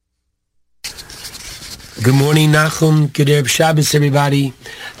 Good morning, Nachum. Good Erev Shabbos, everybody.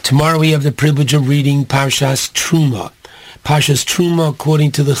 Tomorrow we have the privilege of reading Parshas Truma. Parshas Truma,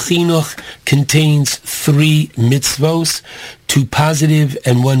 according to the Chinuch, contains 3 mitzvos, 2 positive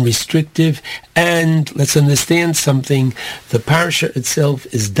and 1 restrictive. And let's understand something. The parsha itself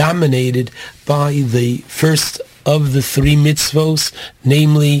is dominated by the first of the 3 mitzvos,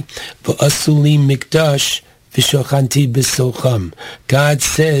 namely, V'asuli mikdash v'shochanti b'socham. God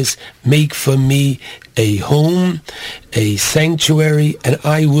says, make for me a home, a sanctuary, and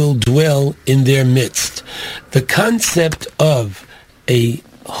I will dwell in their midst. The concept of a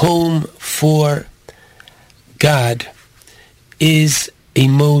home for God is a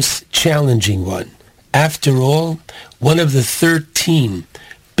most challenging one. After all, one of the 13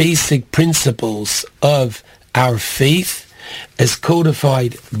 basic principles of our faith, as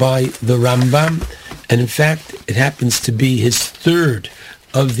codified by the Rambam, and in fact, it happens to be his 3rd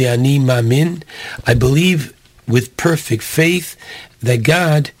of the Ani Mamin, I believe with perfect faith that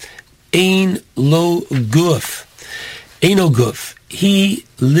God Ein Lo Guf. Eino Guf. He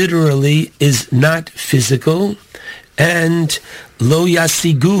literally is not physical, and Lo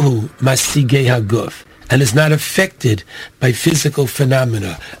Yasiguhu Masigei HaGuf, and is not affected by physical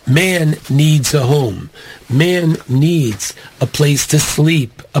phenomena. Man needs a home. Man needs a place to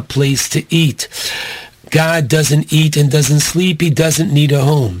sleep, a place to eat. God doesn't eat and doesn't sleep. He doesn't need a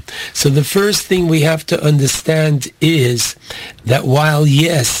home. So the first thing we have to understand is that while,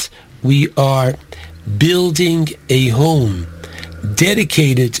 yes, we are building a home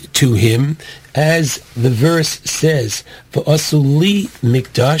dedicated to him, as the verse says, V'asuli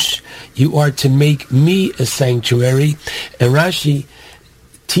mikdash, you are to make me a sanctuary. And Rashi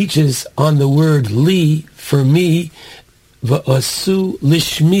teaches on the word li, for me, V'asu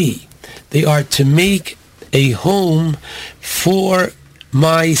lishmi. They are to make a home for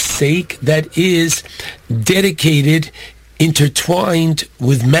my sake that is dedicated, intertwined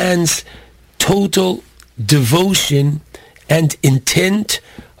with man's total devotion and intent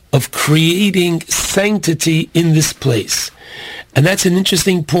of creating sanctity in this place. And that's an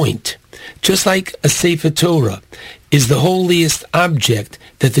interesting point. Just like a Sefer Torah is the holiest object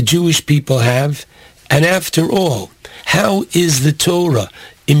that the Jewish people have, and after all, how is the Torah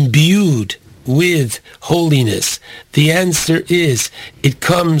imbued with holiness? The answer is it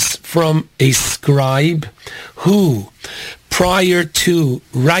comes from a scribe who, prior to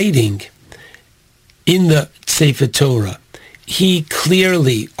writing in the Sefer Torah, he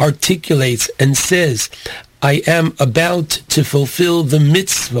clearly articulates and says, I am about to fulfill the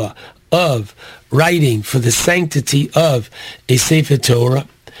mitzvah of writing for the sanctity of a Sefer Torah.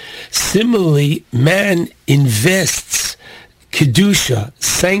 Similarly, man invests kedusha,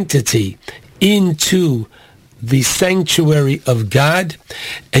 sanctity, into the sanctuary of God,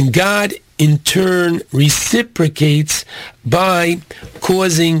 and God in turn reciprocates by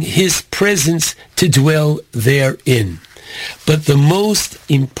causing his presence to dwell therein. But the most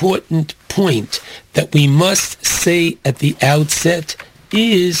important point that we must say at the outset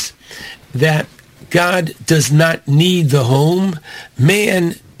is that God does not need the home.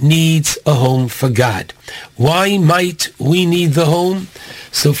 Man needs a home for God. Why might we need the home?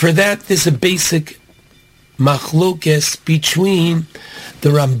 So for that, there's a basic machlokes between the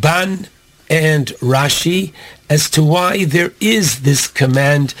Ramban and Rashi as to why there is this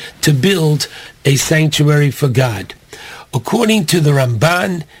command to build a sanctuary for God. According to the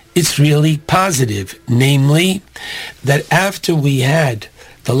Ramban, it's really positive, namely that after we had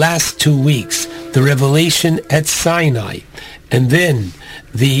the last 2 weeks, the revelation at Sinai, and then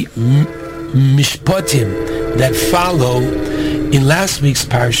the mishpatim that follow in last week's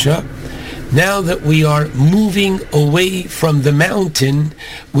parsha, now that we are moving away from the mountain,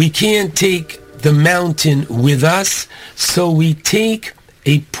 we can't take the mountain with us, so we take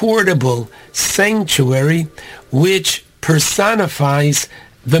a portable sanctuary which personifies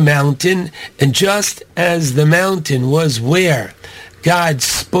the mountain. And just as the mountain was where God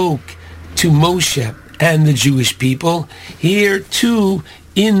spoke to Moshe and the Jewish people, here too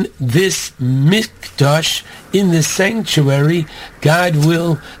in this mikdash, in the sanctuary, God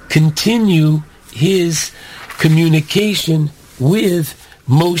will continue his communication with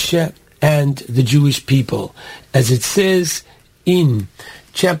Moshe and the Jewish people. As it says in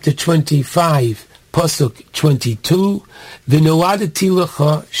chapter 25, Pasuk 22, V'noadati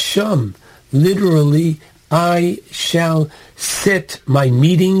lecha sham. Literally, I shall set my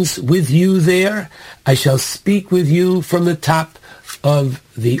meetings with you there. I shall speak with you from the top of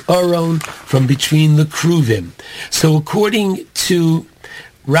the Aron, from between the Kruvim. So according to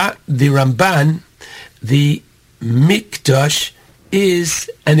the Ramban, the Mikdash is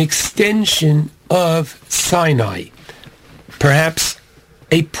an extension of Sinai, perhaps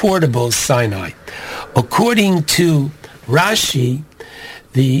a portable Sinai. According to Rashi,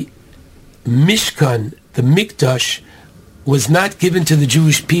 the Mishkan, the Mikdash, was not given to the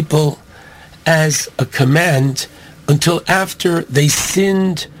Jewish people as a command until after they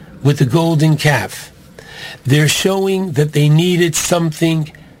sinned with the golden calf. They're showing that they needed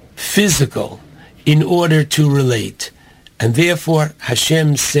something physical in order to relate. And therefore,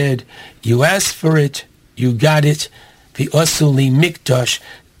 Hashem said, you asked for it, you got it, v'osuli mikdash,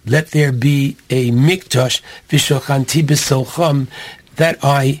 let there be a mikdash, v'shochanti b'socham, that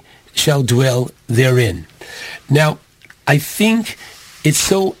I shall dwell therein. Now, I think it's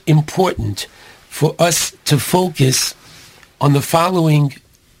so important for us to focus on the following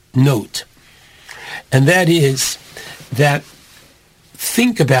note, and that is that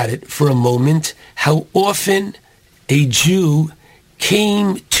think about it for a moment, how often a Jew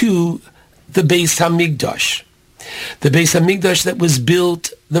came to the Beis HaMikdash. The Beis HaMikdash that was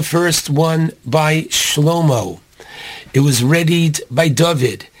built, the first one by Shlomo. It was readied by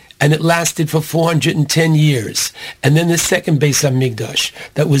David, and it lasted for 410 years. And then the second Beis HaMikdash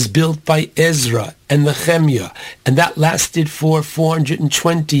that was built by Ezra and Nehemiah, and that lasted for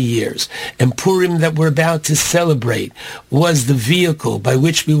 420 years. And Purim that we're about to celebrate was the vehicle by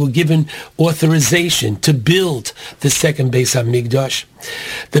which we were given authorization to build the second Beis HaMikdash.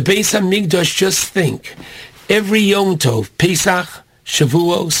 The Beis HaMikdash, just think, every Yom Tov, Pesach,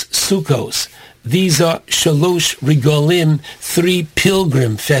 Shavuos, Sukkos, these are Shalosh Regalim, 3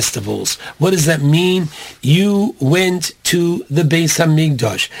 pilgrim festivals. What does that mean? You went to the Beis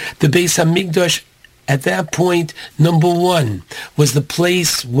HaMikdash. The Beis HaMikdash, at that point, number 1, was the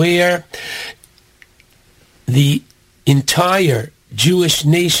place where the entire Jewish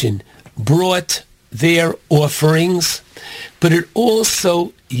nation brought their offerings, but it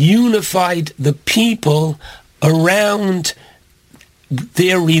also unified the people around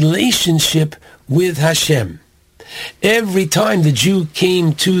their relationship with Hashem. Every time the Jew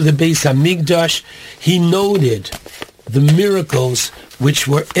came to the Beis HaMikdash, he noted the miracles which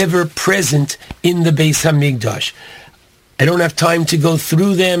were ever present in the Beis HaMikdash. I don't have time to go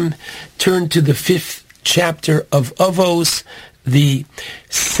through them. Turn to the 5th chapter of Avos, the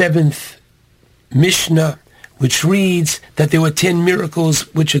 7th Mishnah, which reads that there were 10 miracles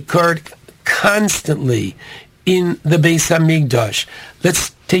which occurred constantly in the Beis HaMikdash.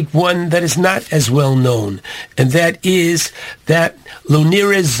 Let's take one that is not as well known, and that is that Lo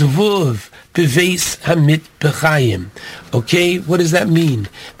nireh zvuv beveis hamit b'chayim. Okay, what does that mean?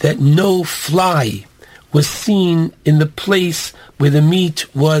 That no fly was seen in the place where the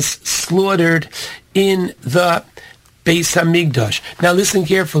meat was slaughtered in the Beis HaMikdash. Now listen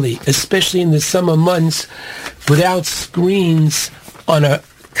carefully, especially in the summer months, without screens on a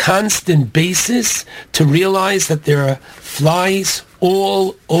constant basis, to realize that there are flies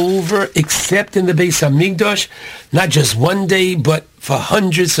all over except in the Beis HaMikdash, not just one day, but for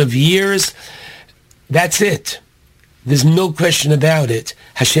hundreds of years. That's it. There's no question about it.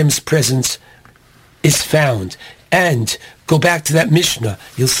 Hashem's presence is found. And go back to that Mishnah.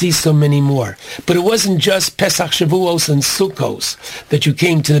 You'll see so many more. But it wasn't just Pesach, Shavuos, and Sukkos that you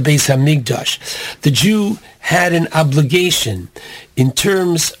came to the Beis HaMikdash. The Jew had an obligation in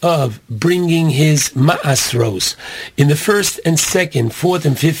terms of bringing his ma'asros. In the 1st and 2nd, 4th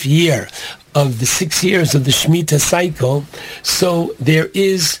and 5th year of the 6 years of the Shemitah cycle, so there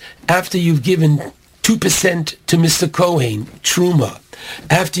is, after you've given 2% to Mr. Kohen, Truma,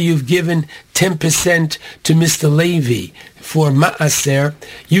 after you've given 10% to Mr. Levi for Ma'aser,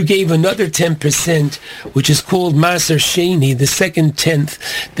 you gave another 10%, which is called Maser Sheni, the second 10th,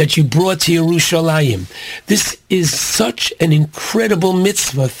 that you brought to Yerushalayim. This is such an incredible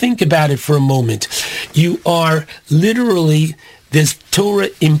mitzvah. Think about it for a moment. You are literally This Torah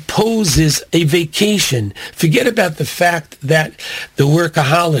imposes a vacation. Forget about the fact that the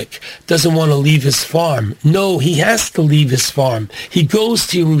workaholic doesn't want to leave his farm. No, he has to leave his farm. He goes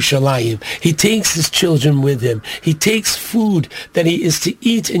to Yerushalayim. He takes his children with him. He takes food that he is to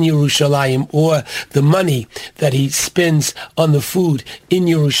eat in Yerushalayim, or the money that he spends on the food in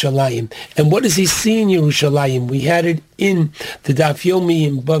Yerushalayim. And what does he see in Yerushalayim? We had it in the Daf Yomi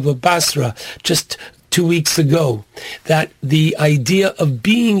in Bava Basra just 2 weeks ago, that the idea of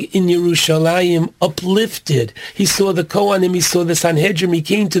being in Yerushalayim uplifted. He saw the Kohanim, he saw the Sanhedrin, he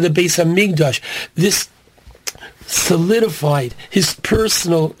came to the Beis HaMikdash. This solidified his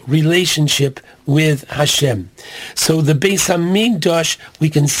personal relationship with Hashem. So the Beis HaMikdash, we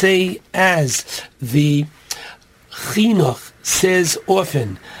can say, as the Chinuch says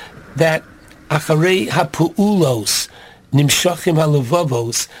often, that Acharei HaPu'ulos, Nimshachim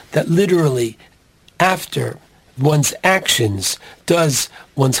HaLevavos, that literally after one's actions does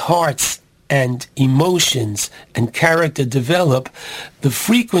one's hearts and emotions and character develop, the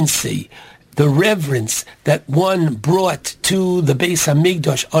frequency, the reverence that one brought to the Beis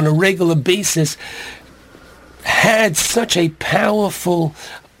HaMikdash on a regular basis had such a powerful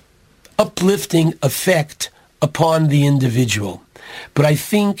uplifting effect upon the individual. But I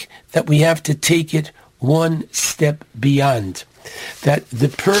think that we have to take it one step beyond. That the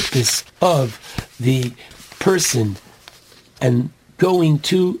purpose of the person and going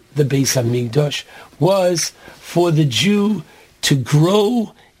to the Beis HaMikdash was for the Jew to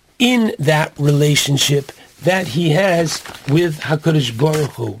grow in that relationship that he has with HaKadosh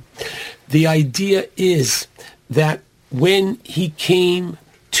Baruch Hu. The idea is that when he came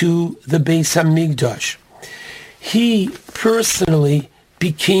to the Beis HaMikdash, he personally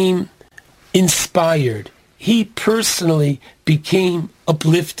became inspired. He personally became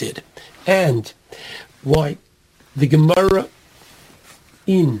uplifted. And why the Gemara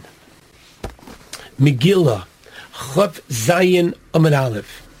in Megillah, Chav Zayin Amud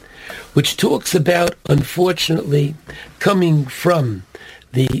Aleph, which talks about, unfortunately, coming from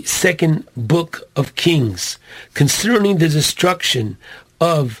the second book of Kings, concerning the destruction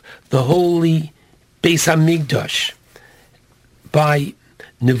of the holy Beis HaMikdash by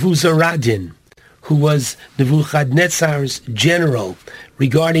Nebuchadnezzar, who was Nebuchadnezzar's general,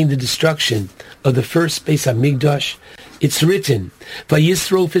 regarding the destruction of the first Beis HaMikdash. It's written,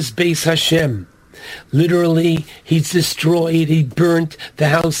 Vayisrof es Beis Hashem. Literally, he's destroyed, he burnt the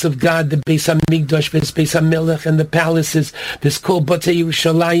house of God, the Beis HaMikdash, Ves Beis HaMelech, and the palaces, Ves Kol Batei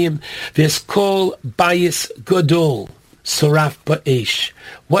Yerushalayim, Ves Kol Bayis Gadol, Soraf Ba'esh.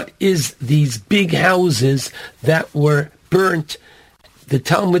 What is these big houses that were burnt? The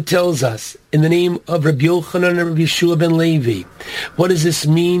Talmud tells us, in the name of Rabbi Yochanan and Rabbi Yeshua ben Levi. What does this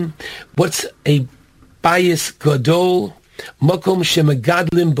mean? What's a Bayis Gadol? Makom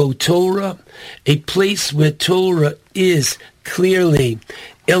Shemegadlim Bo Torah, a place where Torah is clearly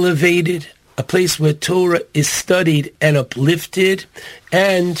elevated, a place where Torah is studied and uplifted,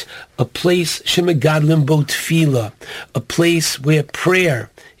 and a place Shemegadlim Bo Tefillah, a place where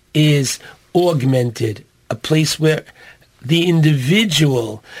prayer is augmented, a place where the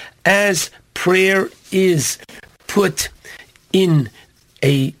individual, as prayer is put in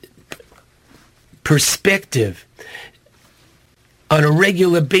a perspective on a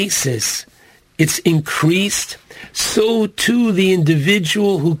regular basis, it's increased. So too the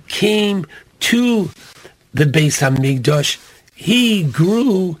individual who came to the Beis HaMikdash, he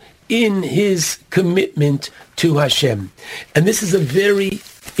grew in his commitment to Hashem. And this is a very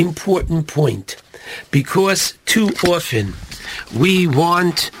important point, because too often we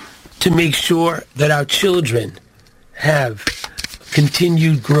want to make sure that our children have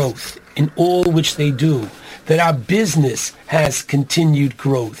continued growth in all which they do, that our business has continued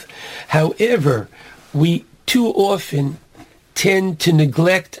growth. However, we too often tend to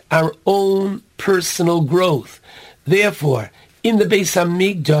neglect our own personal growth. Therefore, in the Beis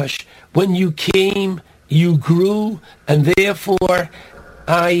HaMikdash, when you came, you grew, and therefore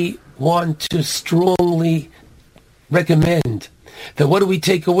I want to strongly recommend that what do we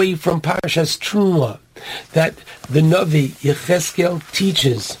take away from Parashas Truma? That the Navi Yecheskel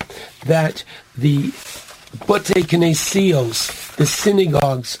teaches that the Botei Knesios, the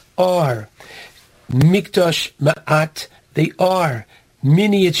synagogues, are Mikdash Ma'at, they are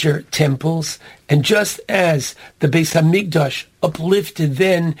miniature temples, and just as the Beis HaMikdash uplifted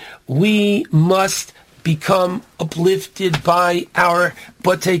then, we must become uplifted by our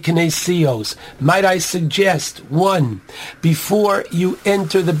Botei Knesios. Might I suggest, one, before you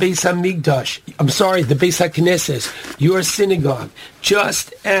enter the Beis HaMikdash, the Beis HaKnesses, your synagogue,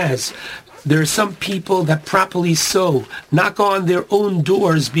 just as There are some people that properly so knock on their own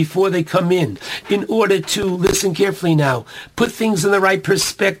doors before they come in order to, listen carefully now, put things in the right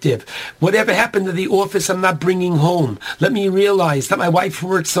perspective. Whatever happened to the office, I'm not bringing home. Let me realize that my wife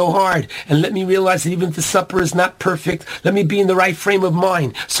worked so hard, and let me realize that even if the supper is not perfect, let me be in the right frame of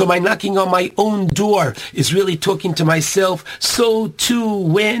mind. So my knocking on my own door is really talking to myself. So too,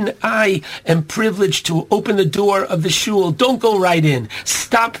 when I am privileged to open the door of the shul, don't go right in.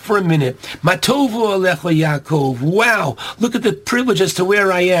 Stop for a minute. Matovu alecha Yaakov. Wow, look at the privilege as to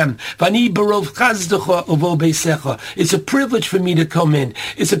where I am. Vani barov chazdecha uvo beisecha. It's a privilege for me to come in.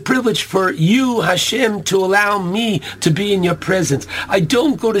 It's a privilege for you, Hashem, to allow me to be in your presence. I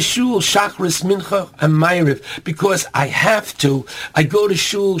don't go to shul Shachris, Mincha, and Ma'ariv because I have to. I go to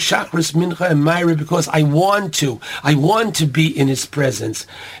shul Shachris, Mincha, and Ma'ariv because I want to. I want to be in his presence.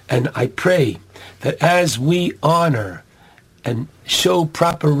 And I pray that as we honor and show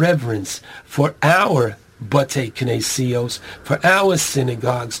proper reverence for our Batei Knesios, for our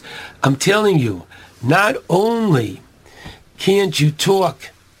synagogues, I'm telling you, not only can't you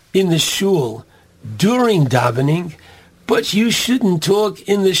talk in the shul during davening, but you shouldn't talk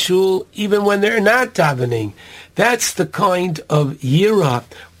in the shul even when they're not davening. That's the kind of yira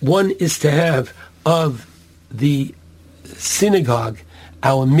one is to have of the synagogue,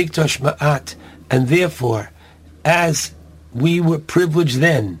 our Mikdash Ma'at, and therefore, as we were privileged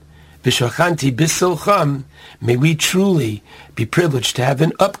then, V'shachanti Bisocham, may we truly be privileged to have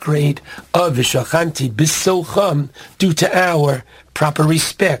an upgrade of V'shachanti Bisocham due to our proper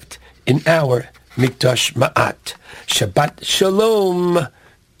respect in our Mikdash Ma'at. Shabbat Shalom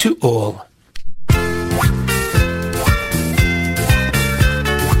to all.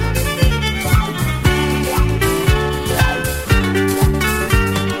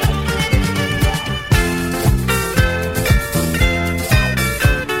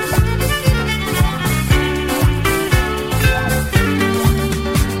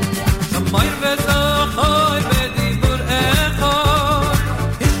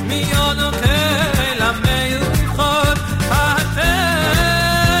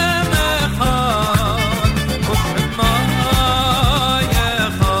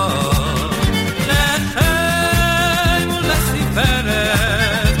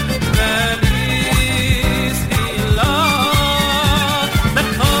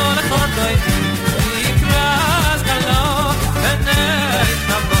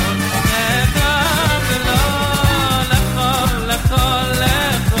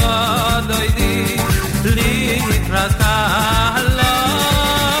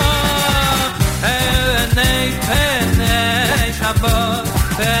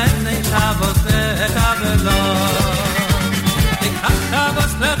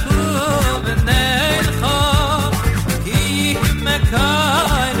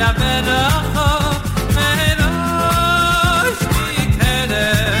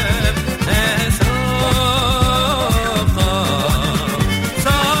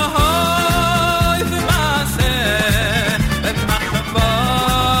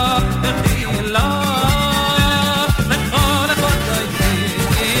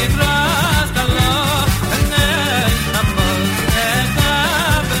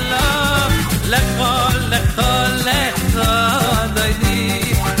 Lechol lechol lechol doidi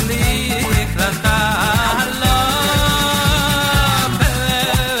li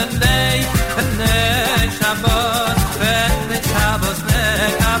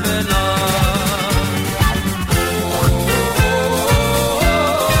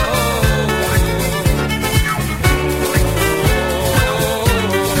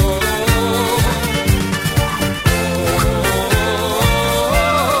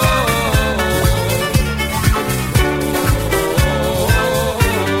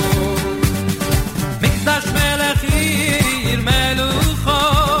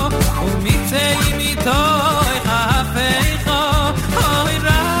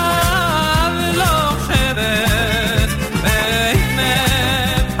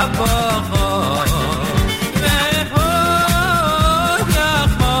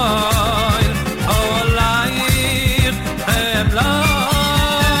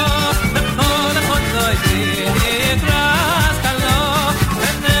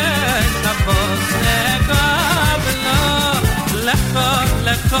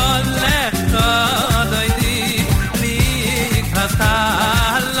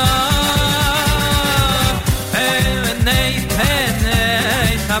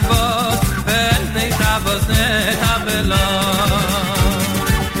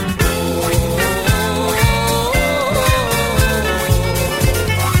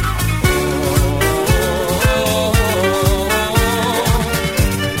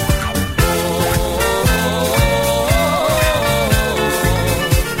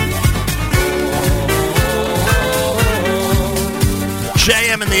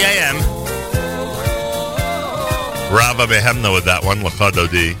Chava Behemna with that one,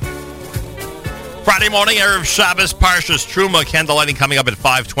 L'chadodi. Friday morning, Erev Shabbos, Parshas Truma, candlelighting coming up at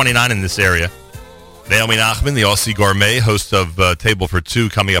 5:29 in this area. Naomi Nachman, the Aussie Gourmet, host of Table for Two,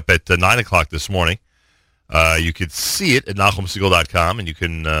 coming up at 9 o'clock this morning. You could see it at NachumSegal.com, and you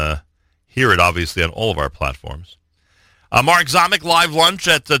can hear it, obviously, on all of our platforms. Mark Zamek, live lunch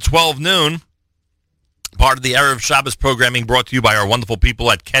at 12 noon. Part of the Erev Shabbos programming brought to you by our wonderful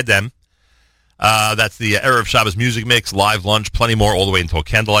people at Kedem. That's the Erev Shabbos music mix, live lunch, plenty more all the way until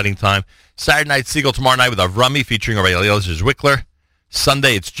candlelighting time. Saturday night, Siegel tomorrow night with Avrami featuring Rabbi Eliezer Zwickler.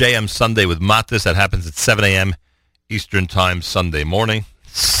 Sunday, it's JM Sunday with Matis. That happens at 7 a.m. Eastern Time Sunday morning.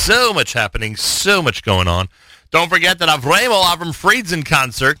 So much happening, so much going on. Don't forget that Avram Fried's in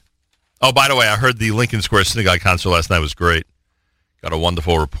concert. Oh, by the way, I heard the Lincoln Square Synagogue concert last night was great. Got a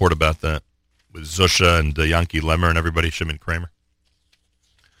wonderful report about that with Zusha and Yankee Lemmer and everybody, Shimon Kramer.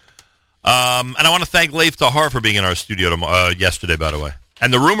 And I want to thank Leif Tahar for being in our studio yesterday, by the way.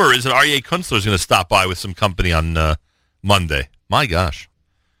 And the rumor is that Aryeh Kunstler is going to stop by with some company on Monday. My gosh.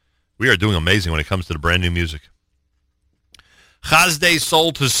 We are doing amazing when it comes to the brand new music. Chazdei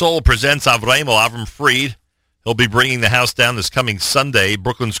Soul to Soul presents Avram Fried. He'll be bringing the house down this coming Sunday,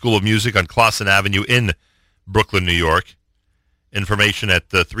 Brooklyn School of Music on Clausen Avenue in Brooklyn, New York. Information at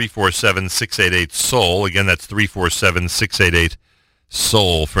 347-688-SOUL. Again, that's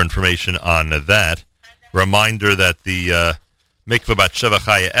 347-688-SOUL for information on that. Reminder that the Mikveh Bat Sheva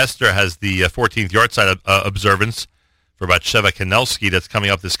Chaya Esther has the 14th Yardside observance for Bat Sheva Kanelsky. That's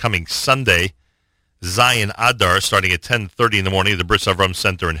coming up this coming Sunday, Zion Adar, starting at 10:30 in the morning at the Bris Avram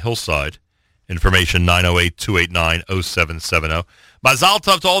Center in Hillside. Information 908-289-0770. Mazal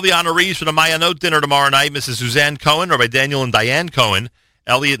Tov to all the honorees for the Mayanot dinner tomorrow night. Mrs. Suzanne Cohen, Rabbi Daniel and Diane Cohen,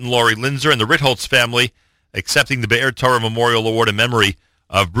 Elliot and Lori Linzer, and the Ritholtz family accepting the Be'er Torah Memorial Award in memory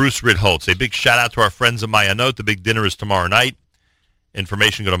of Bruce Ritholtz. A big shout out to our friends at Mayanot. The big dinner is tomorrow night.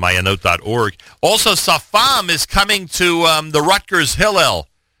 Information, go to mayanot.org. Also, Safam is coming to the Rutgers Hillel.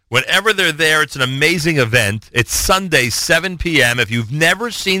 Whenever they're there, it's an amazing event. It's Sunday, 7 p.m. If you've never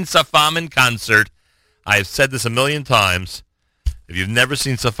seen Safam in concert, I've said this a million times. If you've never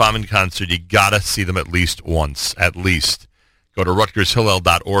seen Safam in concert, you got to see them at least once, at least. Go to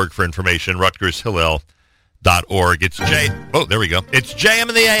rutgershillel.org for information, rutgershillel.org. It's Oh, there we go. It's JM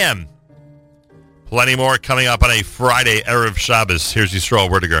in the AM. Plenty more coming up on a Friday, Erev Shabbos. Here's Yisrael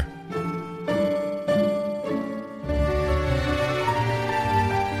Werdiger.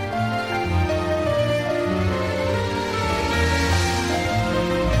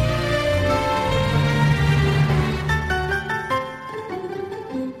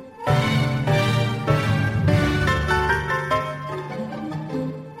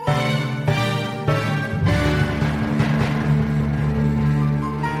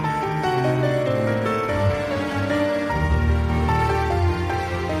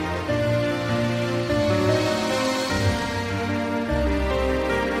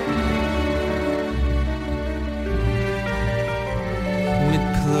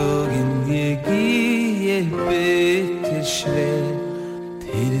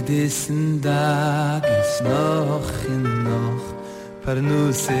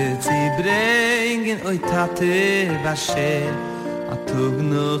 Basher atug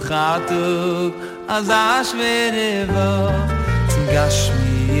no khatug az ashvere vo zum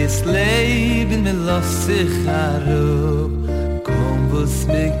gashmi es leben mir los sich harub kom vos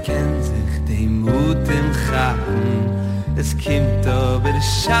me ken sich dem mutem khaten es kimt aber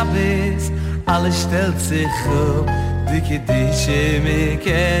shabbes alles stellt sich up dike dishe me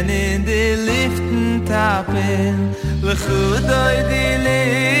ken in de liften tapen le khudoy dile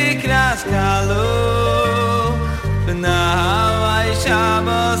kras kalo now I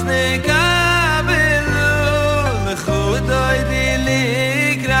Shabbos nekabelu lechudoy dili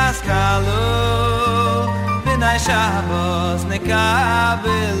kras kalu ben I Shabbos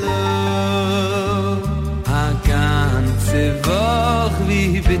nekabelu a ganze Woch wie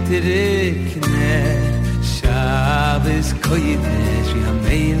betrekne Shabbos koydesh wie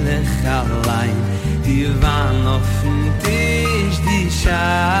ha-melech allein die waren auf dem Tisch die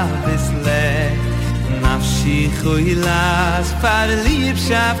Shabbos lech Nafshi khoilas par lieb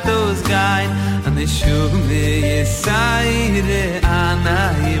shaft os gein an shuv me yesayre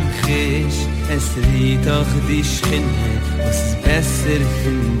anayim khish es rit och di shinne was besser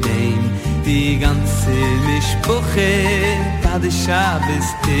fun dem di ganze mishpuche tad shabbes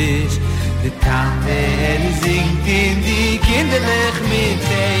tish de tate singt in di kinderlich mit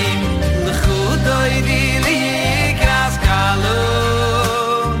dem lechudoy di likras kalo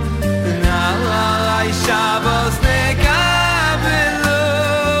Shabbos nekabelu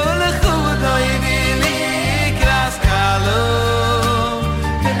lechudoy dili kras kalo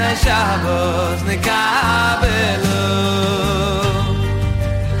Benai Shabbos Nekabelu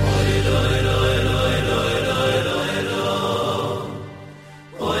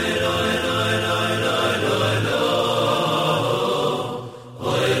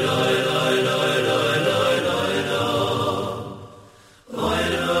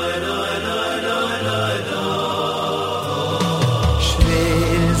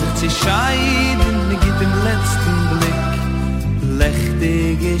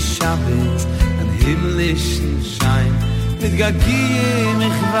Shabbos an himmlischen Schein mit Gagim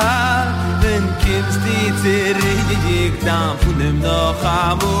ich war wenn kimmst die zurück dann von dem noch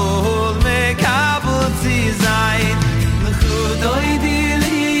amol mekabel sie sein l'chudoi di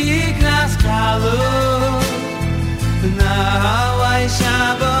liknas kalu now I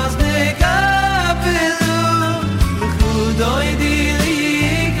Shabbos mekabelu l'chudoi di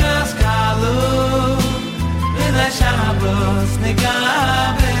liknas kalu Benai Shabbos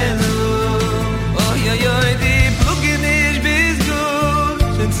mekabelu die Brücken ist bis gut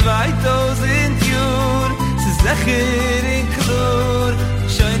schon 2000 Jahr sie sicher in Klur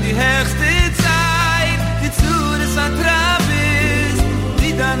schon die höchste Zeit die zu des Atrabis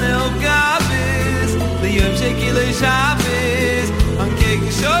die dann Aufgabis die Yom Shekile Shabbos und gegen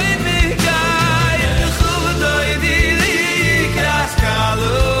schon mich geil Chudoi die Likras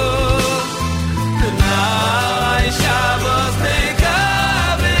Kalu Benai Shabbos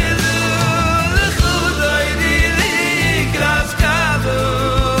mekabelu l'chudoi di likras kalu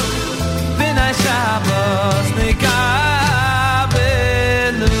Benai Shabbos mekabelu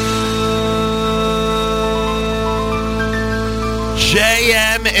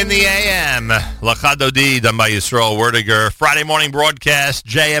JM in the AM. Lachadodi done by Yisrael Werdiger. Friday morning broadcast,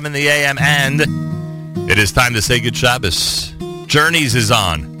 JM in the AM, and it is time to say good Shabbos. Journeys is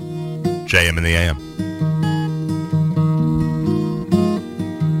on. JM in the AM.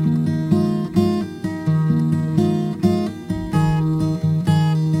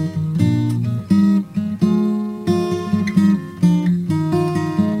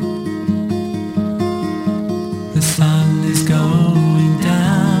 The sun is going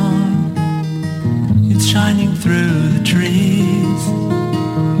down. It's shining through the trees.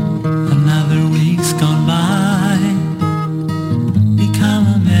 Another week's gone by. Become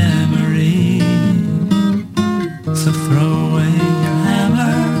a memory. So throw away your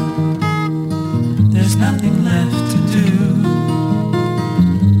hammer. There's nothing left to do.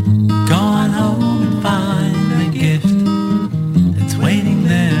 Go on home and find the gift that's waiting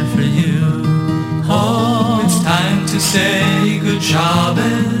there for you. Oh, it's time to say good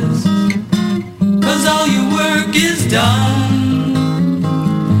Shabbos, 'cause all your work is done.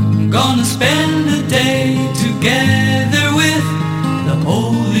 I'm gonna spend a day together with the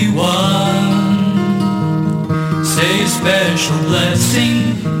Holy One. Say a special blessing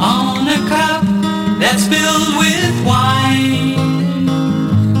on a cup that's filled with wine.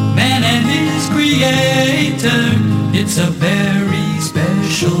 Man and his creator, it's a very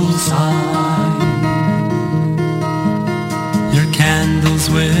special sign. Your candles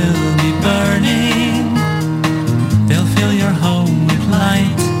will be burning. They'll fill your home with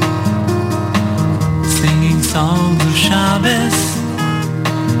light. Singing songs of Shabbos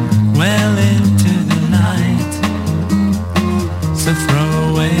well into the night. So throw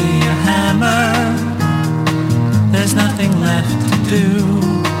away your hammer. There's nothing left to do.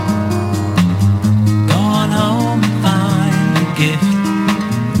 Go on home and find a gift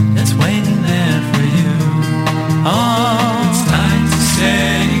that's waiting there for you. Oh, it's time to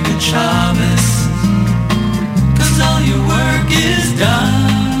say good Shabbos, 'cause all your work is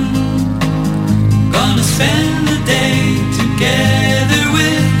done. Gonna spend the day together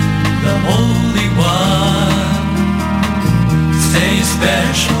with the Holy One. Say a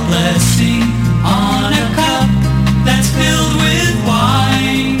special blessing on a cup that's filled with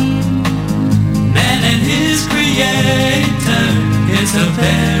wine. Man and his creator is a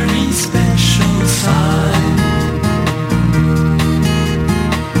very special sign.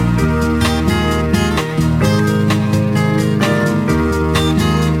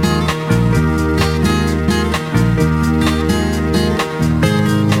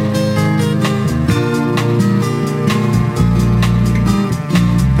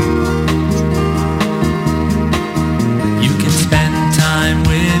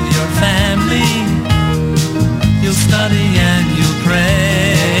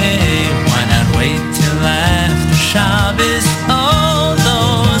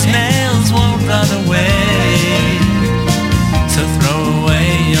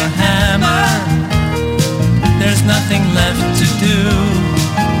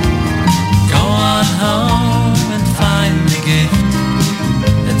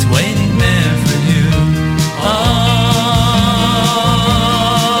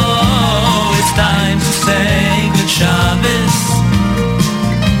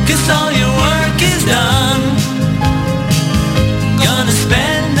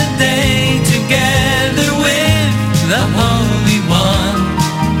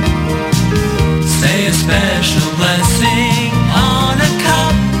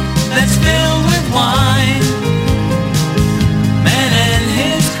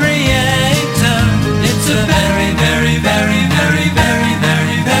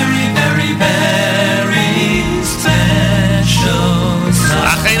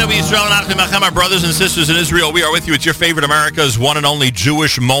 our brothers and sisters in Israel. We are with you. It's your favorite America's one and only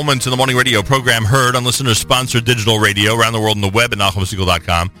Jewish Moments in the Morning radio program, heard on listener-sponsored digital radio around the world on the web at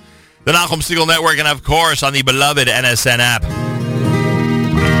NachumSegal.com, the Nachum Segal Network, and, of course, on the beloved NSN app.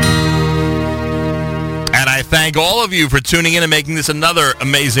 And I thank all of you for tuning in and making this another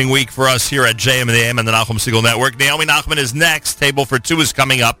amazing week for us here at JM and the AM and the Nachum Segal Network. Naomi Nachman is next. Table for Two is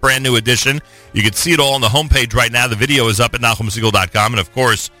coming up, brand new edition. You can see it all on the homepage right now. The video is up at NachumSegal.com, and, of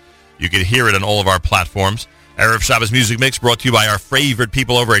course, you can hear it on all of our platforms. Erev Shabbos Music Mix brought to you by our favorite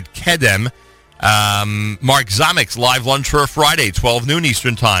people over at Kedem. Mark Zamek's live lunch for a Friday, 12 noon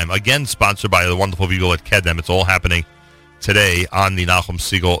Eastern Time. Again, sponsored by the wonderful people at Kedem. It's all happening today on the Nachum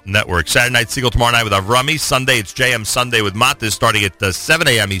Segal Network. Saturday night Segal tomorrow night with Avrami. Sunday, it's JM Sunday with Matis starting at 7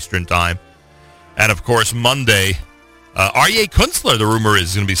 a.m. Eastern Time. And, of course, Monday, Aryeh Kunstler, the rumor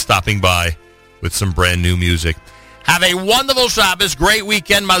is going to be stopping by with some brand new music. Have a wonderful Shabbos, great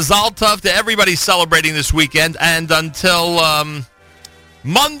weekend. Mazal tov to everybody celebrating this weekend. And until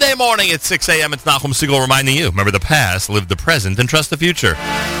Monday morning at 6 a.m., it's Nachum Segal reminding you, remember the past, live the present, and trust the future.